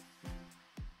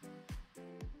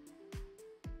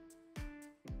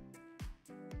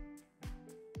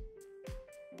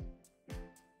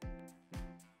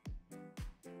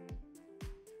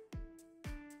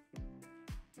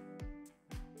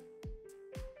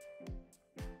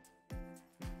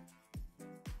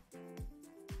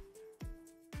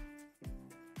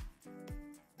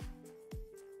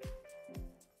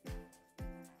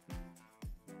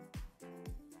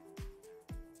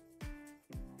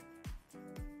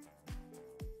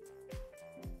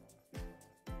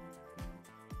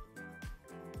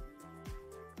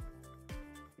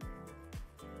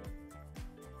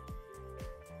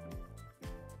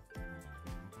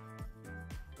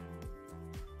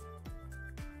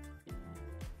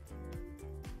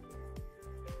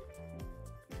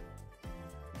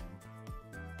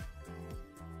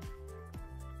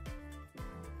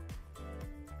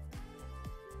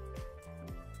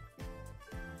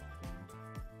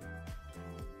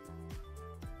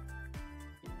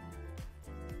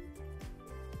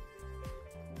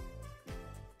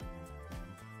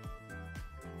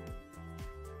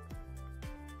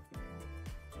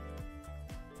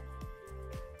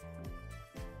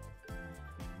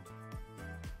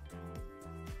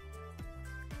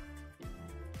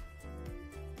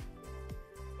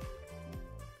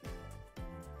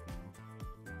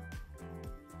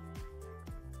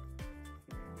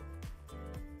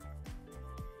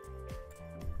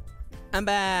 I'm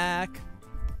back.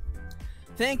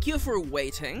 Thank you for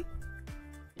waiting.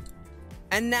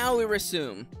 And now we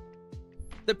resume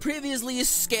the previously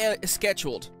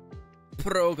scheduled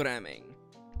programming.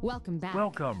 Welcome back.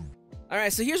 Welcome.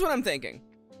 Alright, so here's what I'm thinking.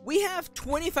 We have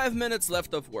 25 minutes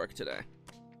left of work today.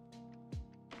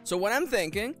 So what I'm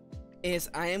thinking is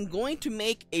I am going to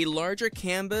make a larger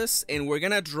canvas, and we're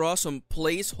gonna draw some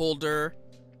placeholder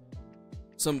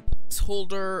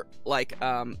like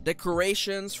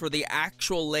decorations for the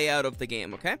actual layout of the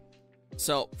game, okay?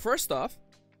 So first off,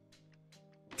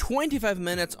 25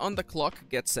 minutes on the clock,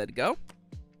 get set, go.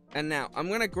 And now I'm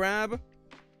gonna grab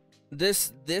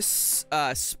this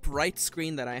sprite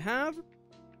screen that I have.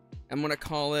 I'm gonna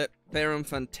call it Barum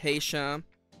Fantasia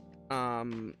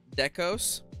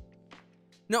Decos.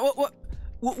 No, what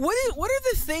are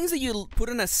the things that you put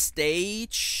on a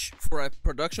stage for a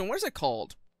production? What is it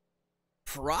called?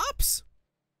 Props?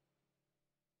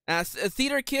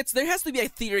 Theater kits? There has to be a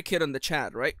theater kit on the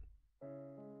chat, right?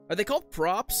 Are they called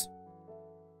props?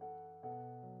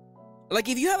 Like,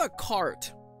 if you have a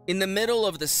cart in the middle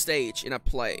of the stage in a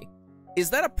play, is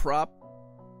that a prop?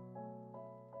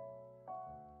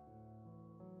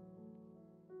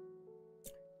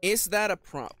 Is that a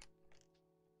prop?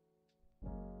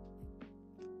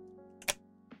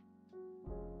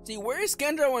 See, where is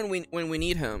Kendra when we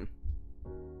need him?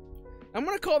 I'm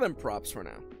gonna call them props for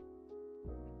now.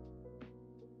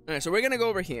 Alright, so we're gonna go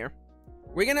over here.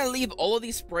 We're gonna leave all of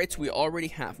these sprites we already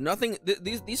have. Nothing.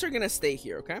 These are gonna stay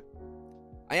here, okay?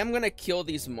 I am gonna kill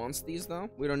these monsters though.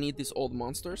 We don't need these old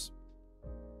monsters.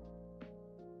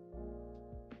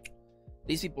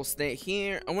 These people stay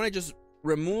here. I want to just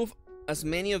remove as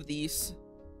many of these.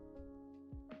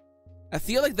 I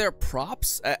feel like they're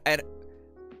props.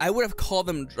 I would have called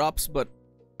them drops, but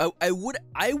I would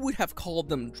have called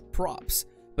them props.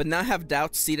 But now I have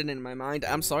doubts seated in my mind.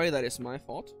 I'm sorry, that is my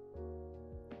fault.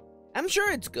 I'm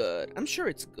sure it's good. I'm sure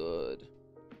it's good.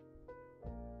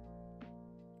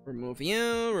 Remove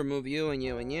you, and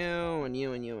you, and you, and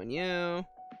you, and you, and you.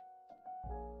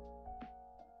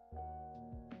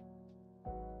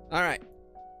 Alright.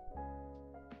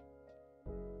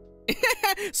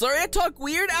 Sorry I talk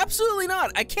weird? Absolutely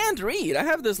not. I can't read. I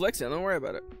have dyslexia. Don't worry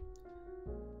about it.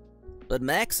 But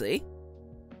Maxi,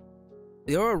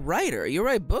 you're a writer. You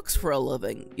write books for a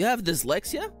living. You have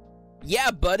dyslexia?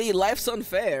 Yeah, buddy. Life's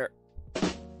unfair.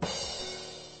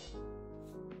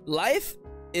 Life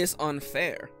is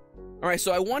unfair. Alright,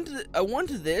 so I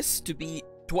wanted this to be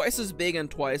twice as big and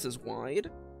twice as wide.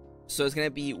 So it's gonna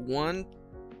be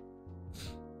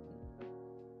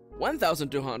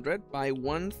 1,200 by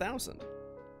 1,000.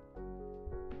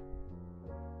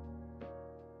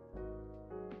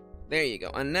 There you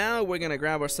go. And now we're gonna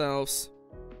grab ourselves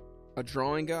a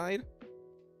drawing guide.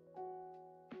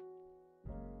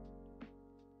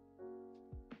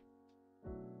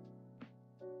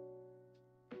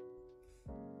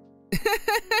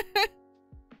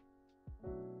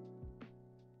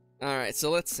 Alright, so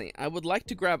let's see. I would like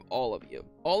to grab all of you.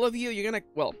 All of you, you're gonna,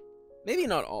 well, maybe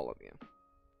not all of you.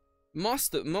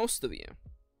 Most of you.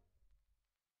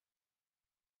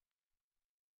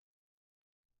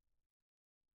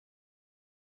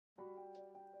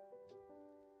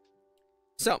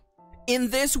 So,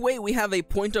 in this way, we have a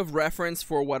point of reference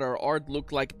for what our art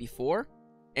looked like before,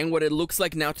 and what it looks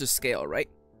like now to scale, right?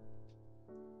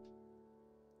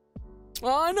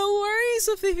 Oh, no worries,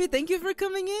 Sophie. Thank you for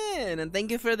coming in, and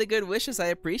thank you for the good wishes. I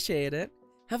appreciate it.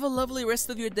 Have a lovely rest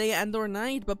of your day and or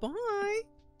night. Bye-bye.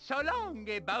 So long,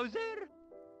 Bowser.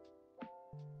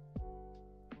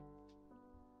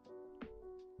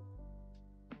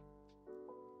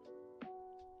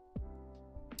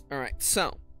 Alright,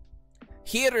 so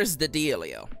here's the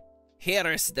dealio.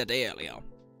 Here's the dealio.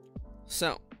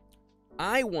 So,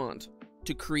 I want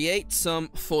to create some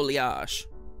foliage.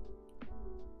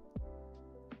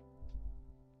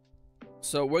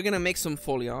 So we're gonna make some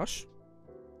foliage.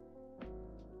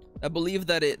 I believe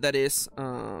that is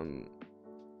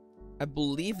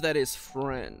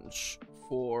French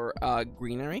for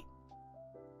greenery.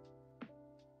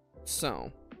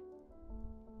 So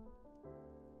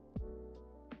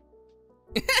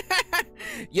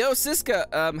yo,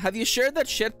 Siska, have you shared that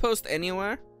shit post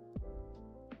anywhere?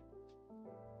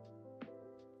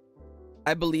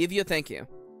 I believe you, thank you.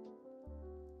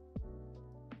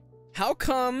 How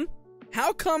come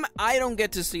I don't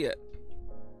get to see it?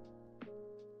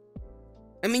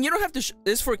 I mean, you don't have to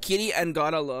this for Kitty and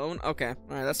God alone? Okay,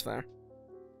 alright, that's fair.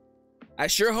 I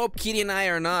sure hope Kitty and I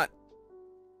are not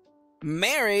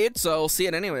married, so I'll see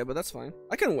it anyway, but that's fine.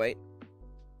 I can wait.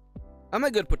 I'm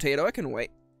a good potato, I can wait.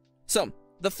 So,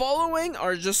 the following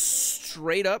are just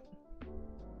straight up.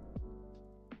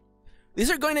 These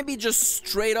are going to be just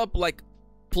straight up, like,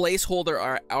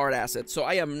 placeholder art assets, so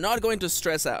I am not going to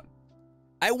stress out.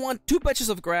 I want 2 patches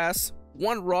of grass,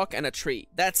 1 rock, and a tree.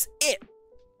 That's it!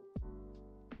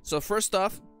 So first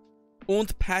off, un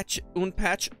patch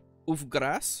of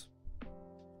grass.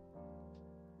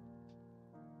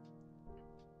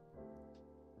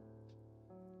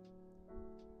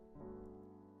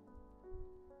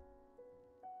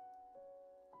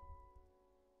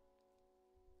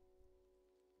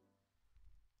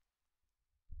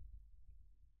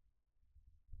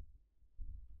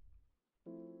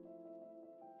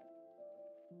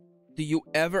 Do you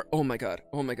ever, oh my god,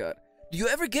 do you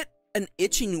ever get an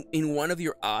itch in one of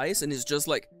your eyes and it's just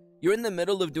like, you're in the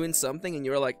middle of doing something and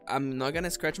you're like, I'm not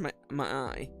gonna scratch my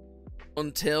eye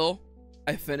until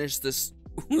I finish this,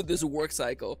 this work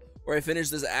cycle, or I finish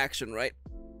this action, right?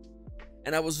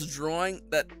 And I was drawing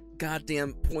that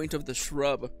goddamn point of the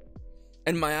shrub,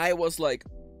 and my eye was like,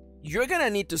 you're gonna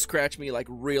need to scratch me like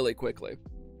really quickly.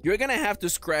 You're gonna have to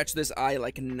scratch this eye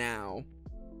like now.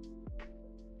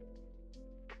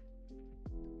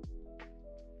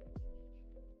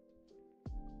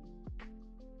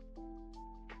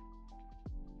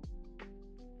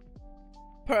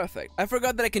 Perfect. I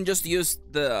forgot that I can just use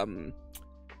the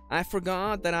I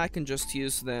forgot that I can just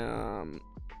use the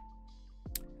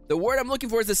word I'm looking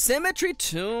for is the symmetry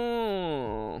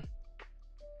tool.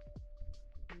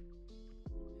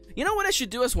 You know what I should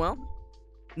do as well?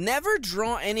 Never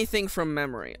draw anything from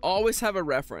memory. Always have a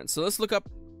reference. So let's look up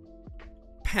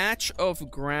patch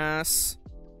of grass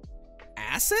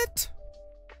asset.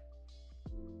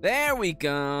 There we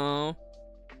go.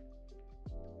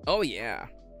 Oh yeah.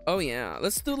 Oh yeah.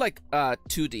 Let's do like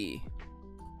 2D.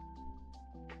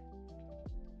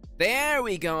 There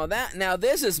we go. That now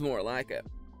this is more like it.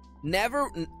 Never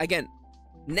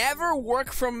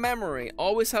work from memory.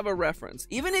 Always have a reference.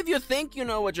 Even if you think you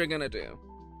know what you're gonna do.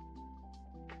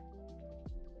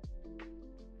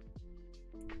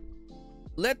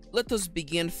 Let us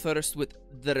begin first with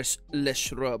le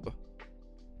shrub.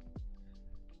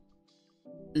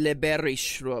 Le berry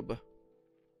shrub.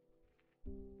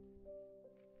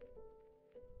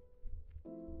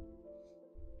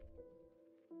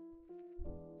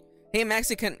 Hey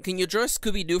Maxi, can you draw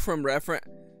Scooby-Doo from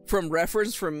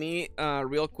reference for me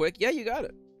real quick? Yeah, you got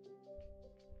it.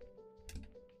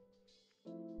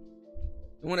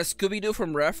 You want a Scooby-Doo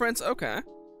from reference? Okay.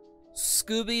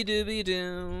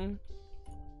 Scooby-Dooby-Doo.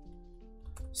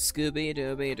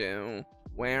 Scooby-Dooby-Doo.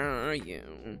 Where are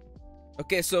you?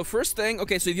 Okay, so first thing,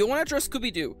 so if you want to draw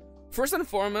Scooby-Doo, first and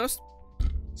foremost,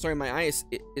 sorry, my eye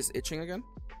is itching again.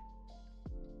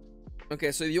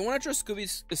 Okay, so if you want to draw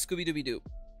Scooby-Dooby-Doo,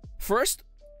 first,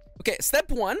 okay, step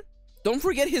one, don't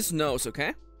forget his nose,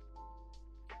 okay?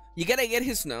 You gotta get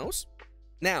his nose.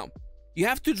 Now, you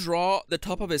have to draw the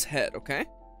top of his head, okay?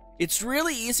 It's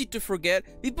really easy to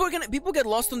forget. People get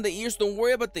lost on the ears. Don't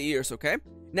worry about the ears, okay?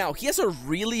 Now, he has a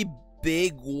really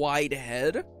big, wide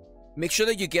head. Make sure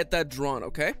that you get that drawn,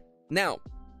 okay? Now,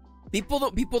 people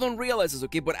don't realize this,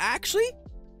 okay? But actually,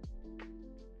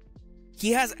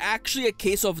 he has actually a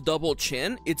case of double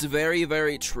chin. It's very,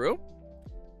 very true.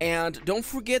 And don't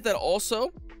forget that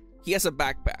also, he has a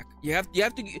backpack. You have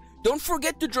to don't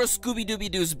forget to draw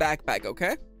Scooby-Dooby-Doo's backpack,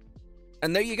 okay?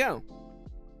 And there you go.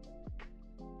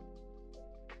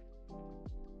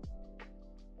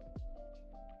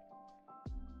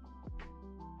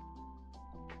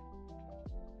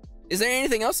 Is there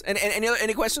anything else?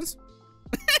 Any questions?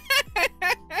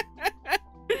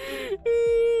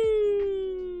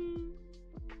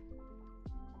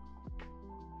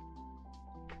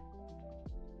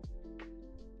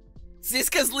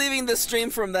 Siska's leaving the stream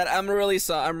from that. I'm really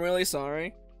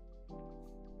sorry.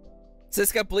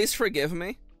 Siska, please forgive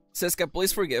me. Siska,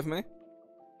 please forgive me.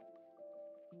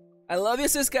 I love you,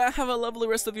 Siska. Have a lovely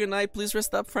rest of your night. Please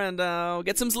rest up, friendo.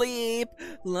 Get some sleep.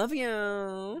 Love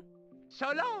you.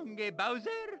 So long, Bowser.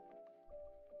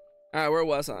 Alright, where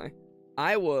was I?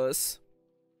 I was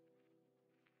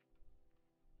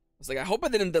like, I hope I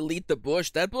didn't delete the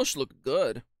bush. That bush looked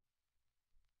good.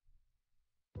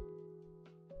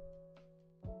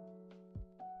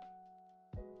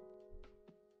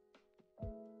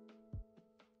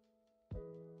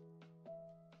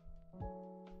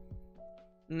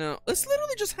 No, let's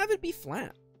literally just have it be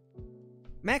flat.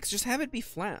 Max, just have it be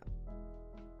flat.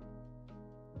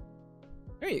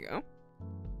 There you go.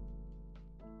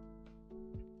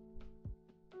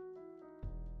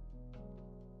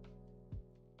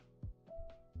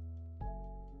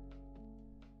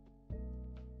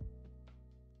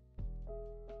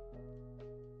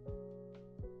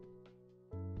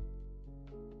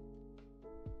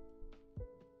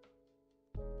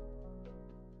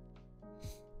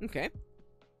 Okay.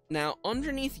 Now,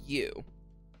 underneath you,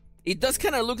 it does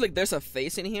kind of look like there's a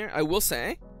face in here, I will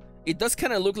say. It does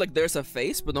kind of look like there's a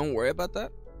face, but don't worry about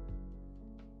that.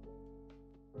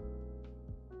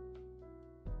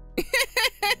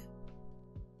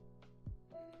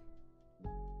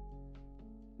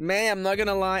 May, I'm not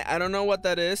gonna lie, I don't know what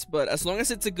that is, but as long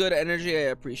as it's a good energy,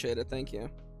 I appreciate it. Thank you.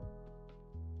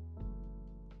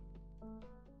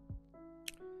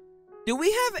 Do we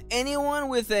have anyone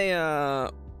with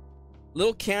a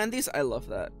little candies? I love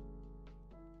that.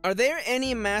 Are there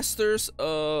any masters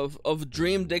of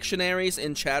dream dictionaries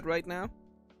in chat right now?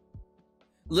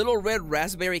 Little red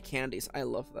raspberry candies. I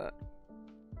love that.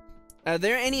 Are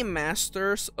there any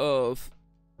masters of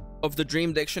the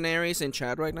dream dictionaries in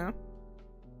chat right now?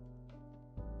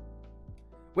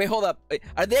 Wait, hold up.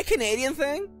 Are they a Canadian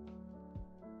thing?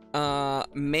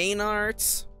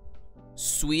 Maynard's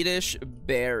Swedish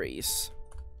berries.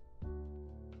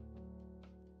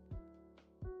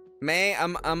 May,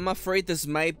 I'm afraid this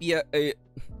might be a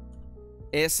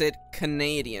is it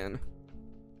Canadian?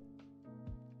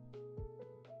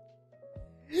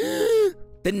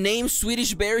 The name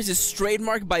Swedish Berries is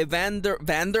trademarked by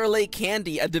Vanderlei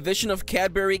Candy, a division of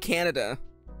Cadbury Canada.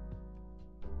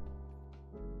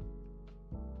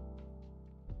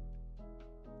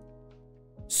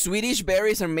 Swedish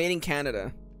berries are made in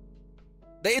Canada.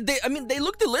 I mean, they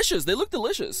look delicious. They look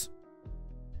delicious.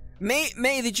 May,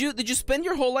 did you spend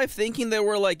your whole life thinking they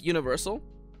were like universal?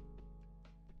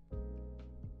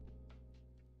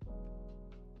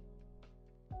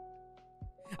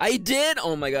 I did.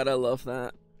 Oh my god, I love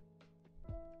that.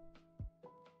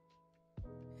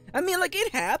 I mean, like,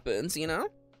 it happens, you know?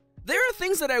 There are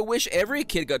things that I wish every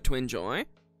kid got to enjoy.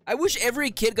 I wish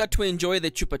every kid got to enjoy the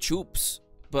Chupa Chups,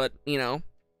 but, you know,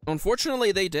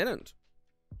 unfortunately they didn't.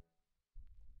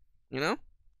 You know?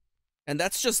 And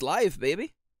that's just life,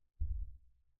 baby.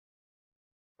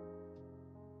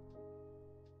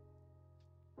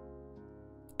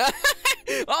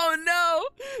 Oh no!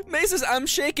 May says, I'm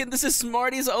shaking. This is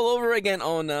Smarties all over again.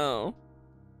 Oh no.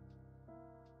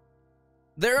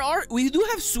 We do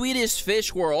have Swedish fish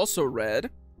who are also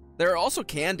red. There are also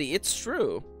candy. It's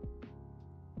true.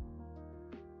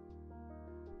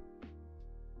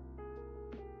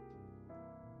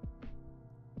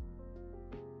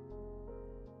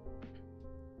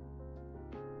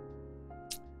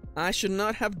 I should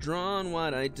not have drawn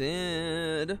what I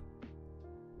did.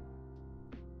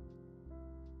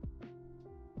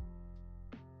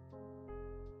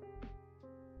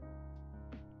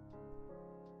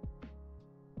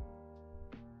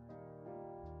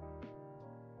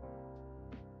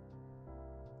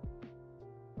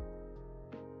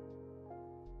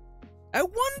 I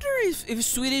wonder if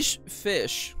Swedish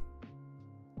fish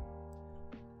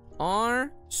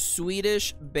are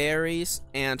Swedish berries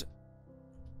and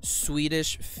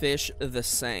Swedish fish the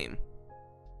same.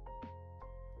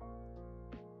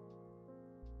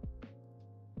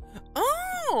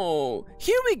 Oh,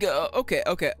 here we go.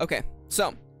 Okay.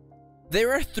 So,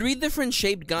 there are 3 different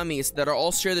shaped gummies that are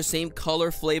all share the same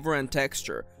color, flavor, and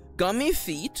texture. Gummy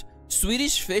feet,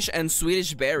 Swedish fish, and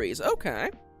Swedish berries. Okay.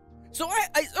 So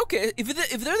okay,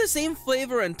 if they're the same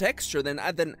flavor and texture, then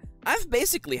I've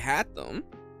basically had them.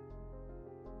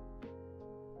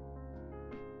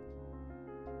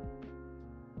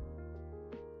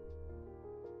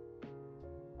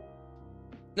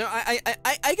 No, I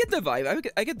get the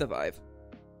vibe. I get the vibe.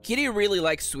 Kitty really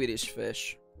likes Swedish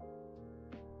fish.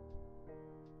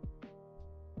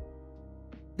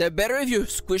 They're better if you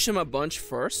squish them a bunch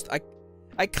first.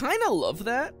 I kind of love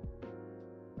that.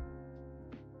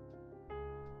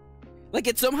 Like,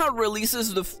 it somehow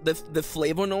releases the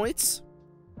flavonoids.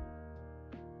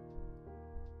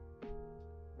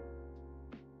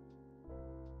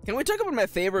 Can we talk about my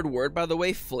favorite word, by the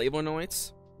way?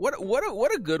 Flavonoids.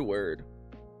 What a good word.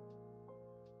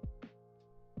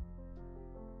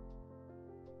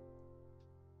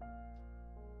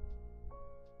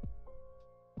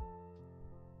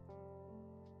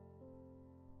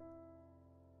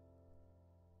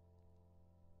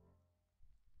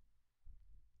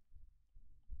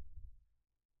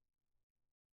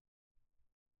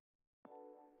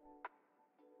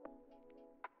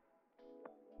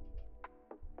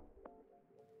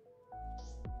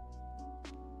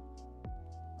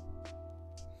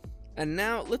 And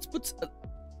now let's put,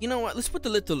 you know what? Let's put the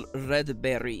little red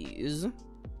berries.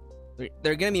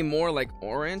 They're gonna be more like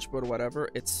orange, but whatever.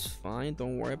 It's fine.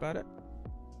 Don't worry about it.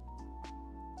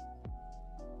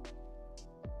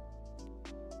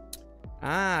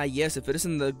 Ah, yes. If it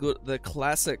isn't the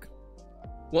classic.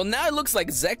 Well, now it looks like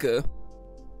Zeku.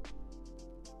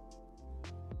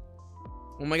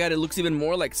 Oh my god, it looks even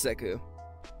more like Zeku.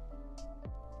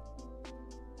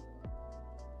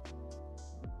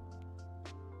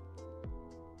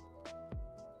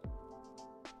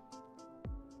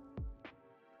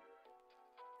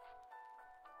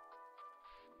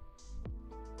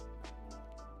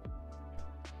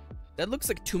 That looks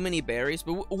like too many berries,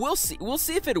 but we'll see. We'll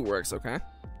see if it works, okay?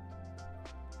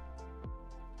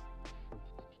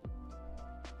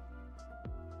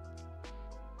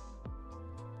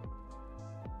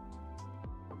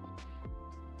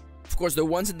 Of course, the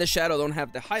ones in the shadow don't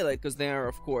have the highlight because they are,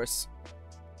 of course,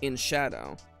 in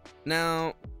shadow.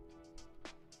 Now,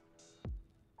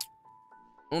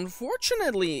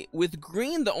 unfortunately, with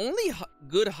green, the only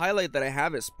good highlight that I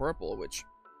have is purple, which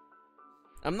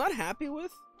I'm not happy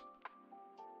with.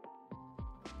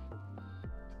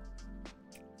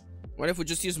 What if we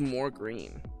just use more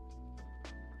green?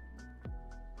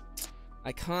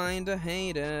 I kinda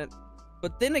hate it.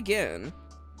 But then again,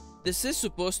 this is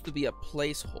supposed to be a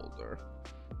placeholder.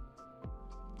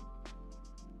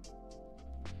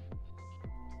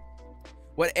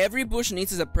 What every bush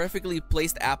needs is a perfectly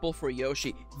placed apple for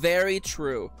Yoshi. Very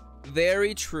true.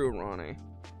 Very true, Ronnie.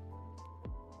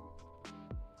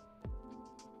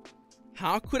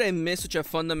 How could I miss such a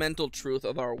fundamental truth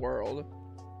of our world?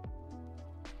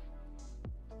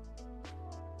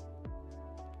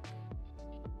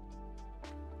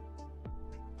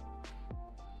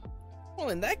 Well,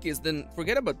 in that case, then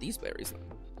forget about these berries then.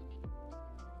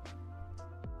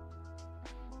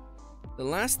 The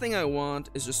last thing I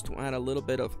want is just to add a little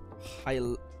bit of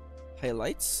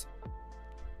highlights.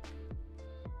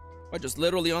 What, just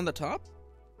literally on the top?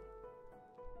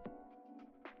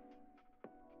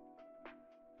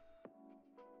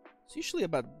 It's usually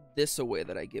about this away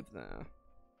that I give the...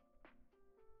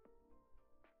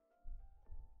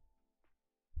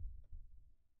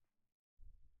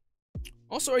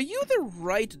 Also, are you the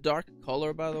right dark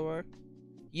color, by the way?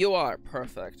 You are.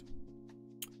 Perfect.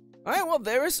 Alright, well,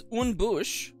 there is one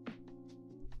bush.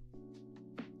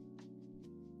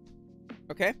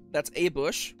 Okay, that's a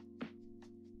bush.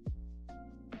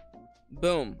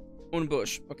 Boom. Un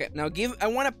bush. Okay, now I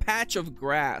want a patch of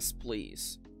grass,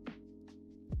 please.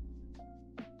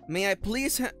 May I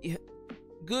please have...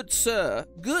 Good sir,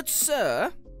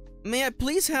 may I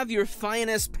please have your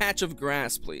finest patch of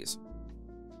grass, please?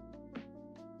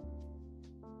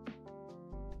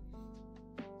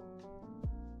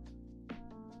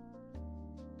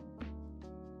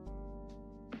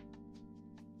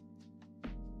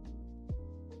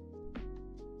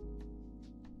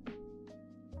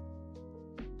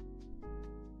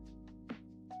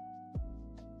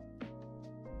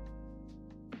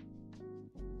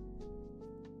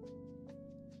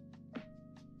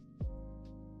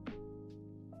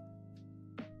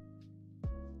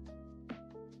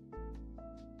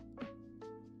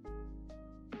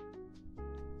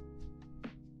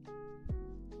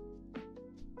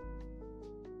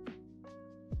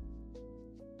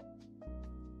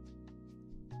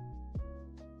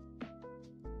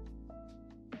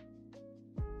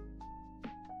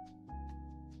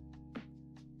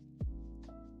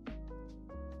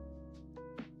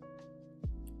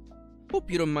 Hope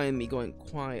you don't mind me going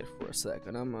quiet for a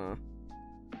second.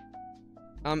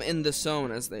 I'm in the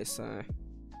zone, as they say.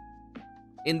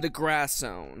 In the grass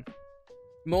zone.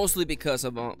 Mostly because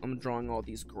of I'm drawing all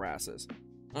these grasses.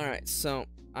 Alright, so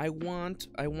I want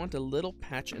a little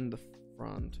patch in the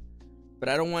front. But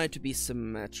I don't want it to be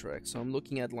symmetric. So I'm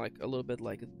looking at like a little bit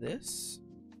like this.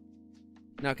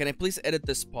 Now, can I please edit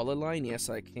this polyline? Yes,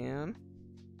 I can.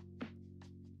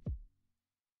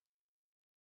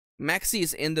 Maxi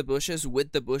is in the bushes,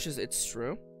 with the bushes, it's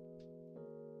true.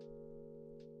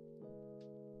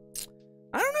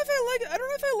 I don't know if I like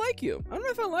you. I don't know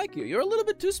if I like you. You're a little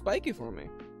bit too spiky for me.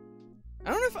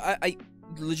 I don't know if I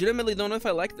legitimately don't know if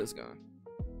I like this guy.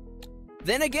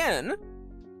 Then again,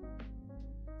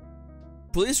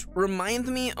 please remind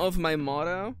me of my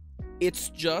motto. It's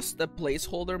just a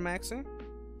placeholder, Maxi.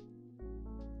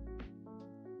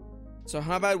 So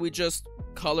how about we just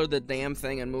color the damn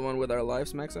thing and move on with our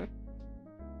lives, Maxi?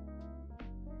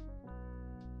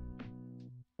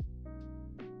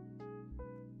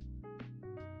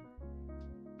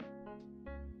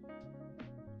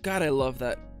 God, I love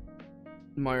that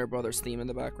Mario Brothers theme in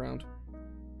the background.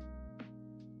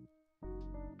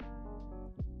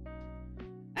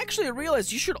 Actually, I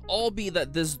realized you should all be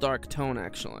this dark tone,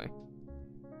 actually.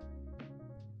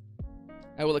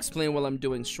 I will explain what I'm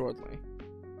doing shortly.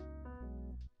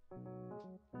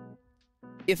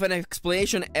 If an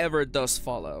explanation ever does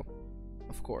follow,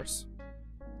 of course.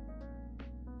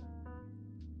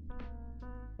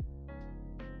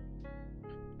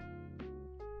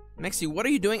 Maxi, what are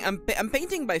you doing? I'm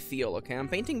painting by feel, okay? I'm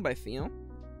painting by feel.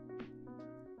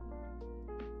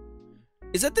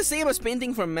 Is that the same as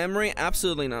painting from memory?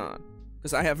 Absolutely not.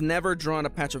 Because I have never drawn a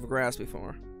patch of grass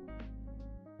before.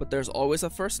 But there's always a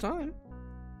first time.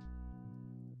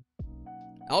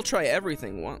 I'll try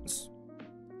everything once.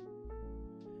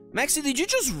 Maxi, did you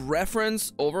just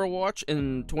reference Overwatch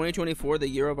in 2024, the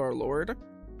year of our Lord?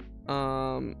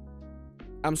 I'm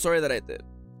sorry that I did.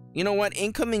 You know what?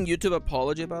 Incoming YouTube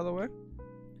apology, by the way.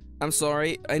 I'm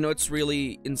sorry. I know it's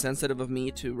really insensitive of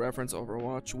me to reference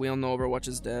Overwatch. We all know Overwatch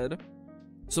is dead.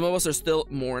 Some of us are still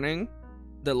mourning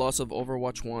the loss of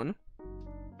Overwatch 1.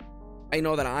 I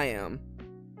know that I am.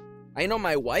 I know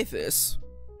my wife is.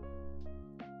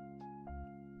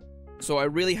 So I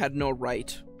really had no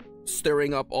right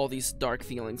stirring up all these dark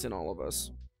feelings in all of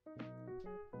us.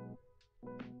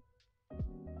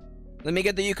 Let me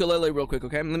get the ukulele real quick,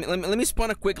 okay? Let me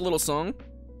spawn a quick little song.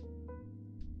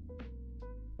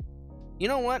 You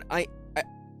know what?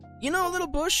 You know, little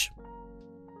Bush.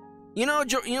 You know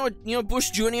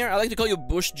Bush Jr. I like to call you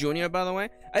Bush Jr. By the way.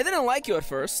 I didn't like you at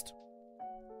first,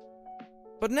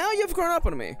 but now you've grown up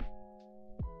on me.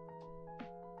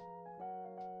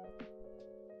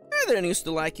 didn't used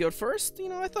to like you at first. You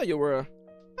know, I thought you were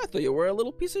a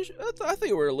little piece of I thought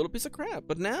you were a little piece of crap.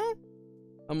 But now,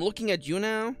 I'm looking at you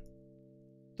now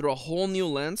through a whole new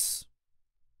lens.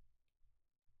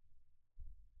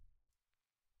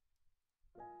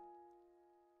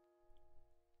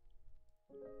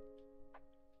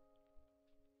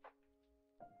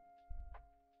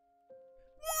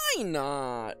 Why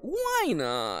not? Why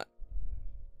not?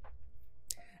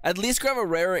 At least grab a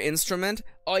rarer instrument.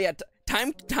 Oh yeah,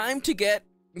 time to get.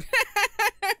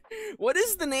 What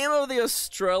is the name of the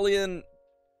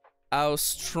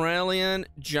Australian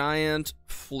giant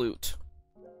flute?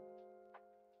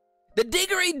 The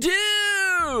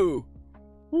didgeridoo.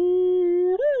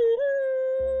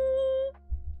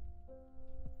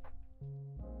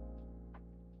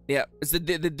 Yeah, it's the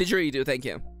didgeridoo. Thank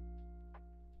you.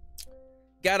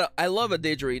 I love a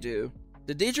didgeridoo.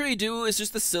 The didgeridoo is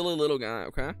just a silly little guy,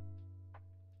 okay?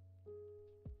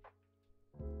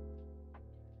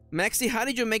 Maxi, how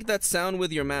did you make that sound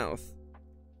with your mouth?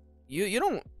 You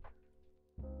don't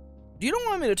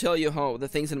want me to tell you how the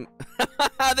things in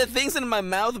the things in my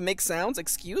mouth make sounds?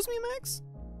 Excuse me, Max?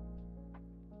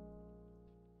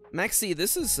 Maxi,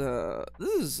 this is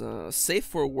safe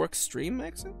for work stream,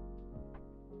 Maxi?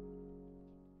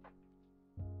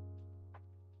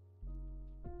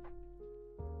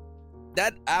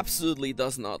 That absolutely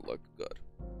does not look good.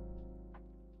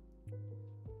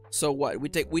 So what? We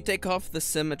take off the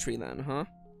symmetry then, huh?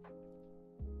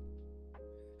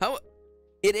 How?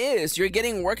 It is. You're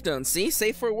getting work done. See?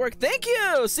 Safe for work. Thank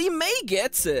you! See, May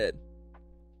gets it.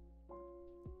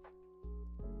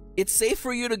 It's safe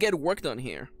for you to get work done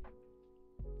here.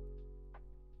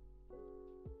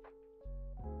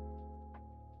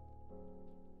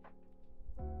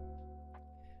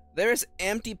 There's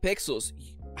empty pixels.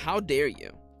 How dare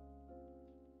you?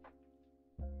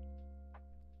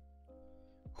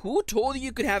 Who told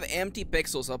you could have empty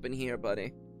pixels up in here,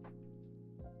 buddy?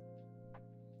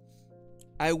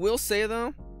 I will say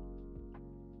though,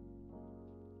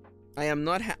 I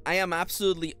am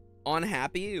absolutely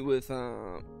unhappy with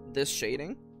this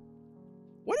shading.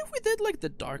 What if we did like the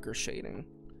darker shading?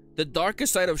 The darker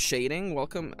side of shading.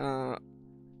 Welcome.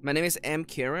 My name is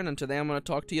Kirin, and today I'm going to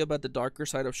talk to you about the darker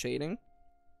side of shading.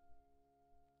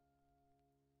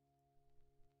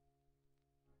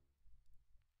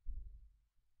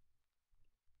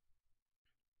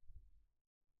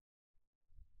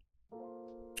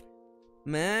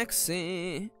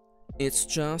 Maxi, it's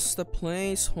just a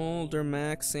placeholder,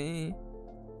 Maxi.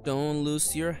 Don't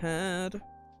lose your head.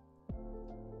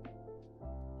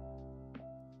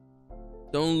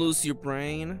 Don't lose your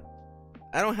brain.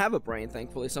 I don't have a brain,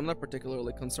 thankfully, so I'm not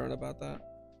particularly concerned about that.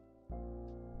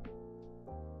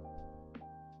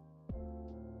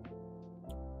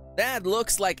 That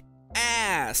looks like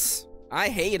ass. I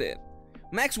hate it.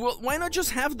 Max, well, why not just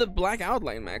have the black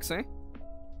outline, Max, eh?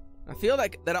 I feel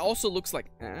like that also looks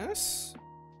like ass.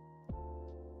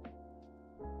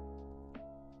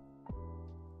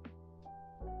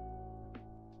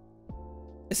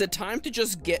 Is it time to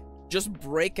just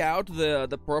break out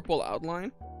the purple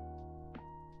outline?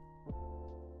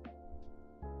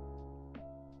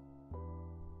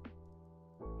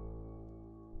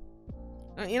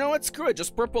 You know what? Screw it.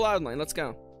 Just purple outline. Let's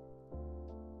go.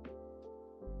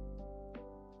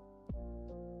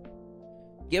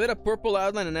 Give it a purple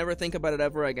outline and never think about it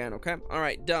ever again, okay?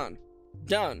 Alright, done.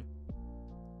 Done.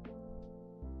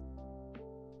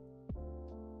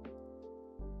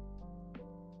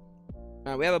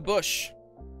 Alright, we have a bush.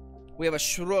 We have a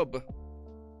shrub.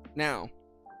 Now,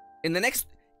 in the next...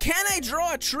 Can I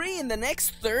draw a tree in the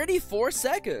next 34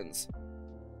 seconds?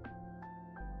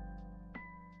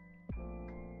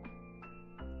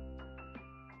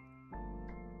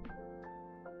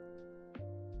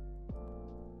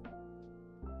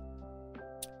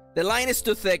 The line is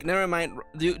too thick. Never mind.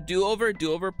 Do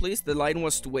over, please. The line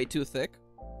was way too thick.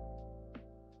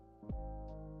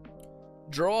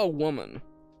 Draw a woman.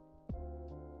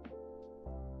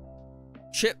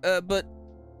 But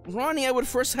Ronnie, I would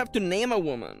first have to name a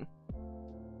woman.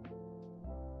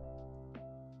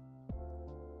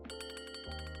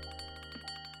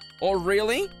 Oh,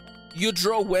 really? You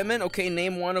draw women? Okay,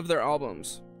 name one of their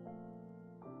albums.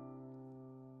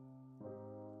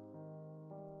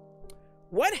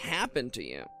 What happened to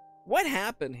you? What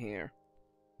happened here?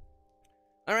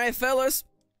 Alright, fellas.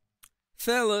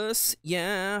 Fellas,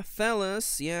 yeah.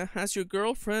 Has your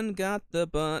girlfriend got the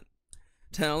butt?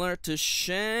 Tell her to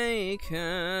shake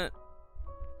it.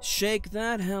 Shake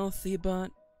that healthy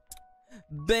butt.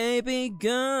 Baby,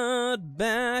 good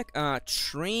back.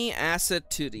 Tree acid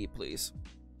 2D, please.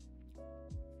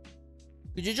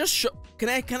 Could you just show? Can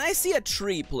I see a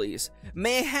tree, please?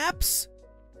 Mayhaps,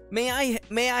 may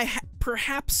I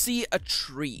perhaps see a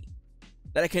tree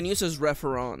that I can use as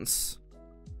reference?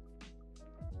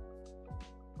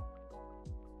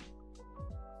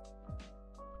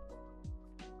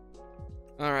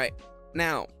 All right,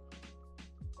 now,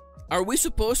 are we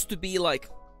supposed to be like,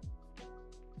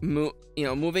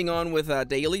 moving on with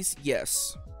Dalies?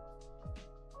 Yes.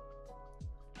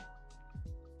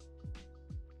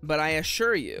 But I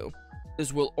assure you,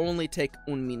 this will only take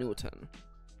un minuten.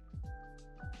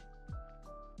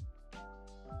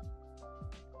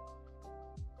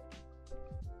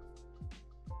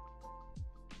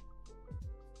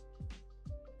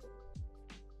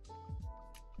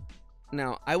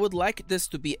 Now, I would like this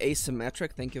to be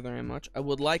asymmetric, thank you very much. I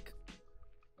would like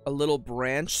a little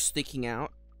branch sticking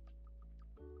out.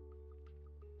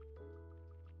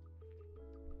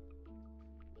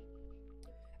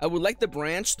 I would like the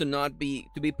branch to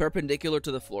be perpendicular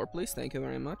to the floor, please. Thank you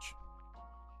very much.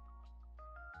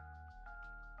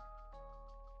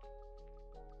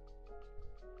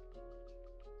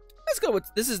 Let's go with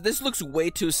this looks way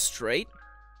too straight.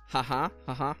 Haha,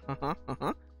 haha, haha,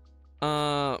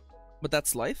 haha. But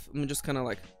that's life. I'm just kind of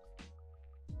like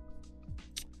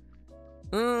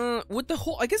with the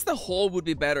hole, I guess the hole would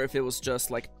be better if it was just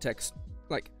like text.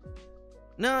 Like,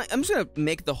 no, I'm just gonna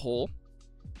make the hole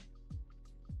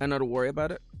and not worry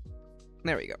about it.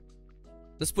 There we go.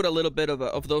 Let's put a little bit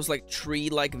of those like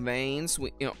tree-like veins.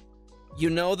 You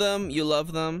know them, you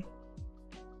love them.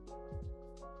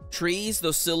 Trees,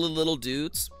 those silly little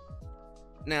dudes.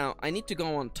 Now, I need to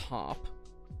go on top.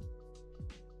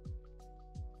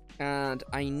 And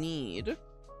I need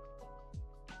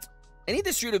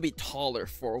this tree to be taller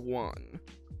for one.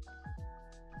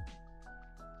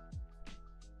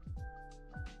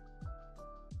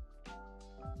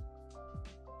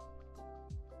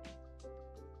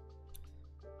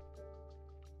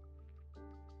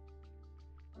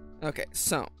 Okay,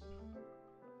 so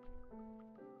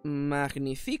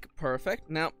magnifique, perfect.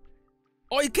 Now,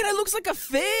 oh, it kind of looks like a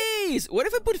face. What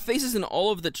if I put faces in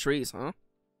all of the trees, huh?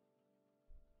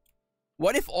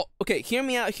 What if all, okay, hear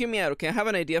me out, okay? I have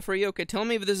an idea for you, okay? Tell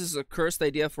me if this is a cursed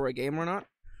idea for a game or not.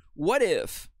 What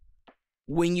if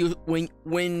when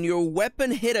your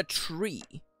weapon hit a tree,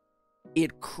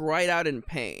 it cried out in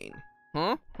pain?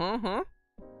 Huh?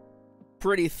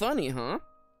 Pretty funny, huh?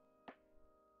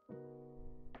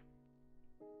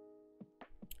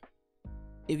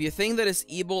 If you think that is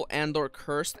evil and or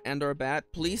cursed and or bad,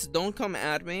 please don't come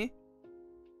at me.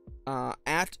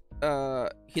 At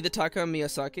Hidetaka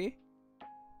Miyazaki,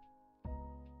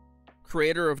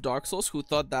 creator of Dark Souls, who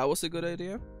thought that was a good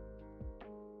idea.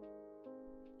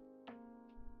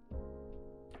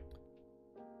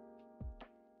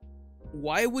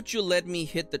 Why would you let me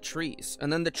hit the trees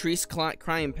and then the trees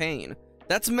cry in pain?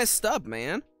 That's messed up,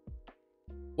 man.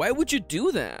 Why would you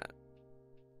do that?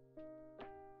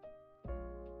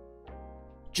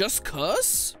 Just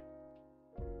cuz?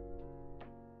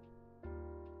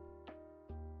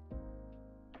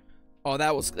 Oh,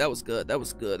 that was good. That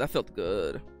was good. That felt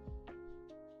good.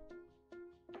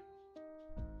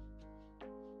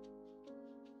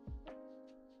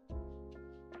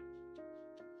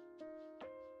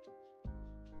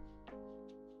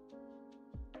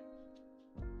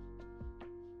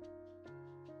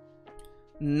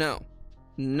 No.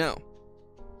 No.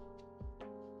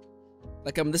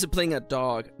 Like I'm disciplining a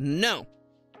dog. No.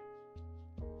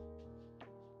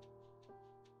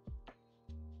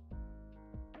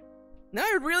 Now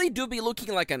I really do be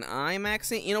looking like an eye,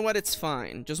 Maxi. You know what? It's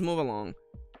fine. Just move along.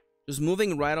 Just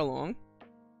moving right along.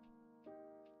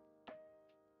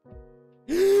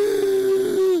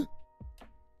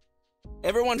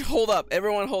 Everyone hold up.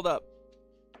 Everyone hold up.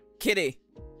 Kitty.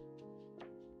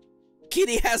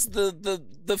 Kitty has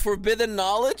the forbidden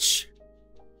knowledge?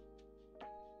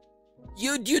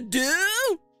 You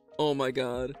do? Oh my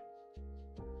god.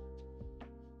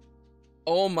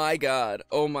 Oh my god.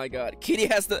 Oh my god. Kitty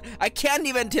has the... I can't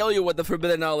even tell you what the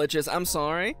forbidden knowledge is. I'm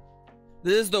sorry.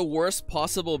 This is the worst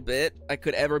possible bit I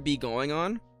could ever be going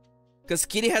on. Because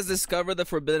Kitty has discovered the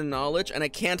forbidden knowledge and I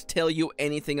can't tell you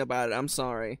anything about it. I'm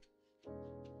sorry.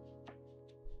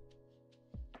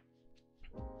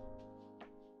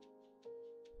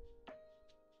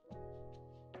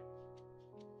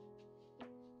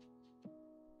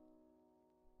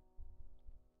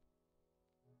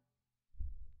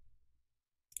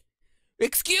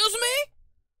 Excuse me?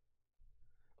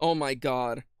 Oh my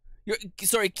god.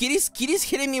 Sorry, Kitty's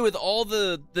hitting me with all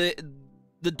the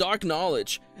dark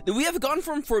knowledge. We have gone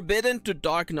from forbidden to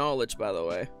dark knowledge, by the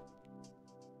way.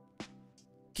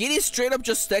 Kitty straight up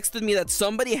just texted me that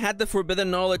somebody had the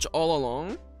forbidden knowledge all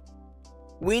along.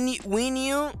 We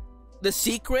knew the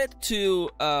secret to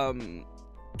the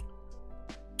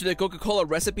Coca-Cola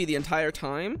recipe the entire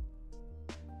time.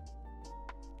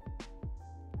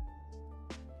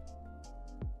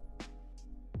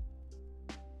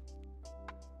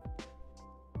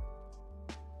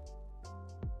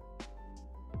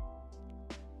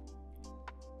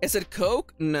 Is it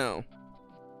Coke? No.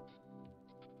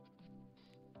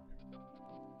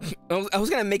 I was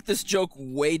gonna make this joke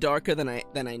way darker than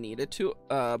I needed to,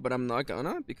 but I'm not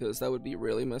gonna, because that would be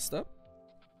really messed up.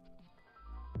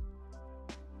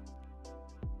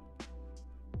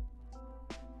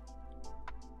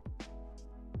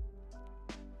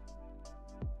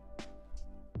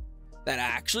 That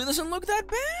actually doesn't look that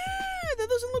bad. That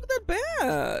doesn't look that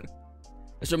bad.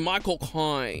 It's a Michael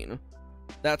Kine.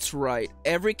 That's right.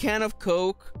 Every can of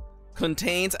Coke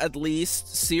contains at least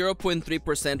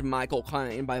 0.3% Michael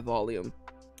Kine by volume.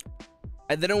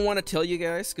 I didn't want to tell you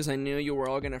guys because I knew you were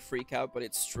all gonna freak out, but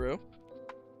it's true.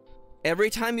 Every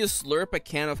time you slurp a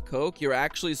can of Coke, you're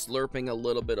actually slurping a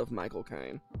little bit of Michael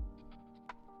Kine.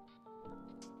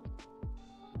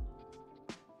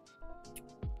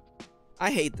 I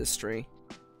hate this tree.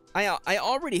 I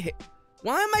already hate...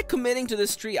 Why am I committing to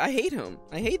this tree? I hate him.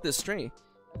 I hate this tree.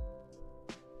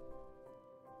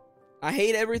 I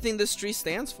hate everything this tree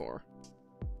stands for.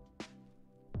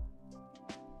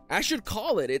 I should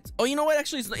call it. It's... Oh, you know what?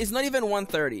 Actually, it's not even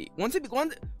 1:30. Once it's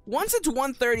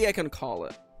 1:30, I can call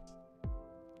it.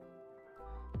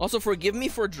 Also, forgive me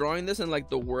for drawing this in like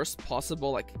the worst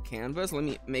possible like canvas. Let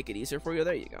me make it easier for you.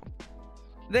 There you go.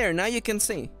 There, now you can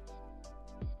see.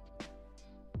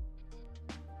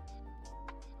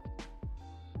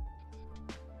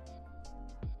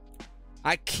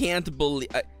 I can't believe...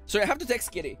 Sorry, I have to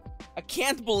text Kitty. I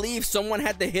can't believe someone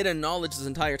had the hidden knowledge this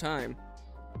entire time.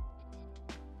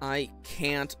 I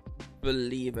can't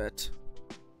believe it.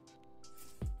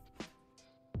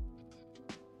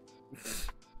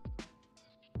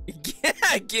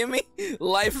 Yeah, give me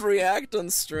live react on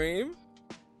stream.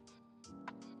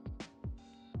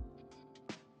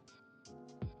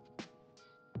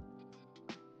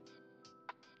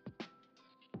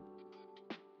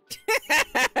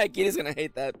 Kitty's gonna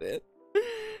hate that bit.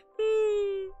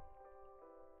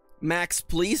 Max,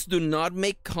 please do not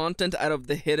make content out of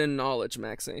the hidden knowledge,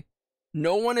 Maxi.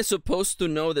 No one is supposed to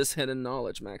know this hidden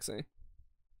knowledge, Maxi.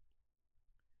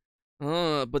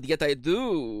 But yet I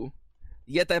do.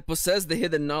 Yet I possess the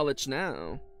hidden knowledge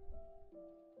now.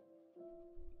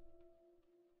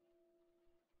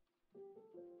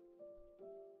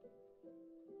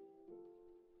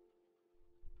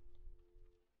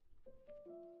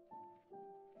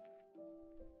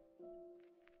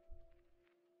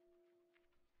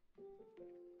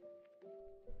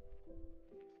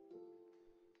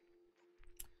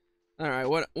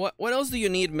 Alright, what else do you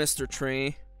need, Mr.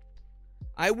 Tree?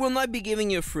 I will not be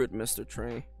giving you fruit, Mr.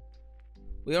 Tree.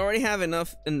 We already have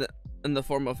enough in the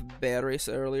form of berries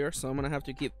earlier, so I'm gonna have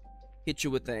to hit you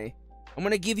with a... I'm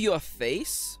gonna give you a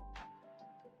face.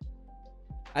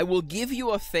 I will give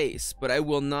you a face, but I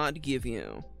will not give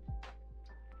you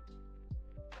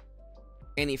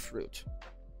any fruit.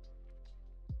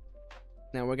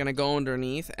 Now we're gonna go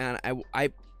underneath, and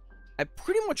I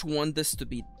pretty much want this to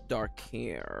be dark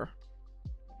hair.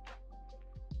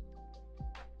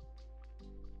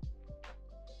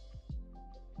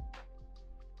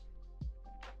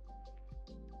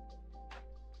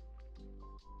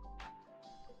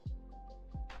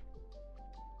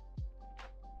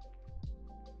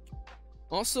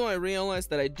 Also, I realized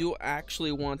that I do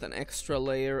actually want an extra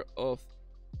layer of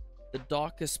the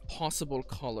darkest possible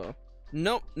color.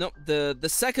 Nope, the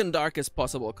second darkest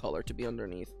possible color to be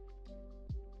underneath.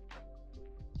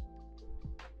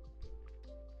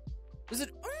 Is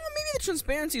it? Oh, maybe the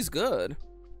transparency is good.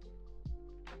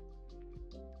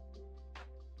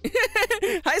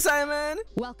 Hi, Simon.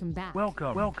 Welcome back.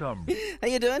 Welcome. How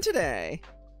you doing today?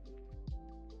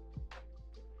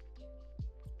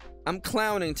 I'm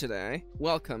clowning today.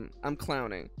 Welcome. I'm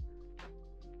clowning.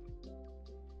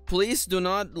 Please do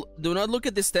not look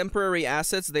at these temporary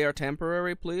assets. They are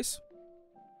temporary, please.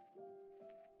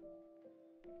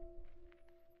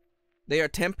 They are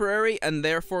temporary and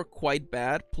therefore quite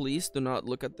bad. Please do not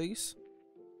look at these.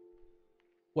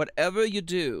 Whatever you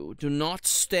do, do not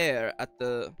stare at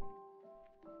the...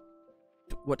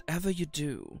 Whatever you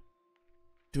do,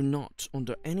 do not,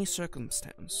 under any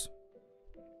circumstance,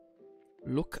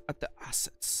 look at the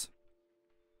assets.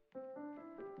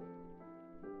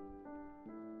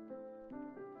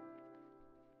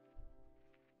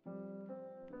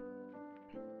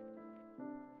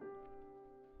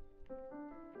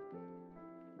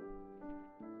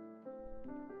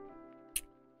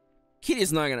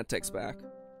 Kitty's not gonna text back.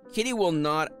 Kitty will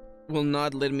not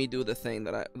let me do the thing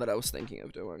that I was thinking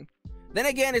of doing. Then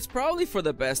again, it's probably for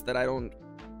the best that I don't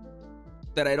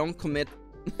commit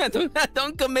I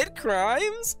don't commit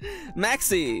crimes.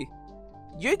 Maxi,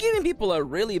 you're giving people a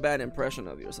really bad impression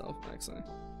of yourself, Maxi.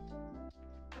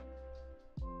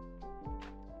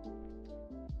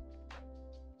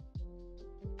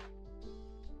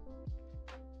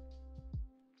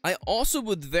 I also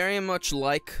would very much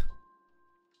like...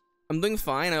 I'm doing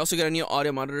fine. I also got a new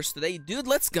audio monitors today. Dude,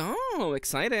 let's go!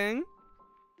 Exciting.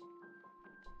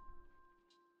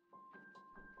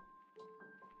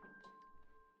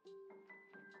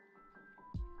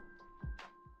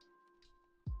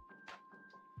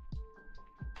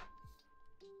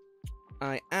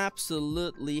 I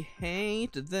absolutely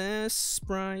hate this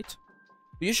sprite.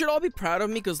 You should all be proud of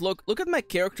me, because look at my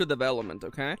character development,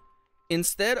 okay?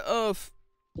 Instead of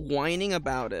whining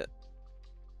about it,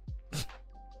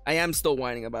 I am still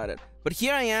whining about it, but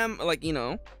here I am, like, you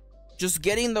know, just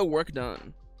getting the work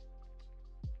done.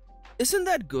 Isn't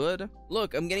that good?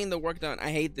 Look, I'm getting the work done.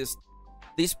 I hate this.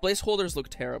 These placeholders look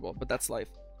terrible, but that's life.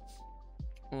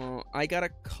 I gotta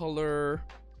color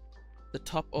the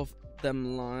top of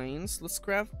them lines. Let's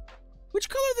grab... Which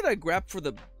color did I grab for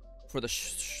the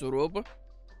shrub?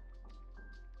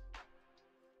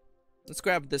 Let's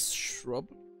grab this shrub.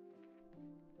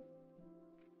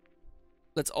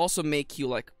 Let's also make you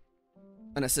like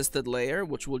an assisted layer,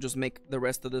 which will just make the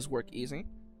rest of this work easy.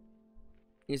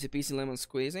 Easy peasy lemon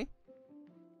squeezy.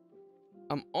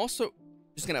 I'm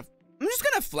just gonna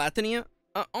flatten you.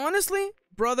 Honestly,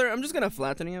 brother, I'm just gonna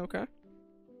flatten you, okay?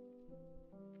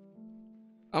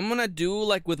 I'm gonna do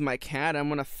like with my cat, I'm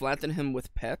gonna flatten him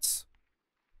with pets.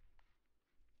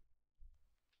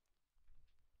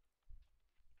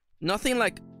 Nothing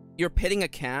like you're petting a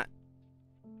cat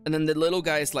and then the little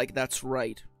guy is like, that's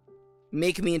right.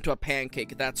 Make me into a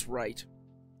pancake, that's right.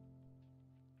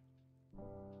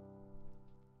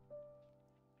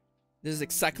 This is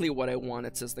exactly what I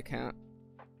wanted, says the cat.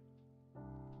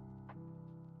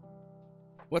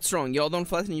 What's wrong? Y'all don't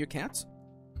flatten your cats?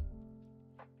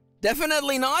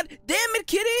 Definitely not! Damn it,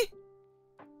 kitty!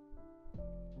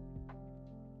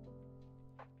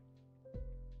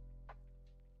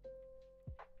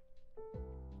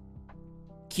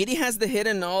 Kitty has the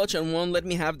hidden knowledge and won't let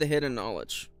me have the hidden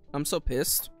knowledge. I'm so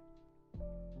pissed.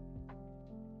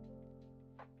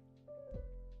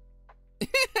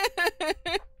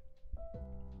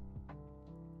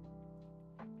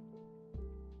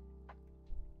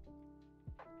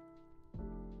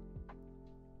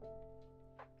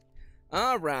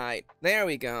 Alright, there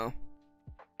we go.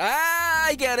 Ah,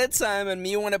 I get it, Simon.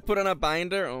 You want to put on a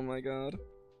binder? Oh my god.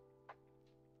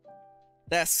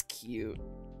 That's cute.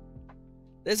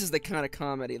 This is the kind of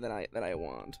comedy that I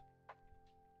want.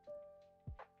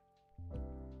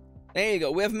 There you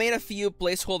go. We have made a few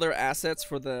placeholder assets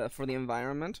for the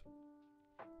environment.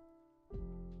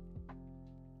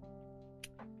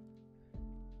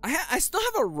 I still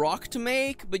have a rock to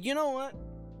make, but you know what?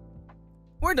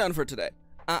 We're done for today.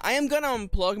 I am gonna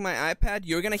unplug my iPad.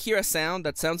 You're gonna hear a sound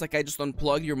that sounds like I just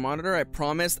unplugged your monitor. I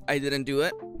promise I didn't do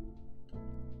it.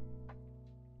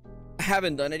 I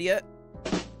haven't done it yet.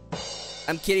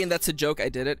 I'm kidding, that's a joke. I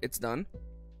did it. It's done.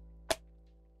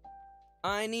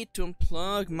 I need to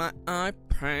unplug my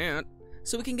iPad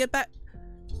so we can get back.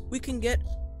 We can get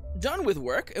done with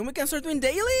work and we can start doing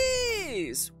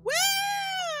dailies.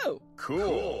 Woo!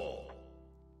 Cool.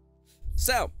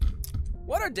 So,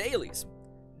 what are dailies?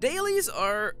 Dailies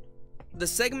are the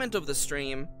segment of the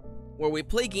stream where we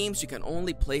play games you can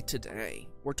only play today.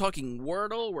 We're talking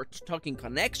Wordle, we're talking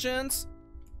connections.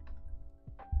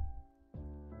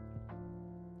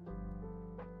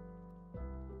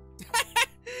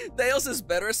 Dales is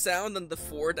better sound than the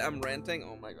Ford I'm renting.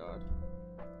 Oh my god.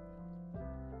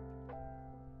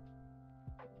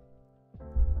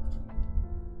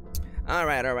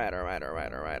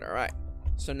 Alright.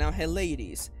 So now, hey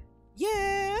ladies.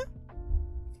 Yeah.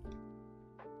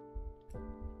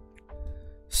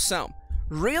 So,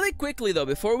 really quickly though,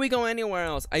 before we go anywhere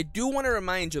else, I do want to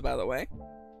remind you, by the way.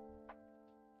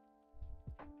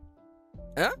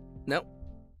 Huh? No.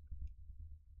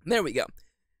 There we go.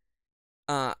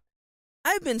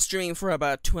 I've been streaming for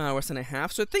about 2.5 hours,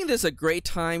 so I think this is a great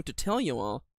time to tell you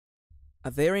all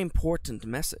a very important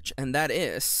message, and that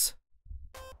is...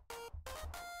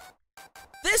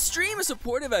 This stream is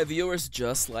supported by viewers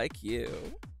just like you.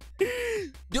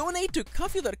 Donate to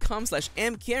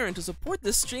coffee.com/mkirin to support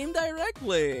this stream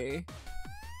directly.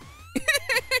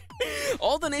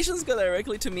 All donations go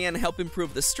directly to me and help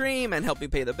improve the stream and help me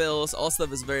pay the bills. All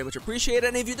stuff is very much appreciated.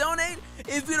 And if you donate,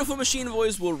 a beautiful machine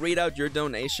voice will read out your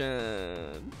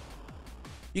donation.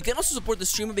 You can also support the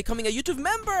stream by becoming a YouTube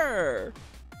member.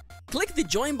 Click the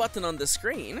join button on the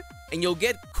screen, and you'll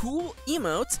get cool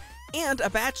emotes and a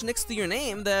badge next to your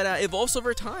name that evolves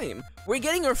over time. We're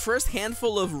getting our first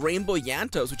handful of rainbow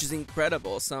Yantos, which is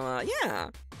incredible, so yeah.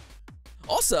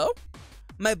 Also,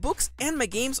 my books and my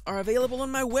games are available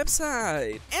on my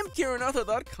website,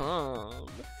 mkirinauthor.com.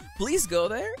 Please go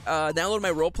there, download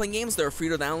my role-playing games, they're free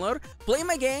to download, play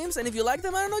my games, and if you like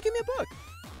them, I don't know, give me a book.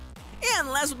 And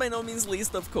last but by no means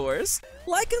least, of course,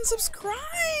 like and subscribe!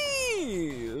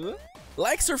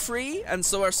 Likes are free, and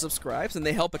so are subscribes, and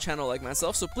they help a channel like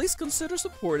myself, so please consider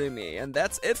supporting me. And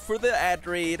that's it for the ad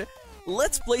read.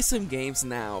 Let's play some games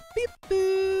now. Beep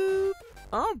boop!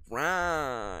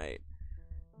 Alright.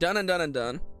 Done and done and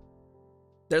done.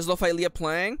 There's Lophilia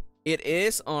playing. It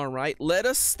is alright. Let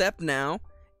us step now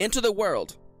into the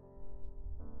world.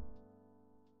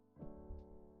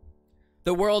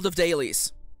 The world of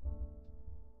Dalies.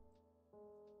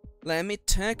 Let me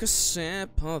take a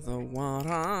sip of the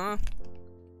water.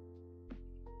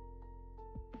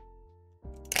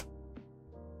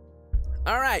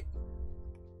 Alright.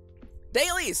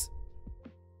 Dalies!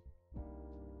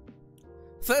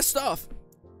 First off,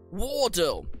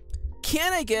 Wordle.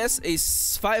 Can I guess a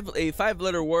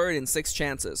five-letter word in 6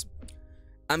 chances?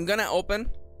 I'm gonna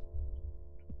open.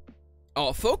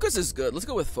 Oh, focus is good. Let's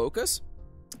go with focus.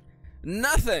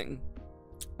 Nothing.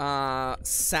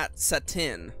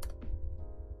 Satin.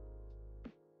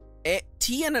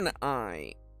 T and an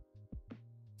I.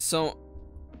 So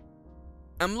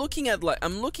I'm looking at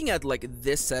like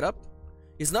this setup.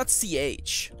 It's not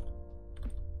CH.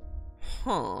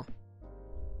 Huh.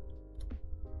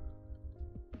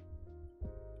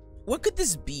 What could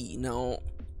this be? No.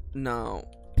 No.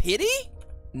 Pity?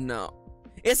 No.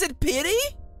 Is it pity?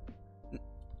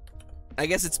 I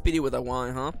guess it's pity with a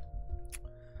Y, huh?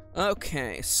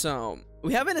 Okay, so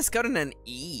we haven't gotten an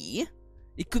E.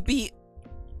 It could be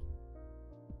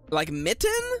like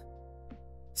mitten,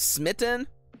 smitten,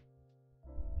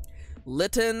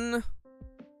 litten.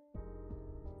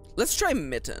 Let's try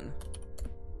mitten.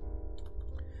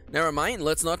 Never mind.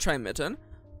 Let's not try mitten.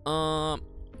 I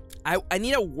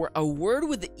need a word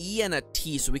with the E and a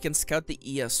T so we can scout the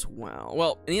E as well.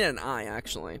 Well, I need an I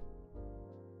actually.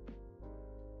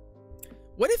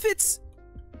 What if it's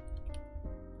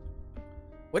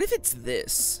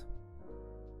this?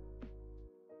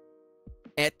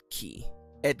 Etki.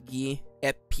 Edgi.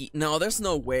 Epi. No, there's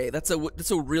no way. That's a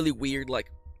really weird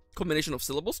like combination of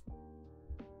syllables.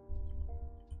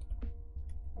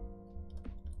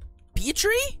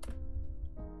 Petrie?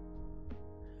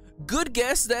 Good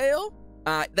guess, Dale.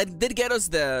 That did get us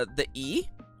the E.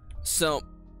 So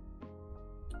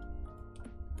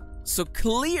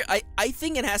clear. I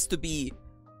think it has to be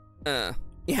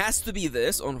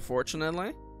this,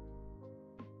 unfortunately.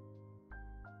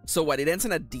 So what, it ends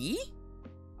in a D?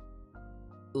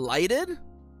 Lighted?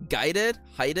 Guided?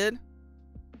 Hided?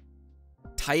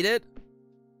 Tighted?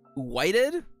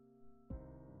 Whited?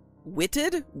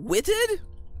 Witted? Witted?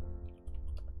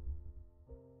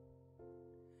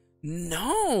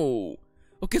 No.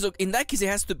 Okay, so in that case it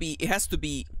has to be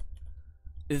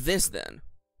this then.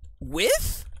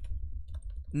 With?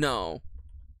 No.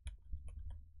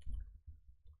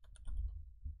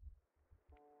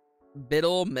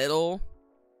 Middle.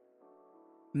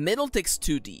 Middle takes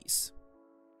 2 Ds.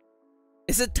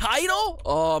 Is it title?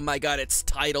 Oh my god, it's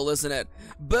title, isn't it?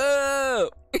 Boo!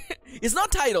 It's not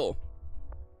title.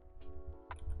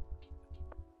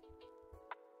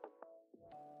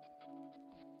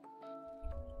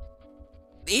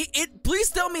 Please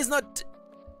tell me it's not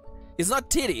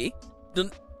titty.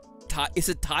 Is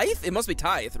it tithe? It must be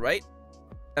tithe, right?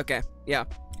 Okay, yeah.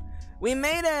 We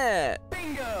made it!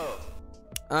 Bingo!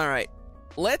 Alright.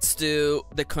 Let's do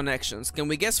the connections. Can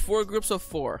we guess 4 groups of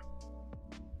 4?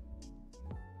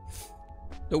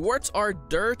 The words are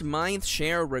dirt, mind,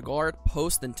 share, regard,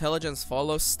 post, intelligence,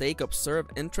 follow, stake, observe,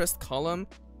 interest, column,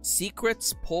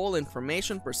 secrets, poll,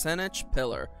 information, percentage,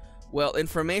 pillar. Well,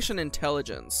 information,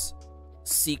 intelligence,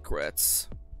 secrets.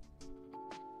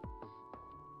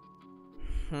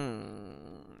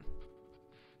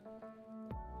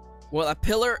 Well, a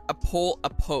pillar, a pole, a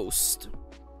post,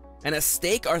 and a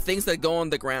stake are things that go on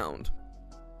the ground.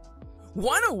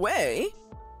 One away.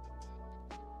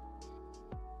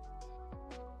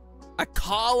 A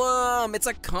column. It's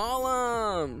a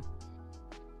column.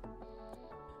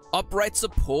 Upright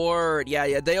support.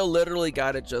 Yeah, Dale literally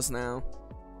got it just now.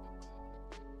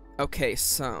 Okay,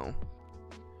 so.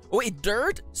 Oh, wait,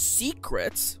 dirt,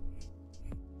 secrets.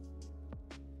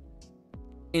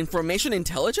 Information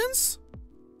intelligence?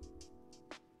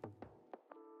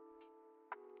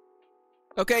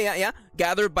 Okay, yeah.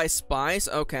 Gathered by spies.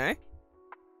 Okay.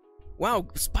 Wow,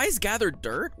 spies gather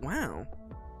dirt? Wow.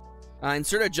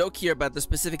 Insert a joke here about the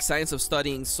specific science of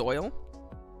studying soil.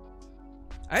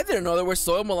 I didn't know there were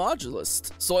soil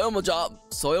mologilists. Soil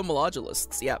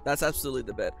mologilists. Yeah, that's absolutely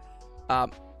the bit.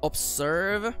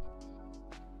 Observe.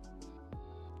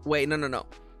 Wait, no.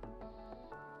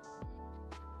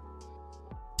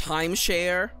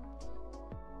 Timeshare.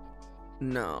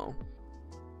 No.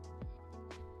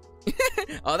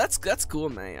 Oh, that's cool,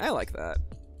 man. I like that.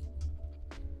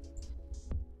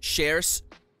 Share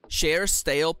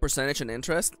stale percentage and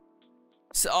interest.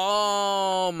 So,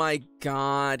 oh my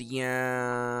god,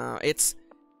 yeah. It's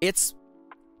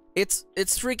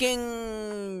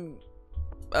freaking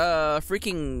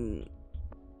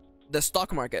the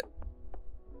stock market.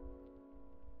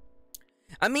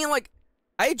 I mean, like,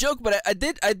 I joke, but I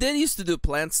did used to do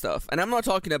plant stuff, and I'm not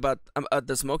talking about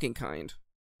the smoking kind.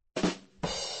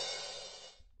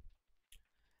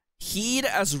 Heed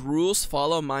as rules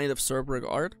follow mind of Cerberus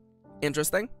art.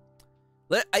 Interesting.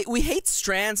 We hate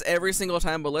strands every single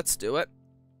time, but let's do it.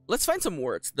 Let's find some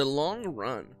words. The long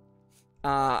run.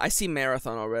 I see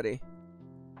marathon already.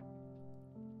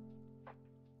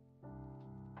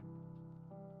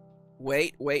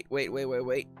 Wait.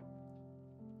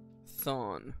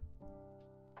 Thon.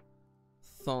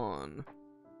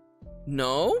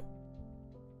 No?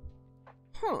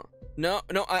 Huh. No,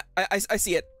 I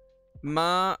see it.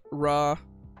 Marathon.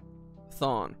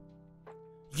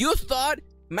 You thought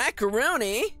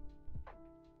macaroni?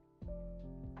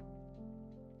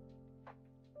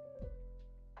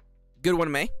 Good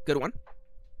one, May. Good one.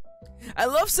 I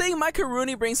love saying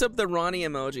macaroni brings up the Ronnie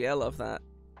emoji. I love that.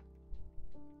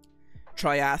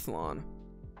 Triathlon.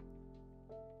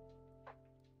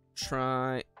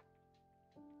 Try.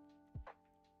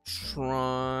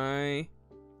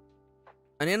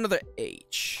 I need another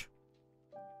H.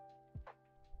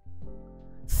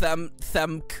 Thumk.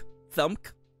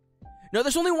 No,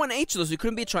 there's only one H though, so it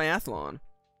couldn't be a triathlon.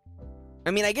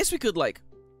 I mean, I guess we could like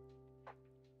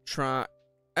try.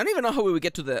 I don't even know how we would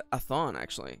get to the athon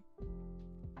actually.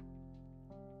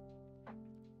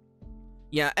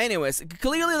 Yeah. Anyways,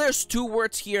 clearly there's 2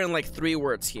 words here and like 3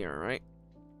 words here, right?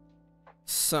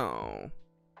 So.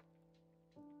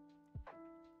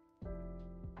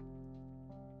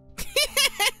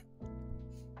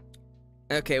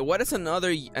 Okay, what is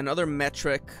another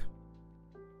metric?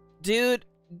 Dude,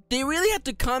 they really had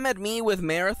to come at me with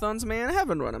marathons, man. I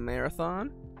haven't run a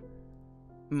marathon.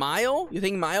 Mile? You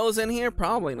think mile is in here?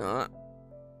 Probably not.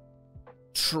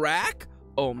 Track?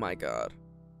 Oh my god.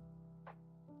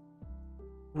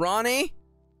 Ronnie?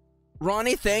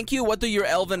 Ronnie, thank you. What do your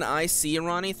elven eyes see,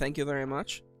 Ronnie? Thank you very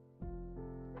much.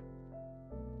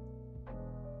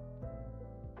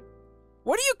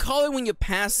 What do you call it when you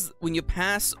pass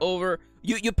over?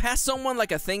 You pass someone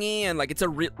like a thingy and like it's a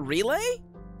relay?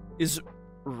 Is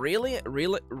relay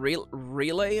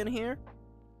in here?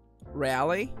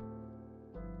 Rally?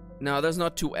 No, there's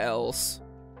not 2 L's.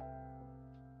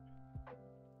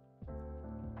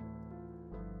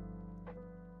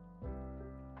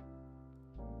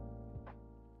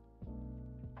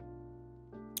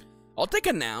 I'll take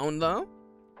a noun though.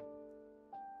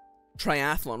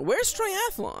 Triathlon. Where's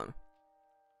triathlon?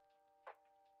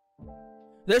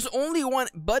 There's only one,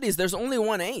 buddies, there's only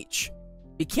one H.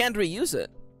 You can't reuse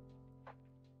it.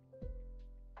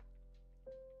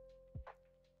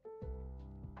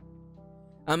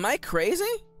 Am I crazy?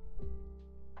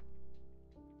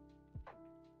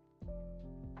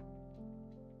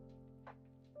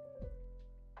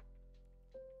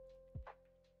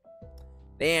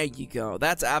 There you go.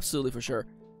 That's absolutely for sure.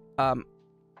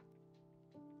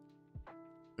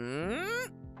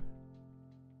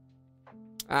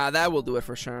 That will do it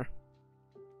for sure.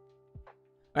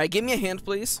 Alright, give me a hint,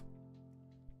 please.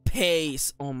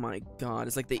 Pace. Oh my god,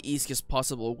 it's like the easiest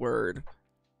possible word.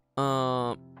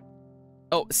 Oh,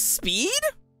 speed?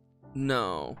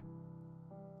 No.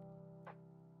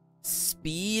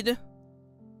 Speeder?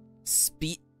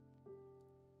 Speeder's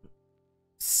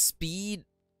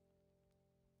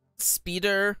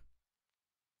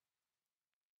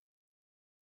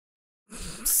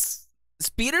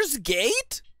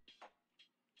gate?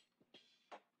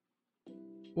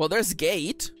 Well, there's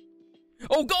gate.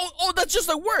 Oh, oh, that's just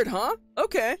a word, huh?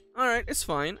 Okay, all right, it's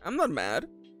fine. I'm not mad.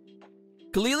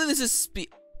 Clearly, this is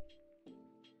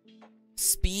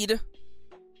Speed.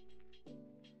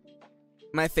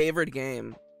 My favorite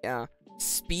game. Yeah.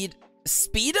 Speedo?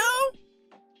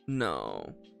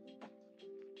 No.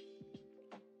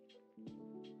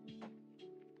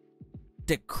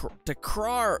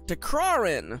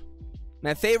 Kirin.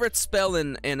 My favorite spell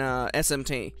in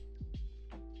SMT.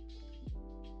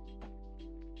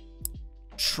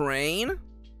 Train?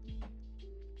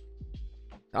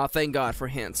 Oh, thank God for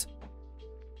hints.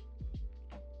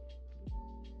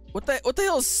 What the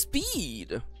hell is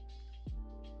speed?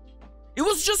 It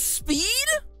was just speed?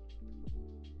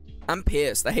 I'm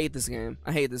pissed. I hate this game.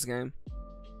 I hate this game.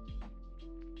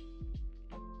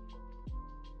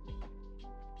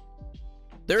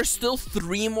 There's still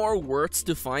 3 more words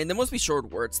to find. There must be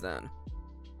short words then.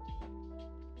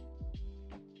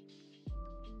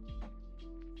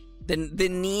 The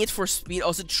need for speed.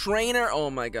 Oh, it's a trainer. Oh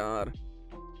my God.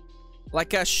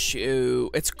 Like a shoe.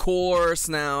 It's course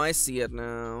now. I see it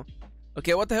now.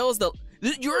 Okay, what the hell is the...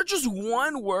 You're just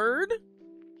one word?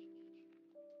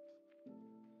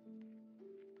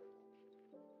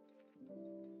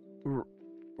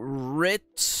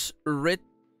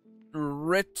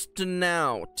 Written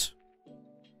out.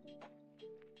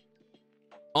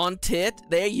 On tit?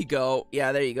 There you go.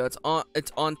 Yeah, there you go. It's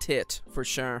on tit for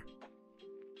sure.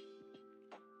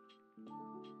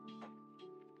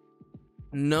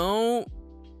 No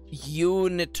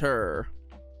uniter.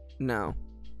 No.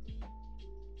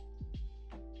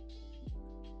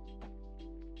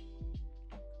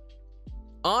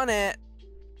 On it.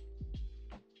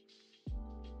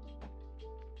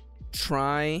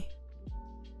 Try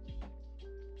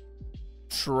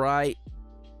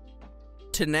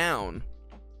to noun.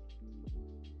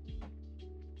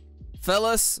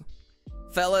 Fellas,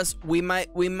 we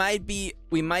might be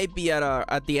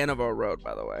at the end of our road,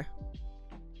 by the way.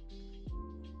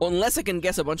 Unless I can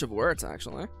guess a bunch of words,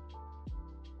 actually.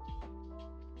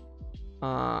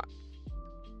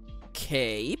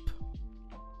 Cape.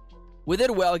 We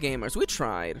did well, gamers. We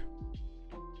tried.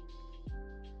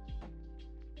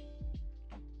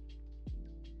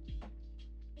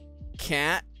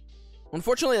 Cat.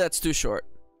 Unfortunately, that's too short.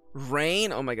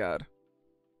 Rain. Oh my God.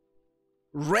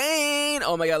 Rain.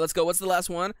 Oh my God. Let's go. What's the last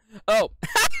one? Oh.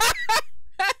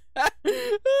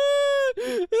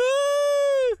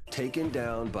 Taken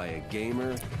down by a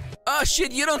gamer. Oh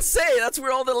shit, you don't say. That's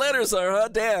where all the letters are, huh?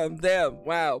 Damn.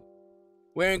 Wow.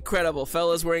 We're incredible,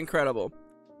 fellas. We're incredible.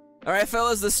 All right,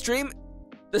 fellas. The stream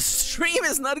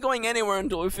is not going anywhere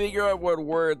until we figure out what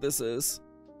word this is.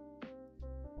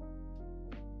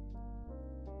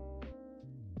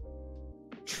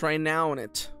 Try noun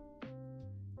it.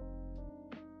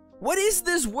 What is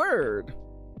this word?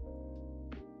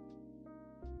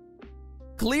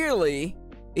 Clearly,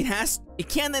 it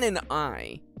can't end in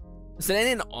I. Does it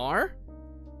end in R?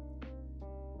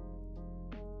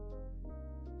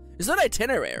 Is that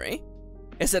itinerary?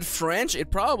 Is it French?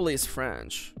 It probably is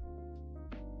French.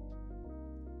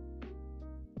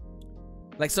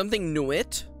 Like something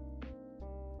Nuit?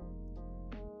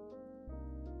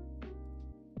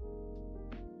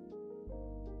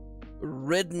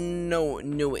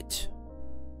 Knew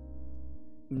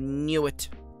it.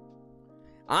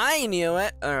 I knew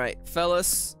it. All right,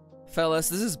 fellas,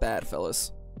 this is bad,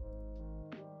 fellas.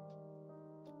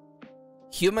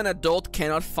 Human adult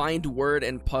cannot find word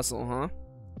in puzzle, huh?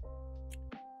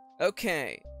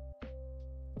 Okay.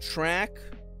 Track,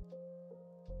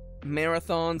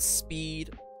 marathon,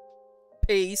 speed,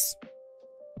 pace.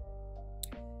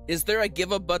 Is there a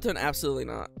give up button? Absolutely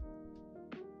not.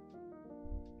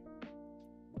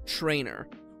 Trainer.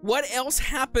 What else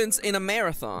happens in a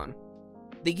marathon?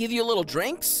 They give you little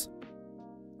drinks?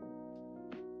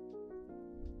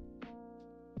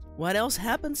 What else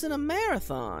happens in a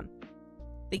marathon?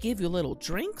 They give you little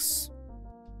drinks?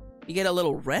 You get a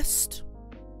little rest?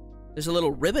 There's a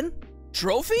little ribbon?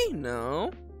 Trophy?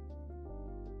 No.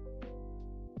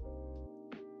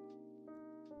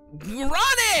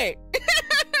 Ronnie!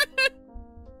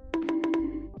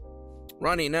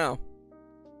 Ronnie, no.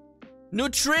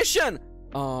 Nutrition!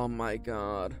 Oh my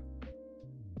God.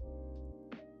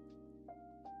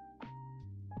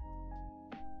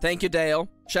 Thank you, Dale.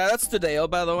 Shoutouts to Dale,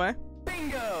 by the way.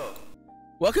 Bingo!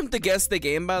 Welcome to Guess the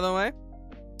Game, by the way.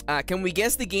 Can we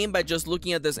guess the game by just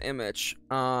looking at this image?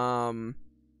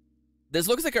 This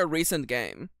looks like a recent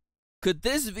game. Could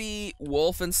this be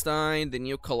Wolfenstein: The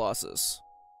New Colossus?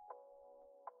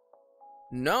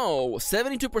 No,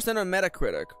 72% on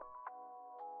Metacritic.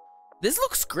 This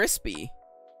looks crispy.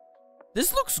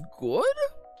 This looks good?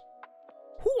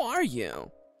 Who are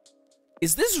you?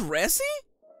 Is this Resi?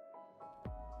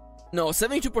 No,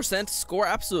 72% score?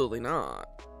 Absolutely not.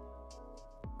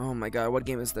 Oh my God, what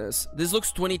game is this? This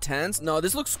looks 2010s? No,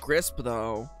 this looks crisp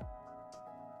though.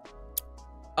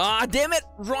 Ah, damn it!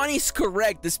 Ronnie's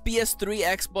correct. This PS3,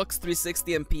 Xbox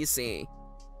 360, and PC.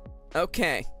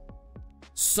 Okay.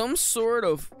 Some sort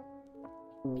of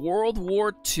World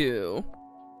War II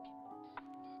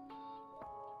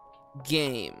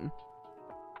game.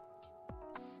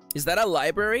 Is that a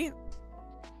library?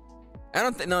 I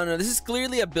don't think, no, this is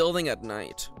clearly a building at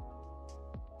night.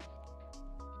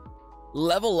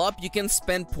 Level up, you can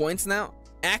spend points now.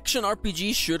 Action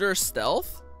RPG shooter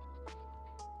stealth?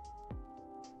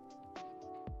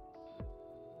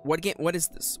 What game? What is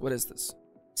this? What is this?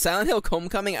 Silent Hill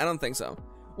Homecoming? I don't think so.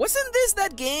 Wasn't this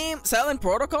that game? Silent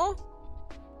Protocol?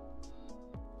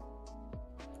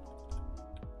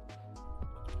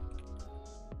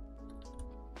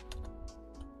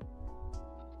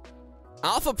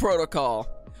 Alpha Protocol.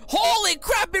 Holy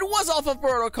crap, it was Alpha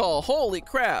Protocol. Holy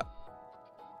crap.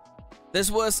 This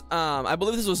was, I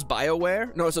believe this was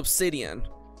BioWare. No, it's Obsidian.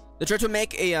 They tried to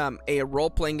make a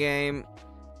role-playing game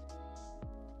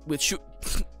with shoot.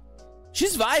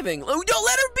 She's vibing. Oh, don't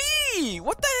let her be.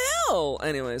 What the hell?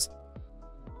 Anyways.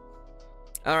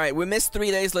 All right, we missed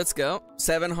 3 days. Let's go.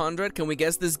 700. Can we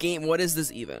guess this game? What is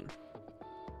this even?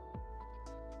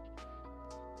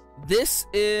 This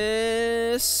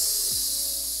is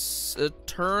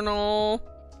Eternal.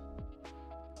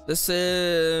 This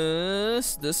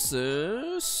is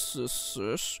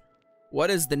what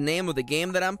is the name of the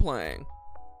game that I'm playing?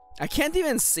 I can't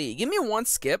even see. Give me one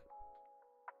skip.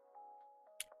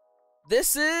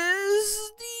 This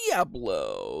is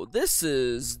Diablo. This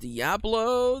is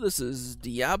Diablo. This is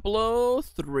Diablo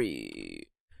 3.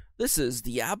 This is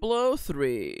Diablo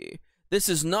 3. This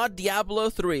is not Diablo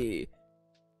 3.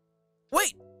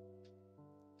 Wait!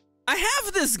 I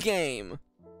have this game!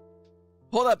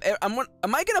 Hold up, am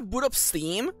I gonna boot up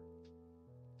Steam?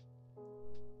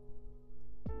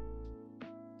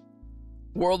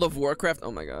 World of Warcraft?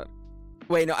 Oh my god.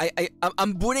 Wait, no,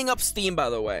 I'm booting up Steam, by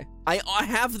the way. I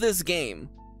have this game.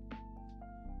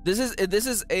 This is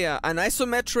an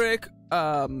isometric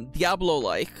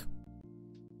Diablo-like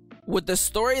with the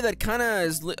story that kind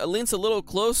of leans a little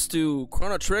close to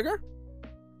Chrono Trigger.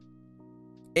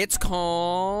 It's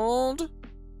called,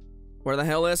 where the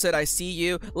hell is it? I see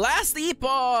you. Last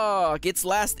Epoch. It's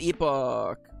Last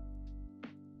Epoch.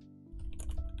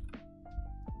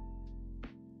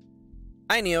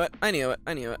 I knew it. I knew it.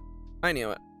 I knew it. I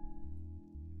knew it.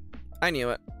 I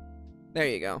knew it. There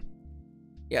you go.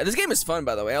 Yeah, this game is fun,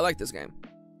 by the way. I like this game.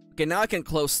 Okay, now I can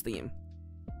close Steam.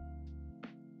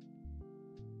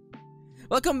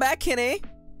 Welcome back, Kitty.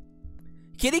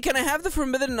 Kitty, can I have the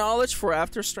forbidden knowledge for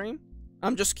after stream?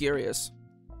 I'm just curious.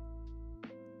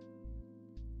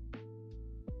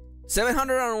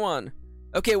 701.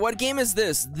 Okay, what game is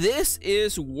this? This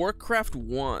is Warcraft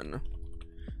 1.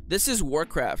 This is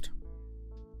Warcraft.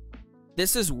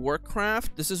 This is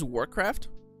Warcraft. This is Warcraft.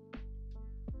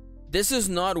 This is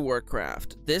not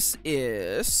Warcraft. This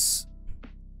is...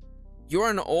 You're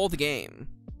an old game.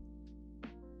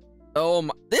 Oh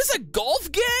my... This is a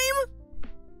golf game?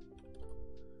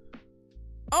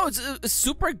 Oh, it's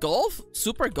Super Golf?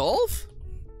 Super Golf?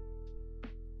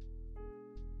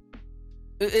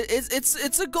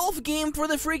 It's a golf game for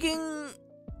the freaking...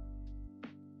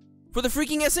 For the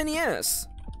freaking SNES.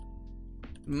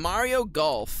 Mario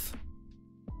Golf.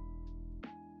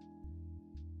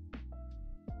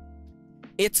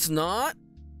 It's not?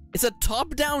 It's a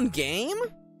top-down game?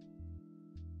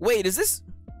 Wait, is this...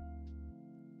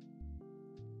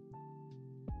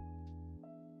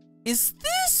 Is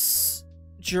this...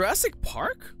 Jurassic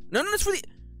Park? No, it's for the...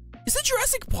 Is it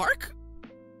Jurassic Park?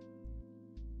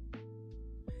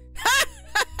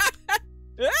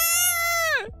 Yeah,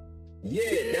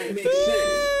 that makes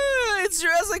sense. It's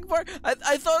Jurassic Park.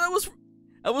 I thought it was...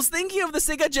 I was thinking of the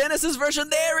Sega Genesis version.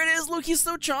 There it is. Look, he's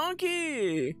so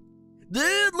chunky.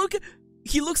 Dude, look at...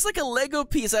 He looks like a Lego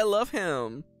piece. I love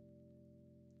him.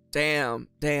 Damn.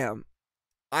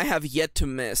 I have yet to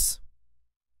miss.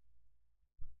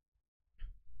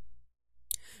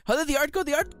 How did the art go?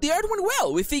 The art went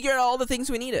well. We figured out all the things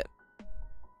we needed.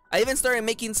 I even started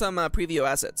making some preview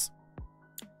assets.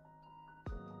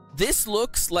 This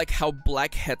looks like how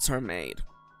blackheads are made.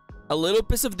 A little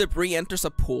piece of debris enters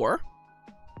a pore,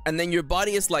 and then your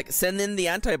body is like, send in the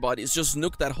antibodies, just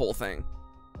nuke that whole thing.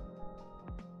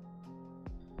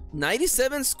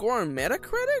 97 score on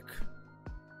Metacritic?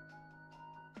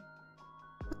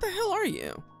 What the hell are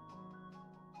you?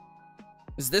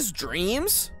 Is this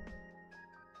Dreams?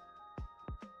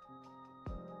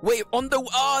 Wait, on the...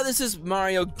 Oh, this is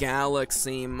Mario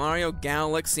Galaxy. Mario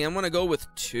Galaxy. I'm gonna go with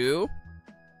 2.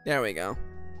 There we go.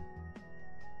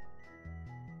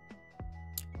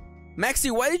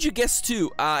 Maxi, why did you guess 2?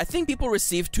 I think people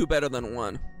receive 2 better than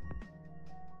 1.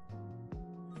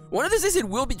 One of these days it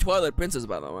will be Twilight Princess,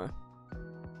 by the way.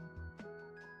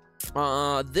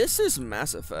 This is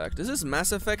Mass Effect. This is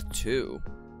Mass Effect 2.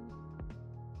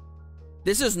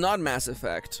 This is not Mass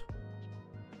Effect.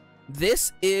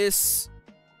 This is...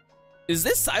 Is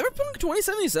this Cyberpunk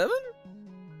 2077?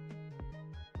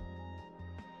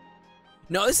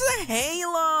 No, this is a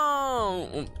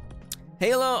Halo.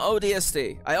 Halo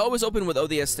ODST. I always open with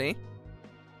ODST.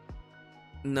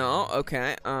 No,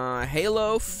 okay.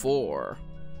 Halo 4.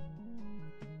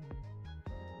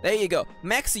 There you go.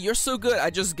 Maxi, you're so good. I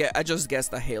just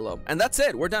guessed the Halo. And that's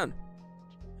it. We're done.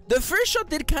 The first shot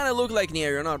did kind of look like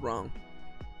Nier. You're not wrong.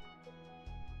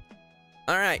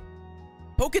 Alright.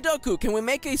 Pokedoku. Can we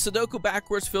make a Sudoku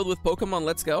backwards filled with Pokemon?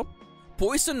 Let's go.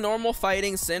 Poison, normal,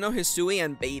 fighting, Sinnoh, Hisui,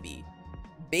 and Baby.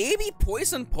 Baby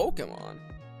poison Pokemon?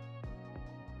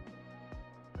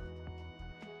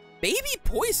 Baby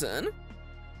poison?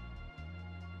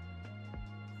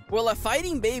 Well, a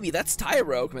fighting baby. That's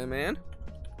Tyrogue, my man.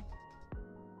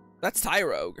 That's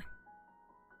Tyrogue.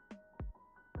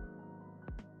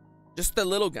 Just a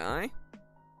little guy.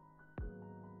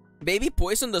 Baby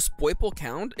poison, does Poipole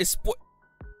count? Is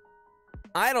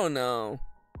I don't know.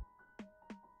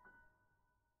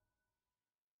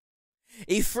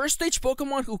 A first stage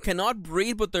Pokemon who cannot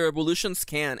breed but their evolutions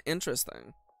can.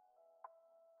 Interesting.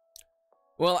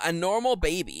 Well, a normal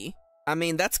baby. I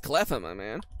mean, that's Cleffa, my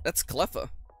man. That's Cleffa.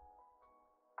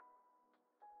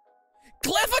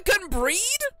 Cleffa can breed?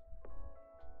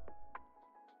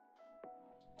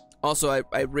 Also,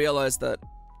 I realized that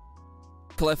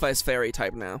Cleffa is fairy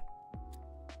type now.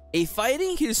 A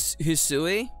fighting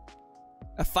Hisui?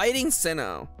 A fighting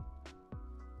Sinnoh.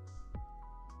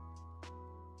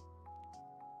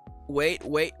 Wait,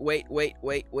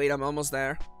 I'm almost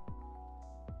there.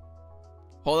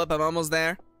 Hold up, I'm almost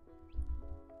there.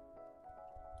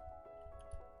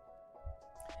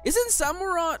 Isn't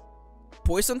Samurott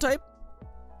poison type?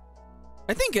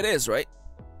 I think it is, right?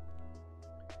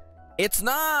 It's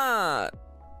not!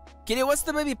 Kitty, what's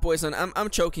the baby poison? I'm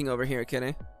choking over here,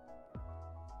 Kitty.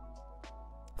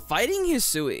 Fighting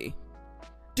Hisui.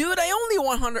 Dude, I only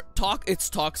 100 it's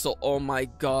Toxel. Oh my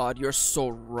god, you're so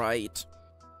right.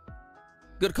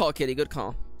 Good call, Kitty, good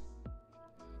call.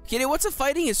 Kitty, what's a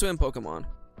fighting Hisui Pokemon?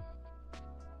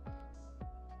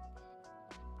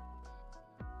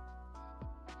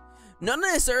 Not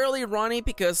necessarily, Ronnie,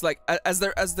 because like as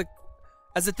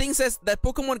the thing says, that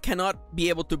Pokemon cannot be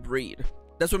able to breed.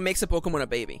 That's what makes a Pokemon a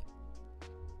baby.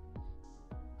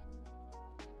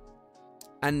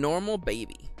 A normal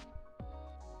baby.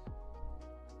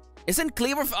 Isn't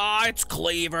Cleaver? Ah, it's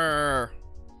Cleaver.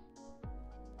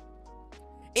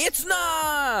 It's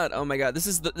not. Oh my god, this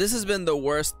has been the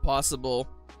worst possible.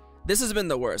 This has been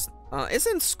the worst.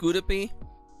 Isn't Scootaloo?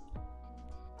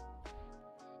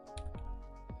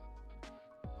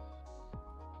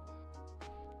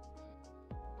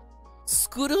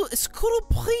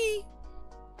 Scootaloo.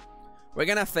 We're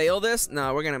gonna fail this?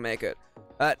 No, we're gonna make it.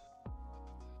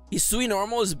 Hisui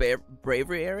normal is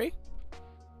bravery.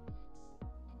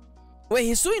 Wait,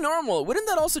 Hisui normal. Wouldn't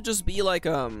that also just be like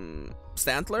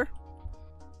Stantler?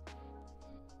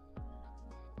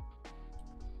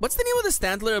 What's the name of the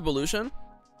Stantler evolution?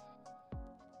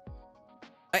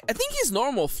 I think he's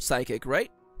normal psychic,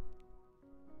 right?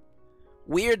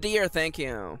 Weird deer, thank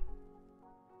you.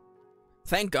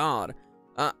 Thank God.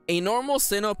 A normal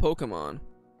Sinnoh Pokemon.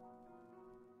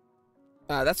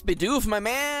 That's Bidoof, my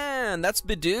man. That's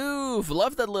Bidoof.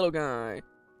 Love that little guy.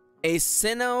 A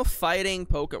Sinnoh fighting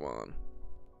Pokemon.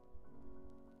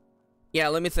 Yeah,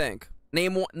 let me think.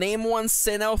 Name one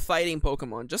Sinnoh fighting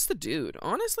Pokemon. Just a dude.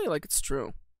 Honestly, like, it's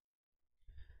true.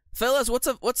 Fellas,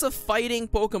 what's a fighting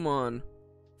Pokemon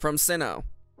from Sinnoh?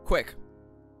 Quick.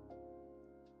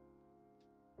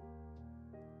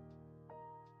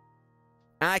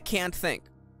 I can't think.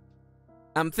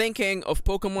 I'm thinking of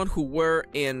Pokemon who were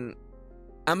in...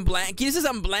 He says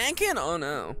I'm blanking? Oh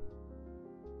no.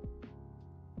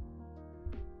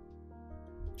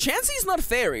 Chansey's not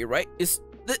fairy, right? Is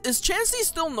Chansey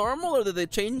still normal, or did they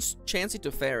change Chansey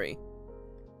to fairy?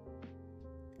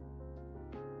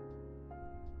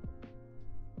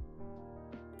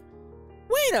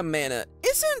 Wait a minute.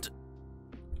 Isn't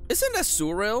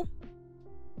Azurill?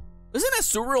 Isn't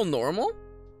Azurill normal?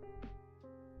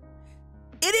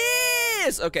 It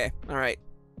is! Okay, alright.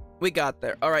 We got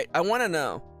there. Alright, I wanna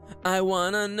know. I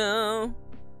wanna know.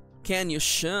 Can you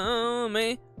show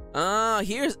me?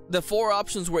 Here's the 4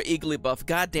 options were Igglybuff.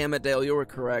 God damn it, Dale, you were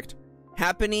correct.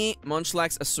 Happiny,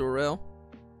 Munchlax, Azurill.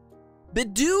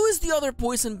 Bidoo is the other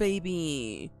poison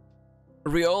baby.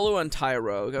 Riolu and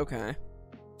Tyrogue, okay.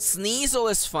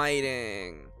 Sneasel is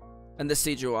fighting. And the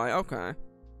Decidueye, okay.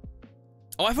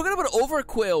 Oh, I forgot about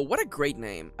Overquill. What a great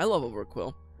name. I love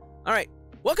Overquill. Alright.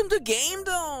 Welcome to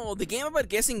Gamedev, the game about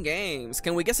guessing games.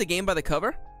 Can we guess a game by the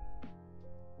cover?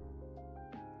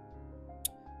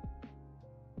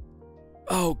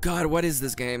 Oh god, what is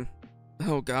this game?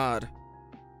 Oh god.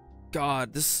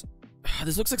 God, this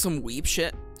looks like some weep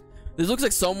shit. This looks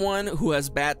like someone who has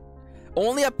bad...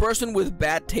 Only a person with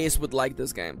bad taste would like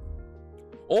this game.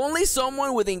 Only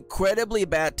someone with incredibly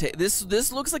bad taste.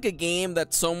 This looks like a game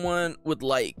that someone would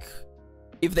like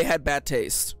if they had bad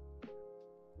taste.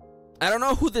 I don't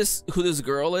know who this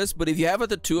girl is, but if you have a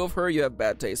tattoo of her, you have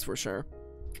bad taste for sure.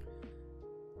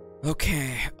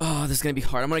 Okay. Oh, this is gonna be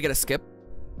hard. I'm gonna get a skip.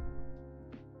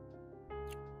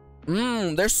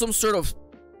 There's some sort of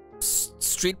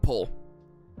street pole.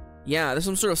 Yeah, there's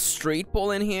some sort of street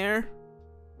pole in here.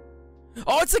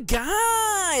 Oh, it's a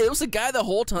guy! It was a guy the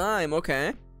whole time.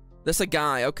 Okay. That's a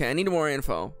guy. Okay, I need more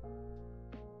info.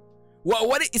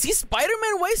 What is he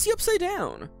Spider-Man? Why is he upside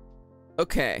down?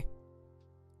 Okay.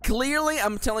 Clearly,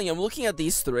 I'm telling you, I'm looking at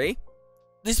these three.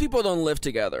 These people don't live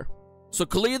together. So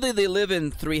clearly they live in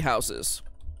 3 houses.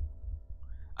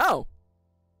 Oh.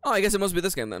 Oh, I guess it must be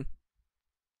this game then.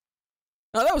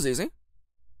 Oh, that was easy.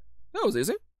 That was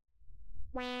easy.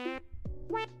 I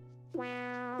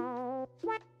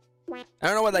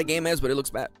don't know what that game is, but it looks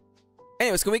bad.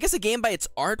 Anyways, can we guess a game by its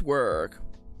artwork?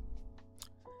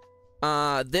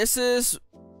 This is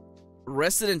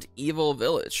Resident Evil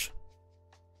Village.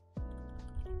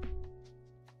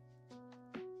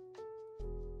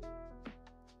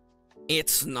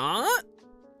 It's not?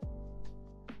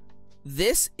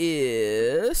 This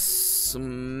is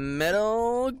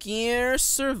Metal Gear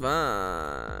Survive.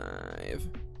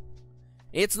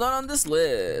 It's not on this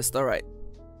list. All right.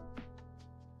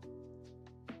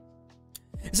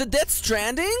 Is it Death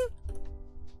Stranding?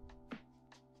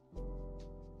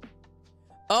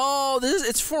 Oh,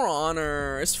 it's For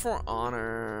Honor. It's For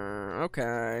Honor.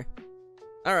 Okay.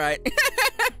 All right.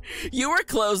 You were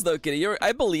close though, Kitty.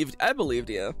 I believed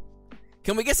you.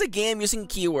 Can we guess a game using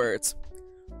keywords?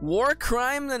 War,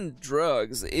 crime, and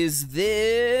drugs. Is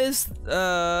this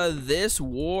this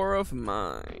War of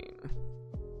Mine?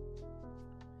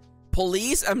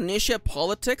 Police, amnesia,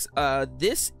 politics.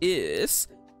 This is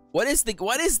what is the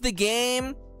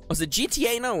game? Was it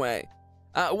GTA? No way.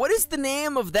 What is the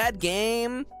name of that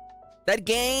game? That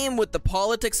game with the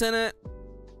politics in it?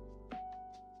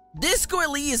 Disco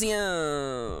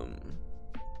Elysium.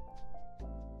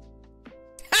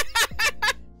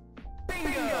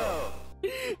 Bingo!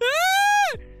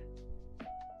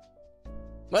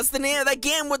 What's the name of that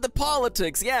game with the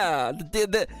politics? Yeah,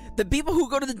 the people who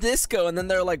go to the disco and then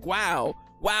they're like, wow,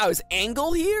 is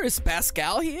Angle here? Is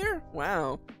Pascal here?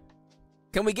 Wow.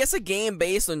 Can we guess a game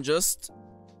based on just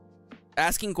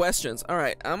asking questions? All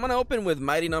right, I'm gonna open with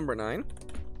Mighty Number 9.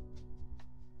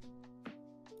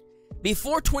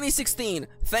 Before 2016,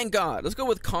 thank God. Let's go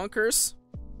with Conkers.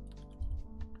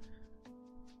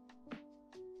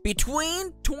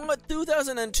 Between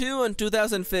 2002 and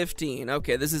 2015.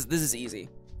 Okay, this is easy.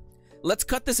 Let's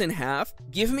cut this in half.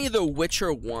 Give me The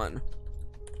Witcher 1.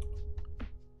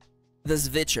 The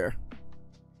Zwitcher.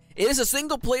 It is a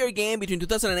single-player game between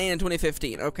 2008 and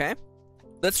 2015. Okay.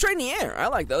 Let's try Nier. I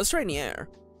like that. Let's try Nier.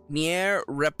 Nier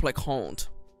Replicant.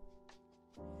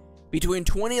 Between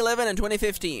 2011 and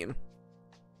 2015.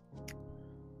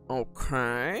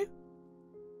 Okay.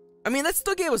 I mean, that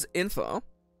still gave us info.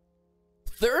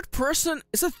 Third person?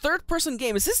 It's a third-person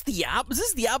game. Is this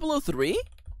Diablo 3?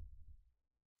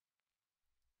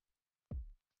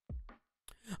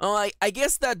 Oh, I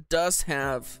guess that does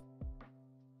have...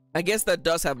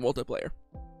 multiplayer.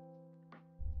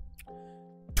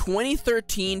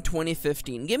 2013,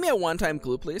 2015. Give me a one-time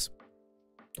clue, please.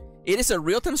 It is a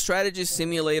real-time strategy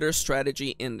simulator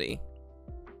strategy indie.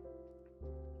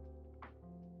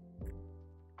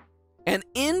 An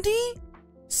indie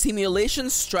simulation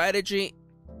strategy.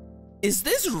 Is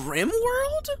this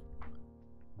RimWorld?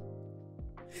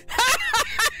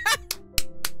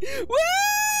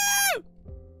 Woo!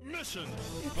 Mission.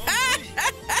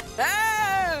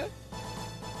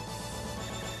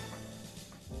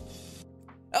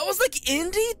 I was like,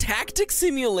 indie tactic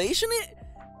simulation?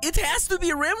 It has to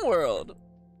be RimWorld.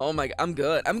 Oh my god, I'm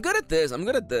good. I'm good at this. I'm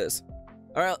good at this.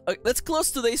 All right, let's close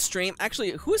today's stream.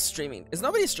 Actually, who is streaming? Is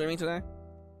nobody streaming today?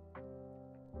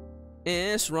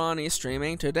 Is Ronnie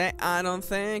streaming today? I don't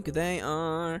think they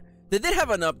are. They did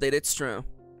have an update, it's true.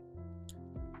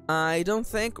 I don't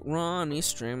think Ronnie's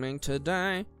streaming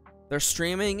today. They're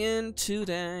streaming in 2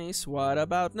 days. What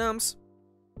about Nums?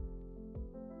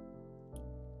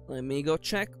 Let me go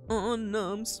check on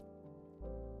Nums.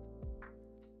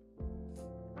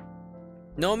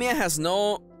 Nomia has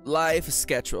no live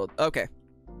scheduled. Okay.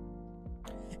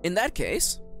 In that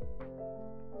case,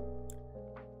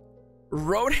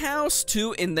 Roadhouse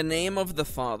 2 in the Name of the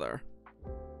Father.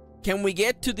 Can we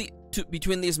get to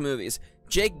between these movies?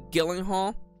 Jake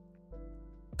Gyllenhaal,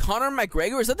 Conor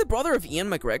McGregor. Is that the brother of Ian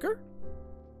McGregor?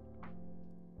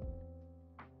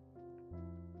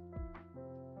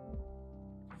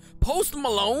 Post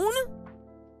Malone?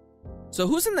 So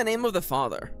who's in the name of the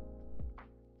father?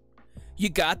 You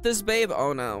got this, babe?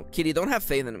 Oh no. Kitty, don't have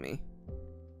faith in me.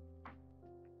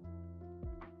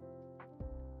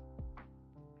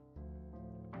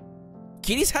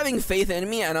 Kitty's having faith in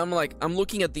me, and I'm like, I'm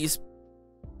looking at these.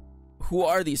 Who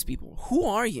are these people? Who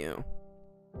are you?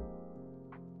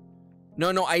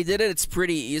 No, I did it. It's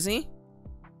pretty easy.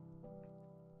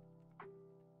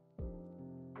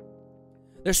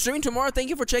 They're streaming tomorrow. Thank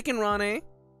you for checking, Ronnie.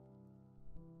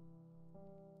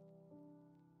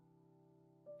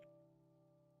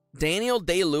 Daniel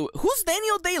Day-Lewis. Who's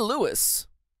Daniel Day-Lewis?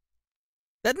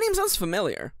 That name sounds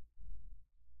familiar.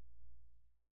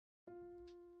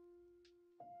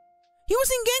 He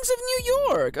was in Gangs of New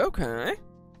York. Okay.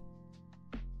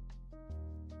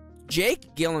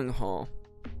 Jake Gyllenhaal.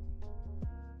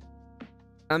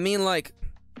 I mean, like...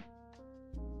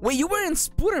 Wait, you were in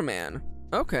Spooderman.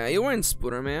 Okay, you were in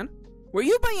Spooderman. Were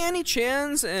you by any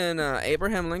chance in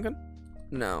Abraham Lincoln?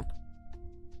 No.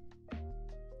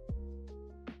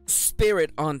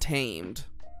 Spirit Untamed.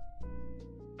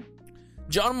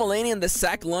 John Mulaney and the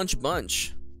Sack Lunch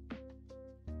Bunch.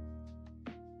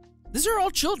 These are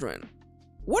all children.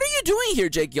 What are you doing here,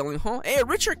 Jake Gyllenhaal? Hey,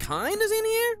 Richard Kind is in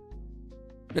here?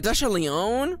 Natasha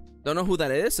Lyonne? Don't know who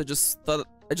that is. I just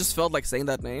felt like saying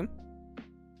that name.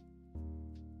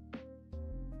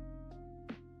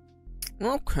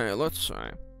 Okay, let's see.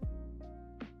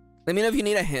 Let me know if you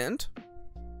need a hint.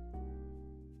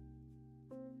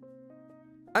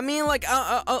 I mean, like,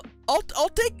 I'll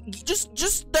take,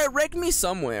 just direct me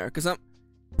somewhere, because I'm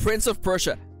Prince of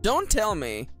Persia. Don't tell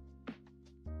me.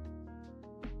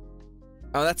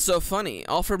 Oh, that's so funny.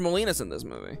 Alfred Molina's in this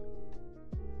movie.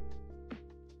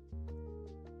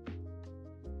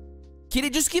 Kitty,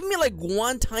 just give me like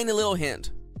one tiny little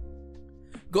hint.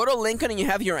 Go to Lincoln and you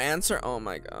have your answer. Oh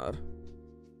my god.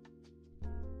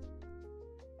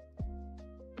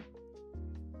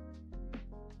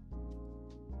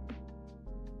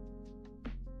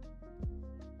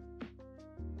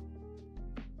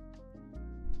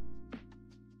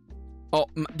 Oh,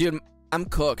 dude, I'm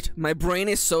cooked. My brain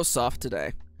is so soft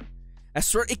today. I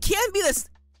swear, it can't be this.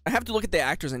 I have to look at the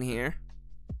actors in here.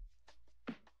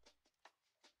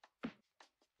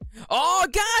 Oh,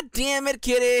 god damn it,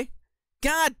 Kitty.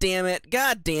 God damn it.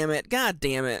 God damn it. God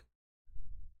damn it.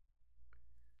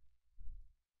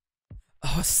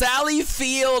 Oh, Sally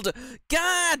Field.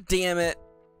 God damn it.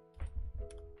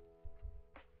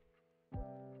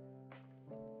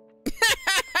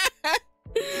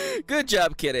 Good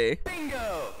job, Kitty.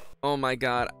 Bingo! Oh my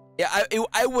god. Yeah,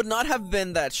 I would not have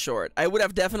been that short. I would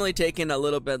have definitely taken a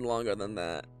little bit longer than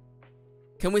that.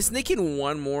 Can we sneak in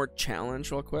one more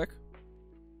challenge real quick?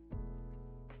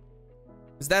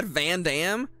 Is that Van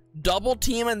Damme? Double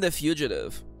Team and The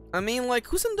Fugitive. I mean, like,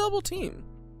 who's in Double Team?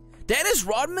 Dennis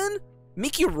Rodman?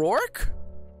 Mickey Rourke?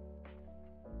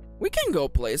 We can go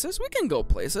places. We can go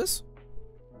places.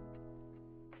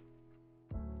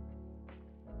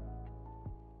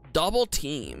 Double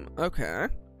Team. Okay.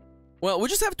 Well, we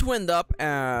just have to end up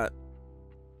at...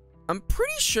 I'm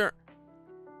pretty sure...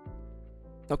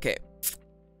 Okay.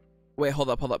 Wait, hold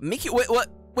up. Mickey... Wait, what?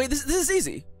 Wait, this is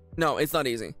easy. No, it's not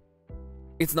easy.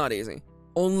 It's not easy.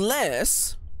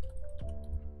 Unless...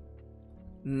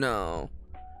 No.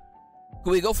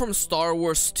 Can we go from Star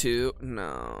Wars to...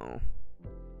 No.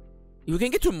 If we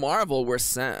can get to Marvel, we're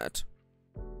set.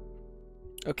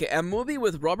 Okay, a movie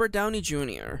with Robert Downey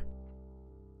Jr.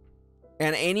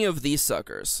 And any of these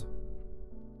suckers.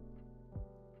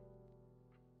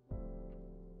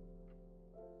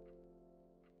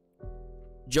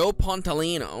 Joe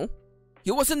Pontalino. He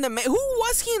was in the... Who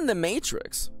was he in The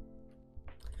Matrix?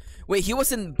 Wait, he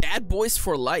was in Bad Boys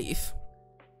for Life.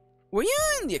 Were you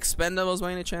in The Expendables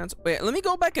by any chance? Wait, let me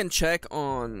go back and check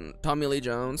on Tommy Lee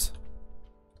Jones.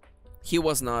 He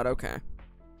was not, okay.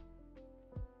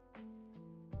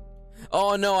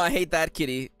 Oh no, I hate that,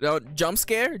 Kitty. No, jump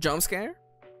scare? Jump scare?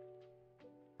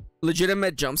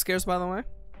 Legitimate jump scares, by the way.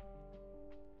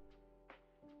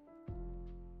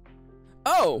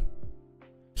 Oh!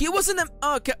 He was in the...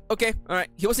 Oh, okay, alright.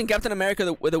 He was in Captain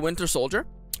America with the Winter Soldier.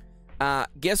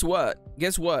 Guess what?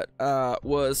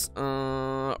 Was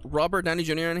Robert Downey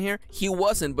Jr. in here? He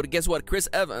wasn't, but guess what? Chris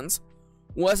Evans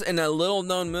was in a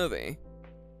little-known movie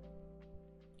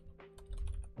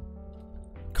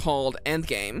called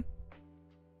Endgame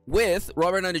with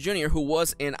Robert Downey Jr., who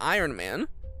was in Iron Man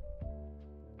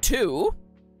 2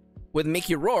 with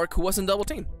Mickey Rourke, who was in Double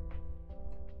Team.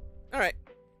 Alright.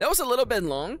 That was a little bit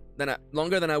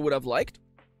longer than I would have liked.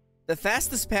 The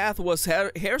fastest path was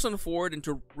Harrison Ford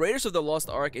into Raiders of the Lost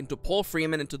Ark into Paul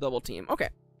Freeman into Double Team. Okay.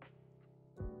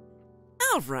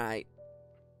 Alright.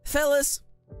 Fellas,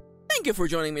 thank you for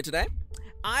joining me today.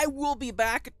 I will be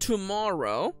back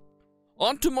tomorrow.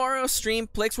 On tomorrow's stream,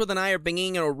 Plixworth and I are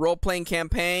bringing in a role-playing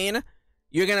campaign.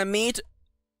 You're gonna meet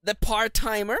the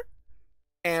part-timer,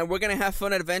 and we're gonna have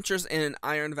fun adventures in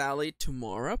Iron Valley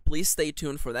tomorrow. Please stay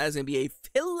tuned for that. It's gonna be a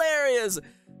hilarious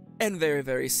and very,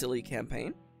 very silly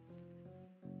campaign.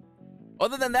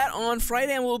 Other than that, on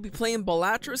Friday, we'll be playing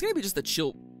Balatro. It's gonna be just a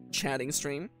chill chatting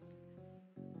stream,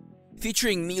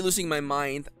 featuring me losing my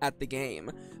mind at the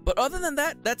game. But other than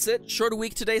that, that's it. Short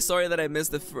week today. Sorry that I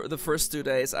missed the first 2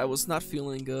 days. I was not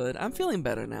feeling good. I'm feeling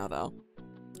better now, though.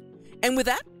 And with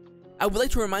that, I would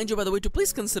like to remind you, by the way, to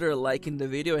please consider liking the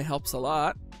video. It helps a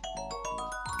lot.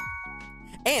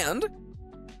 And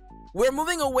we're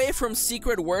moving away from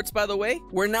secret words, by the way.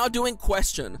 We're now doing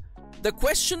question. The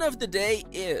question of the day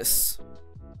is...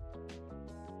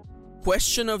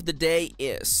 Question of the day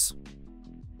is...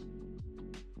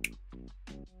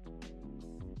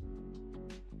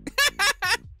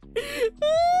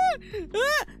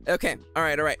 Okay,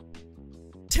 alright.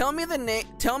 Tell me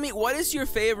what is your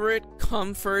favorite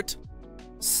comfort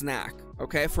snack?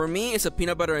 Okay, for me, it's a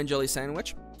peanut butter and jelly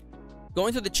sandwich. Go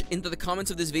into the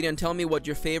comments of this video and tell me what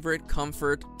your favorite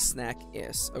comfort snack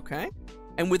is, okay?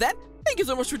 And with that, thank you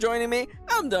so much for joining me.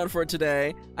 I'm done for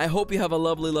today. I hope you have a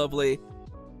lovely, lovely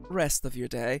rest of your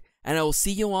day. And I will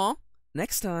see you all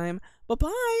next time.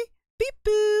 Bye-bye. Beep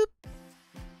boop.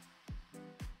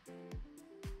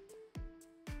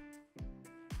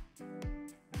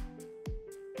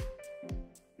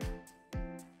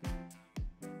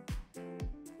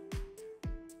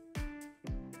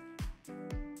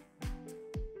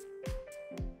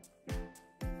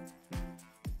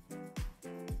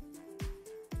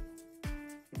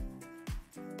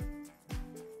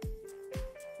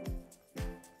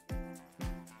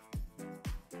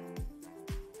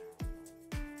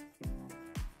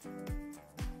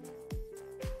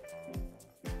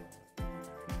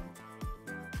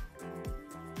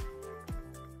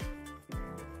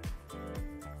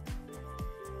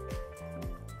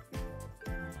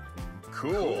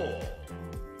 Cool.